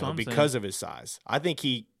 That's what I'm because saying. of his size. I think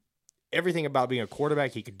everything about being a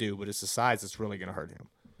quarterback he could do, but it's the size that's really going to hurt him.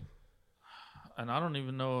 And I don't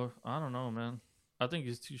even know. I don't know, man. I think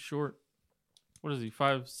he's too short. What is he?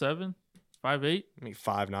 5'7", 5'8"? I mean,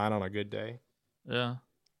 5'9" on a good day. Yeah.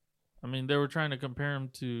 I mean, they were trying to compare him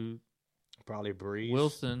to Probably Breeze.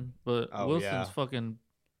 Wilson, but Oh, Wilson's yeah. fucking.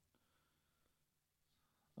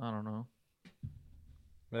 I don't know.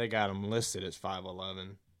 They got him listed as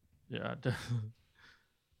 5'11". Yeah.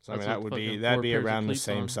 So I mean, That's what that'd fucking be 4 pairs of around the cleats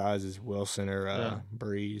same on. size as Wilson or Yeah.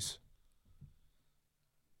 Breeze.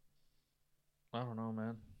 I don't know,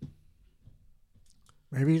 man.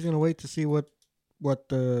 Maybe he's gonna wait to see what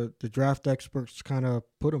the draft experts kind of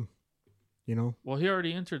put him. You know. Well, he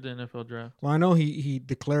already entered the NFL draft. Well, I know he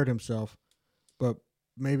declared himself, but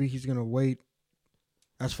maybe he's gonna wait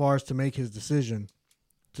as far as to make his decision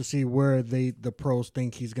to see where the pros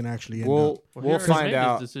think he's gonna actually end up. Well, he We'll already find made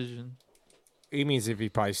out. his decision. He means if he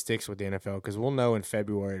probably sticks with the NFL because we'll know in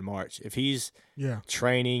February and March if he's Yeah.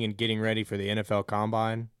 training and getting ready for the NFL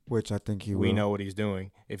Combine. Which I think he will. We know what he's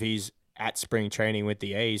doing. If he's at spring training with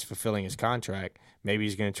the A's fulfilling his contract, maybe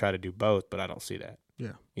he's going to try to do both, but I don't see that.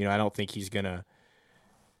 Yeah. You know, I don't think he's going to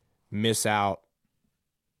miss out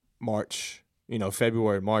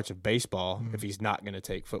February, March of baseball if he's not going to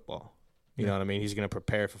take football. You know what I mean? He's going to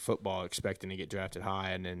prepare for football expecting to get drafted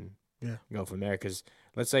high and then go from there. Because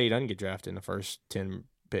let's say he doesn't get drafted in the first 10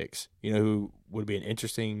 picks. You know who would be an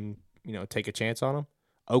interesting, take a chance on him?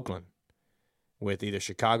 Oakland. With either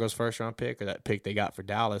Chicago's first-round pick or that pick they got for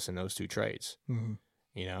Dallas in those 2 trades. Mm-hmm.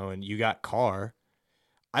 And you got Carr.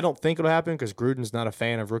 I don't think it'll happen because Gruden's not a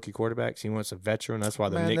fan of rookie quarterbacks. He wants a veteran. That's why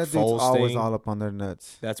the Nick that dude's Foles always thing. all up on their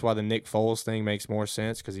nuts. That's why the Nick Foles thing makes more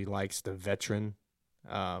sense because he likes the veteran.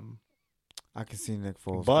 I can see Nick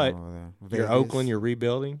Foles But going over there. You're Vegas. Oakland. You're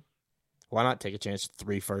rebuilding. Why not take a chance?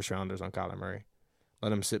 3 first-rounders on Kyler Murray.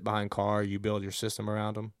 Let him sit behind Carr. You build your system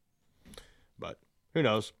around him. But who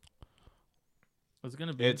knows? It's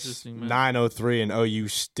gonna be It's interesting, man. 9:03 and OU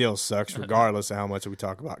still sucks regardless of how much we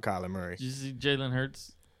talk about Kyler Murray. Did you see Jalen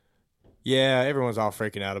Hurts? Yeah, everyone's all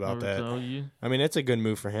freaking out about over that. to OU? I mean, it's a good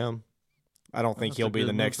move for him. I don't think That's he'll a be good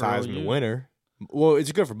the move next for Heisman OU. winner. Well,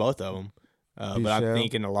 it's good for both of them. But I Bichelle.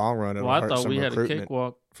 think in the long run, it'll Well, I hurt thought some we had a recruitment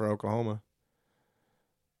cakewalk. for Oklahoma.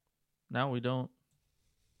 Now we don't.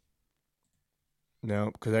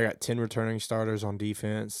 No, because they got 10 returning starters on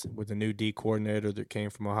defense with a new D coordinator that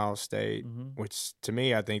came from Ohio State, which to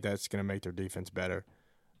me, I think that's going to make their defense better.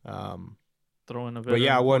 Throw in a But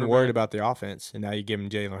yeah, I wasn't worried quarterback. about the offense, and now you give them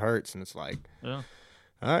Jalen Hurts, and it's like, Yeah,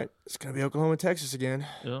 all right, it's going to be Oklahoma, Texas again.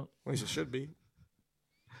 yeah. At least it should be.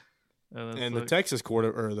 Yeah, And the Texas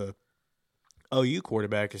the OU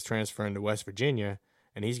quarterback is transferring to West Virginia,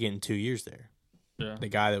 and he's getting 2 years there. yeah. The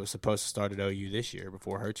guy that was supposed to start at OU this year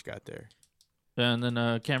before Hurts got there. Yeah, and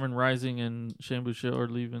then Cameron Rising and Shane Boucher are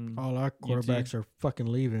leaving. All our quarterbacks are fucking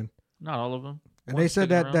leaving. Not all of them. And One's they said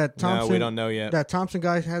sticking that around. Thompson, No, we don't know yet. that Thompson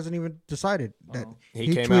guy hasn't even decided. That Oh. He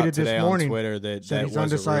he came tweeted out this today morning, on Twitter that said that he's was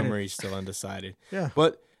undecided. a rumor. He's still undecided. Yeah.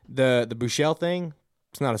 But the Bouchel thing,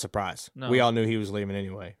 it's not a surprise. No. We all knew he was leaving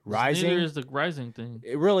anyway. Neither Rising, is the Rising thing.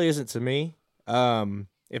 it really isn't to me.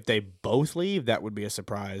 If they both leave, that would be a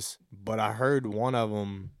surprise. But I heard one of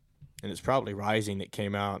them, and it's probably Rising that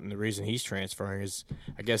came out, and the reason he's transferring is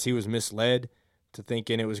I guess he was misled to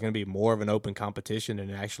thinking it was going to be more of an open competition than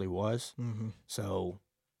it actually was. Mm-hmm. So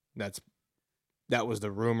that was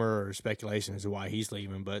the rumor or speculation as to why he's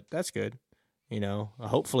leaving, but that's good.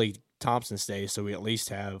 Hopefully Thompson stays so we at least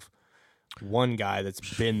have one guy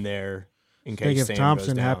that's been there in I think case if Sam Thompson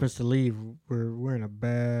goes down. happens to leave, we're in a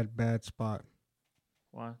bad spot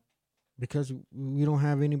Why? because we don't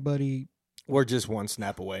have anybody. We're just one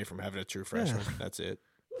snap away from having a true freshman. Yeah. That's it.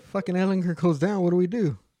 Fucking Ellinger goes down. What do we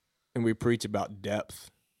do? And we preach about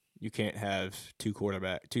depth. You can't have two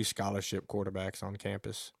scholarship quarterbacks on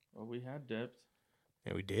campus. Well, we had depth.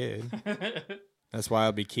 Yeah, we did. That's why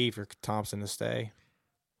it'll be key for Thompson to stay.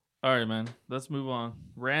 All right, man. Let's move on.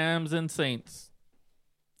 Rams and Saints.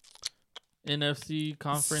 NFC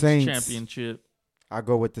Conference Saints. Championship. I'll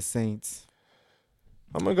go with the Saints.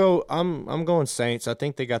 I'm going Saints. I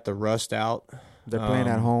think they got the rust out. They're playing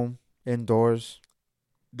at home, indoors.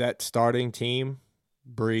 That starting team,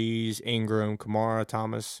 Breeze, Ingram, Kamara,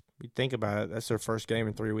 Thomas. You think about it, that's their first game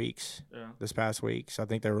in 3 weeks. Yeah. This past week. So I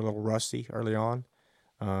think they were a little rusty early on.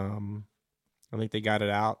 I think they got it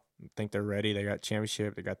out. I think they're ready. They got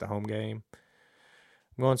championship. They got the home game.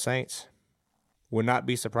 I'm going Saints. Would not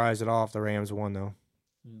be surprised at all if the Rams won, though.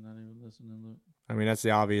 You're not even listening, Luke. I mean, that's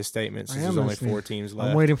the obvious statement since I am there's only listening. 4 teams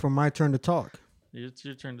left. I'm waiting for my turn to talk. It's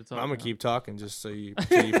your turn to talk. I'm going now. to keep talking just until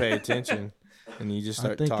you pay attention. And you just I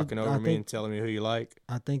start think talking that- over I me think- and telling me who you like.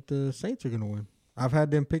 I think the Saints are going to win. I've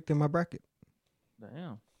had them picked in my bracket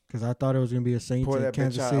Damn. because I thought it was going to be a Saints Pour and that bitch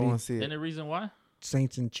Kansas out. I want City. to see it. Any reason why?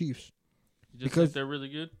 Saints and Chiefs. You just Because- think they're really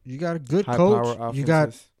good? You got a good High coach. power You got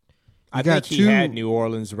offenses. I got think he had two- New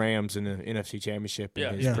Orleans Rams in the NFC Championship in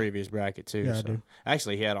Yeah. his Yeah. previous bracket, too. Yeah, I so. do.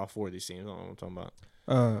 Actually, he had all 4 of these teams. I don't know what I'm talking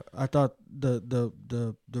about. I thought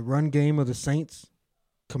the run game of the Saints,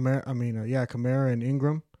 Kamara and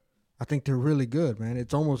Ingram, I think they're really good, man.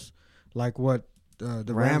 It's almost like what the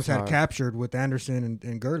Rams had are. captured with Anderson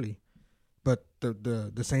and Gurley, but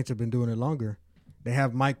the Saints have been doing it longer. They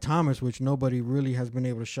have Mike Thomas, which nobody really has been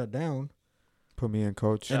able to shut down. Put me in,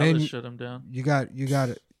 coach. And Dallas then shut him down.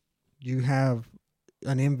 You have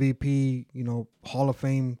an MVP, Hall of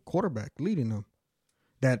Fame quarterback leading them.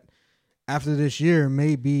 That after this year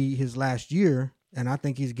may be his last year, and I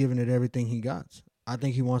think he's giving it everything he got. I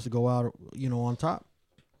think he wants to go out, on top.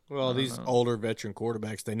 Well, these older veteran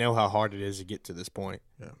quarterbacks, they know how hard it is to get to this point.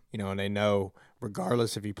 Yeah. And they know,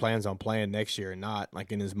 regardless if he plans on playing next year or not,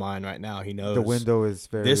 like in his mind right now, he knows The window is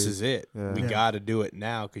very. this is it. Yeah. We Yeah. got to do it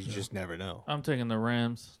now because you just never know. I'm taking the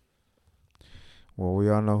Rams. Well, we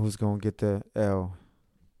all know who's gonna get the L.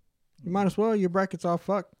 You might as well. Your bracket's all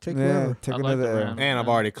fucked. Take Yeah, whoever. take I like another the L. Rams. And I've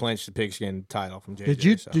already clinched the pigskin title from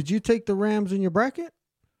JJ. Did you take the Rams in your bracket?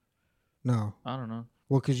 No. I don't know.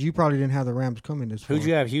 Well, because you probably didn't have the Rams coming this far. Who'd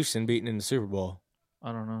you have Houston beating in the Super Bowl?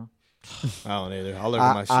 I don't know. I don't either. I'll look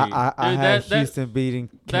at my sheet. I Dude, had that- Houston beating.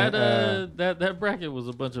 That bracket was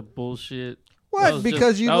a bunch of bullshit. That What? was Because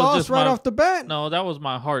just- you that was lost just right my- off the bat? No, that was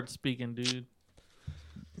my heart speaking, dude.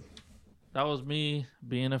 That was me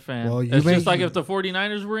being a fan. Well, you it's may- just like if the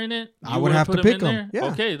 49ers were in it, I you would would've have put to them pick in 'em. there.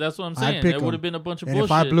 Yeah. Okay, that's what I'm I'd saying. pick It would 'em. have been a bunch of And bullshit.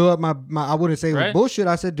 if I blew up my I wouldn't say it was Right? bullshit.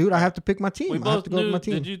 I said, dude, I have to pick my team. we I have both to go with knew. my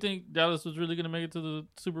team. Did you think Dallas was really going to make it to the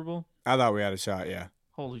Super Bowl? I thought we had a shot, yeah.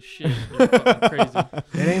 Holy shit. You're fucking crazy.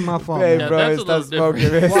 It ain't my fault. Hey, man. bro, that's a stop little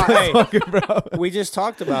smoking. man. different. Stop smoking, bro. We just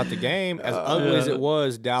talked about the game. As ugly as Yeah. it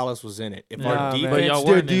was, Dallas was in it. If Nah, our man. defense, But y'all Dude,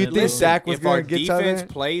 weren't do you in it, think though. Dak was if our gonna get y'all defense there?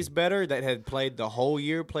 plays better, that had played the whole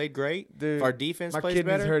year, played great. Dude, if our defense my plays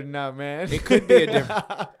kidney's better, hurting out, man. it could be a different.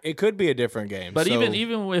 It could be a different game. But So,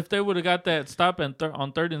 even if they would have got that stop on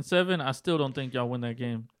 3rd and 7, I still don't think y'all win that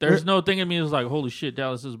game. There's no thing in me that's like, holy shit,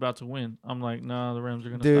 Dallas is about to win. I'm like, nah, the Rams are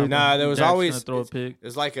gonna Dude. stop. Nah, them. there was Dak's always- gonna throw a pick.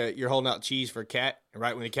 it's like you're holding out cheese for a cat, and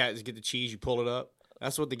right when the cat is get the cheese, you pull it up.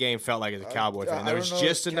 That's what the game felt like as a Cowboy fan. There was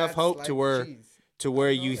just enough hope to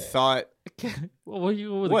where you thought Well, what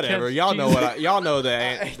you with whatever. cat's Y'all know cheese? what y'all know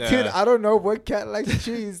the Dude, I don't know what cat likes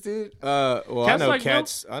cheese, dude. well, I Cats know like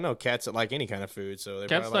cats. I know cats that like any kind of food, so they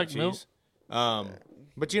Cats probably like like milk? cheese.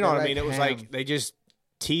 But you know They what I like mean. It was ham. like they just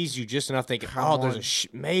teased you just enough, thinking, Come "Oh, there's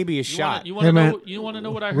on. maybe a shot." You want to Hey, man. know? You want to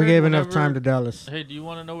know what I heard? We gave enough whenever- time to Dallas. Hey, do you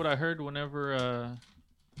want to know what I heard whenever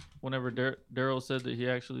Daryl said that he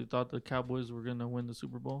actually thought the Cowboys were gonna win the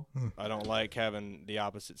Super Bowl? I don't like having the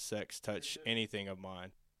opposite sex touch anything of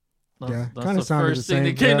mine. Yeah, That's kinda the sounded first the thing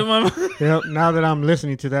same, that came to yeah. my mind. Yep. Now that I'm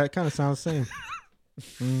listening to that, it kind of sounds the same.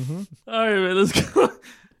 Mm-hmm. All right, man, let's go.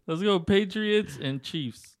 Let's go. Patriots and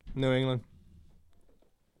Chiefs. New England.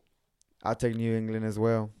 I'll take New England as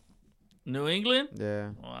well. New England. Yeah.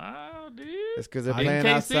 Wow, dude. It's because they're In playing KC?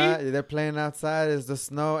 outside. They're playing outside. It's the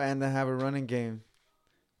snow, and they have a running game.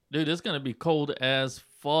 Dude, it's gonna be cold as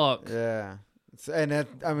fuck. Yeah. And that,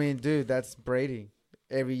 I mean, dude, that's Brady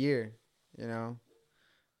every year, you know.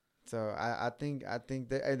 So I think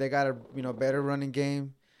they got a better running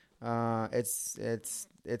game. It's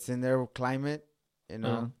in their climate, you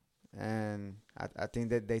know, and I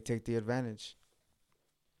think that they take the advantage.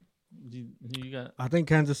 You got I think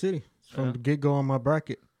Kansas City from Yeah. the get go on my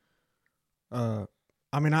bracket. I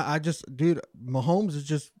mean, I just, dude, Mahomes is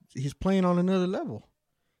just, he's playing on another level.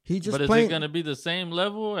 He just But is playing. it going to be the same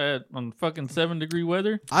level on fucking 7-degree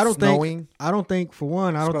weather? I don't Snowing. think for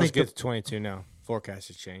one. I don't Supposed think to get to 22 now. Forecast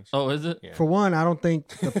has changed. Oh, is it? Yeah. for one. I don't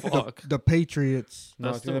think Fuck. the Patriots. No,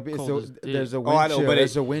 That's it's gonna still be. cold as dick. There's a Oh, wind I know, chill. but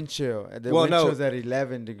There's a wind chill. The Well, wind no. chill's at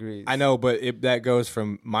 11 degrees. I know, but that goes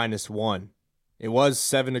from -1. It was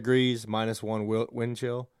 7 degrees, -1 wind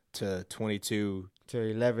chill to 22 to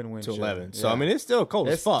 11 wind to chill. 11. So, Yeah. I mean, it's still cold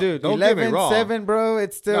as It's, fuck. dude, Don't get me 11, wrong. 7, bro.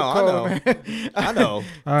 It's still No, I cold, know. man. I know.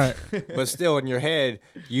 All right, But still, in your head,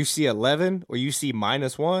 you see 11 or you see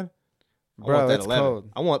 -1. I Bro, want that it's 11. cold.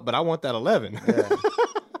 I want that 11.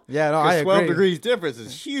 Yeah, no, I 12 agree. degrees difference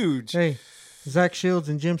is huge. hey, Zach Shields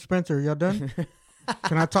and Jim Spencer, y'all done?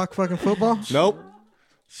 Can I talk fucking football? Nope.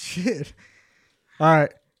 Shit. All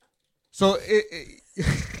right. So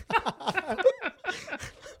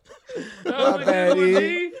Oh, my bad,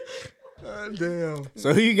 God, E. damn.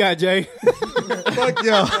 So who you got, Jay? Fuck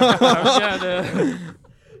y'all.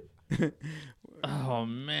 Oh,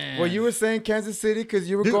 man. Well, you were saying Kansas City because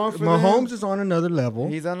you were Dude, going for Mahomes them. is on another level.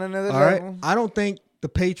 He's on another All right. level. I don't think the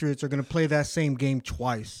Patriots are going to play that same game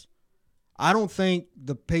twice. I don't think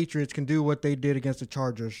the Patriots can do what they did against the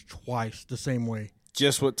Chargers twice the same way.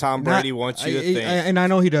 Just what Tom Brady wants you to think. And I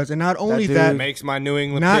know he does. And not only dude that, Makes my New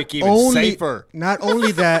England not pick even only safer. not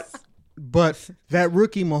only that, but that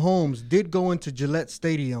rookie Mahomes did go into Gillette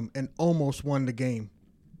Stadium and almost won the game.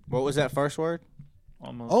 What was that first word?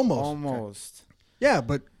 Almost. Almost. Yeah,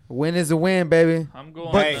 but Win is a win, baby. I'm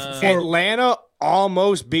going. But Hey, Atlanta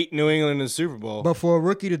almost beat New England in the Super Bowl. for a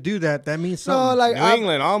rookie to do that, that means No, something. like New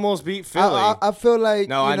England almost beat Philly. I feel like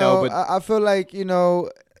No, you I know, but- I feel like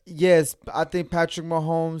yes, I think Patrick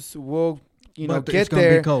Mahomes will But get it's gonna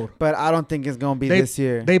there, be cold. but I don't think it's gonna be this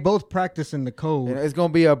year. They both practice in the cold. It's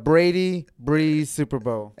gonna be a Brady Breeze Super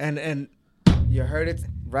Bowl. And You heard it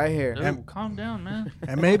right here. Dude, calm down, man.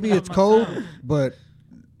 maybe it's cold, but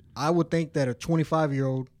I would think that a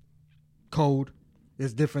 25-year-old cold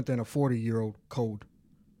is different than a 40-year-old cold.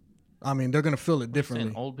 I mean, they're going to feel it differently.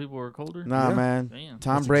 Saying old people are colder. Nah, Yeah. man. Damn.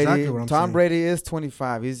 Tom That's Brady. exactly what I'm Tom saying. Brady is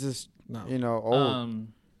 25. He's just No. old.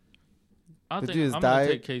 I The think dude's I'm gonna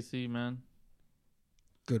diet. take KC, man.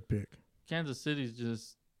 Good pick. Kansas City's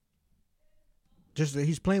just. Just that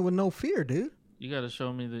he's playing with no fear, dude. You got to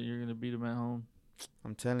show me that you're gonna beat them at home.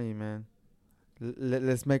 I'm telling you, man.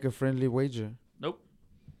 Let's make a friendly wager. Nope.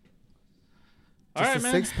 Just All right, a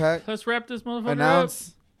man. 6-pack. Let's wrap this motherfucker up.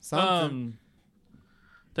 Announce something.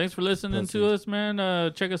 Thanks for listening to Pussy. us, man.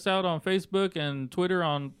 Check us out on Facebook and Twitter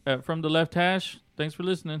at From the Left Hash. Thanks for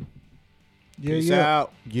listening. Yeah, Peace yeah.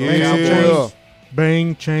 out. Bang Cowboys. chains.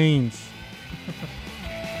 Bang chains.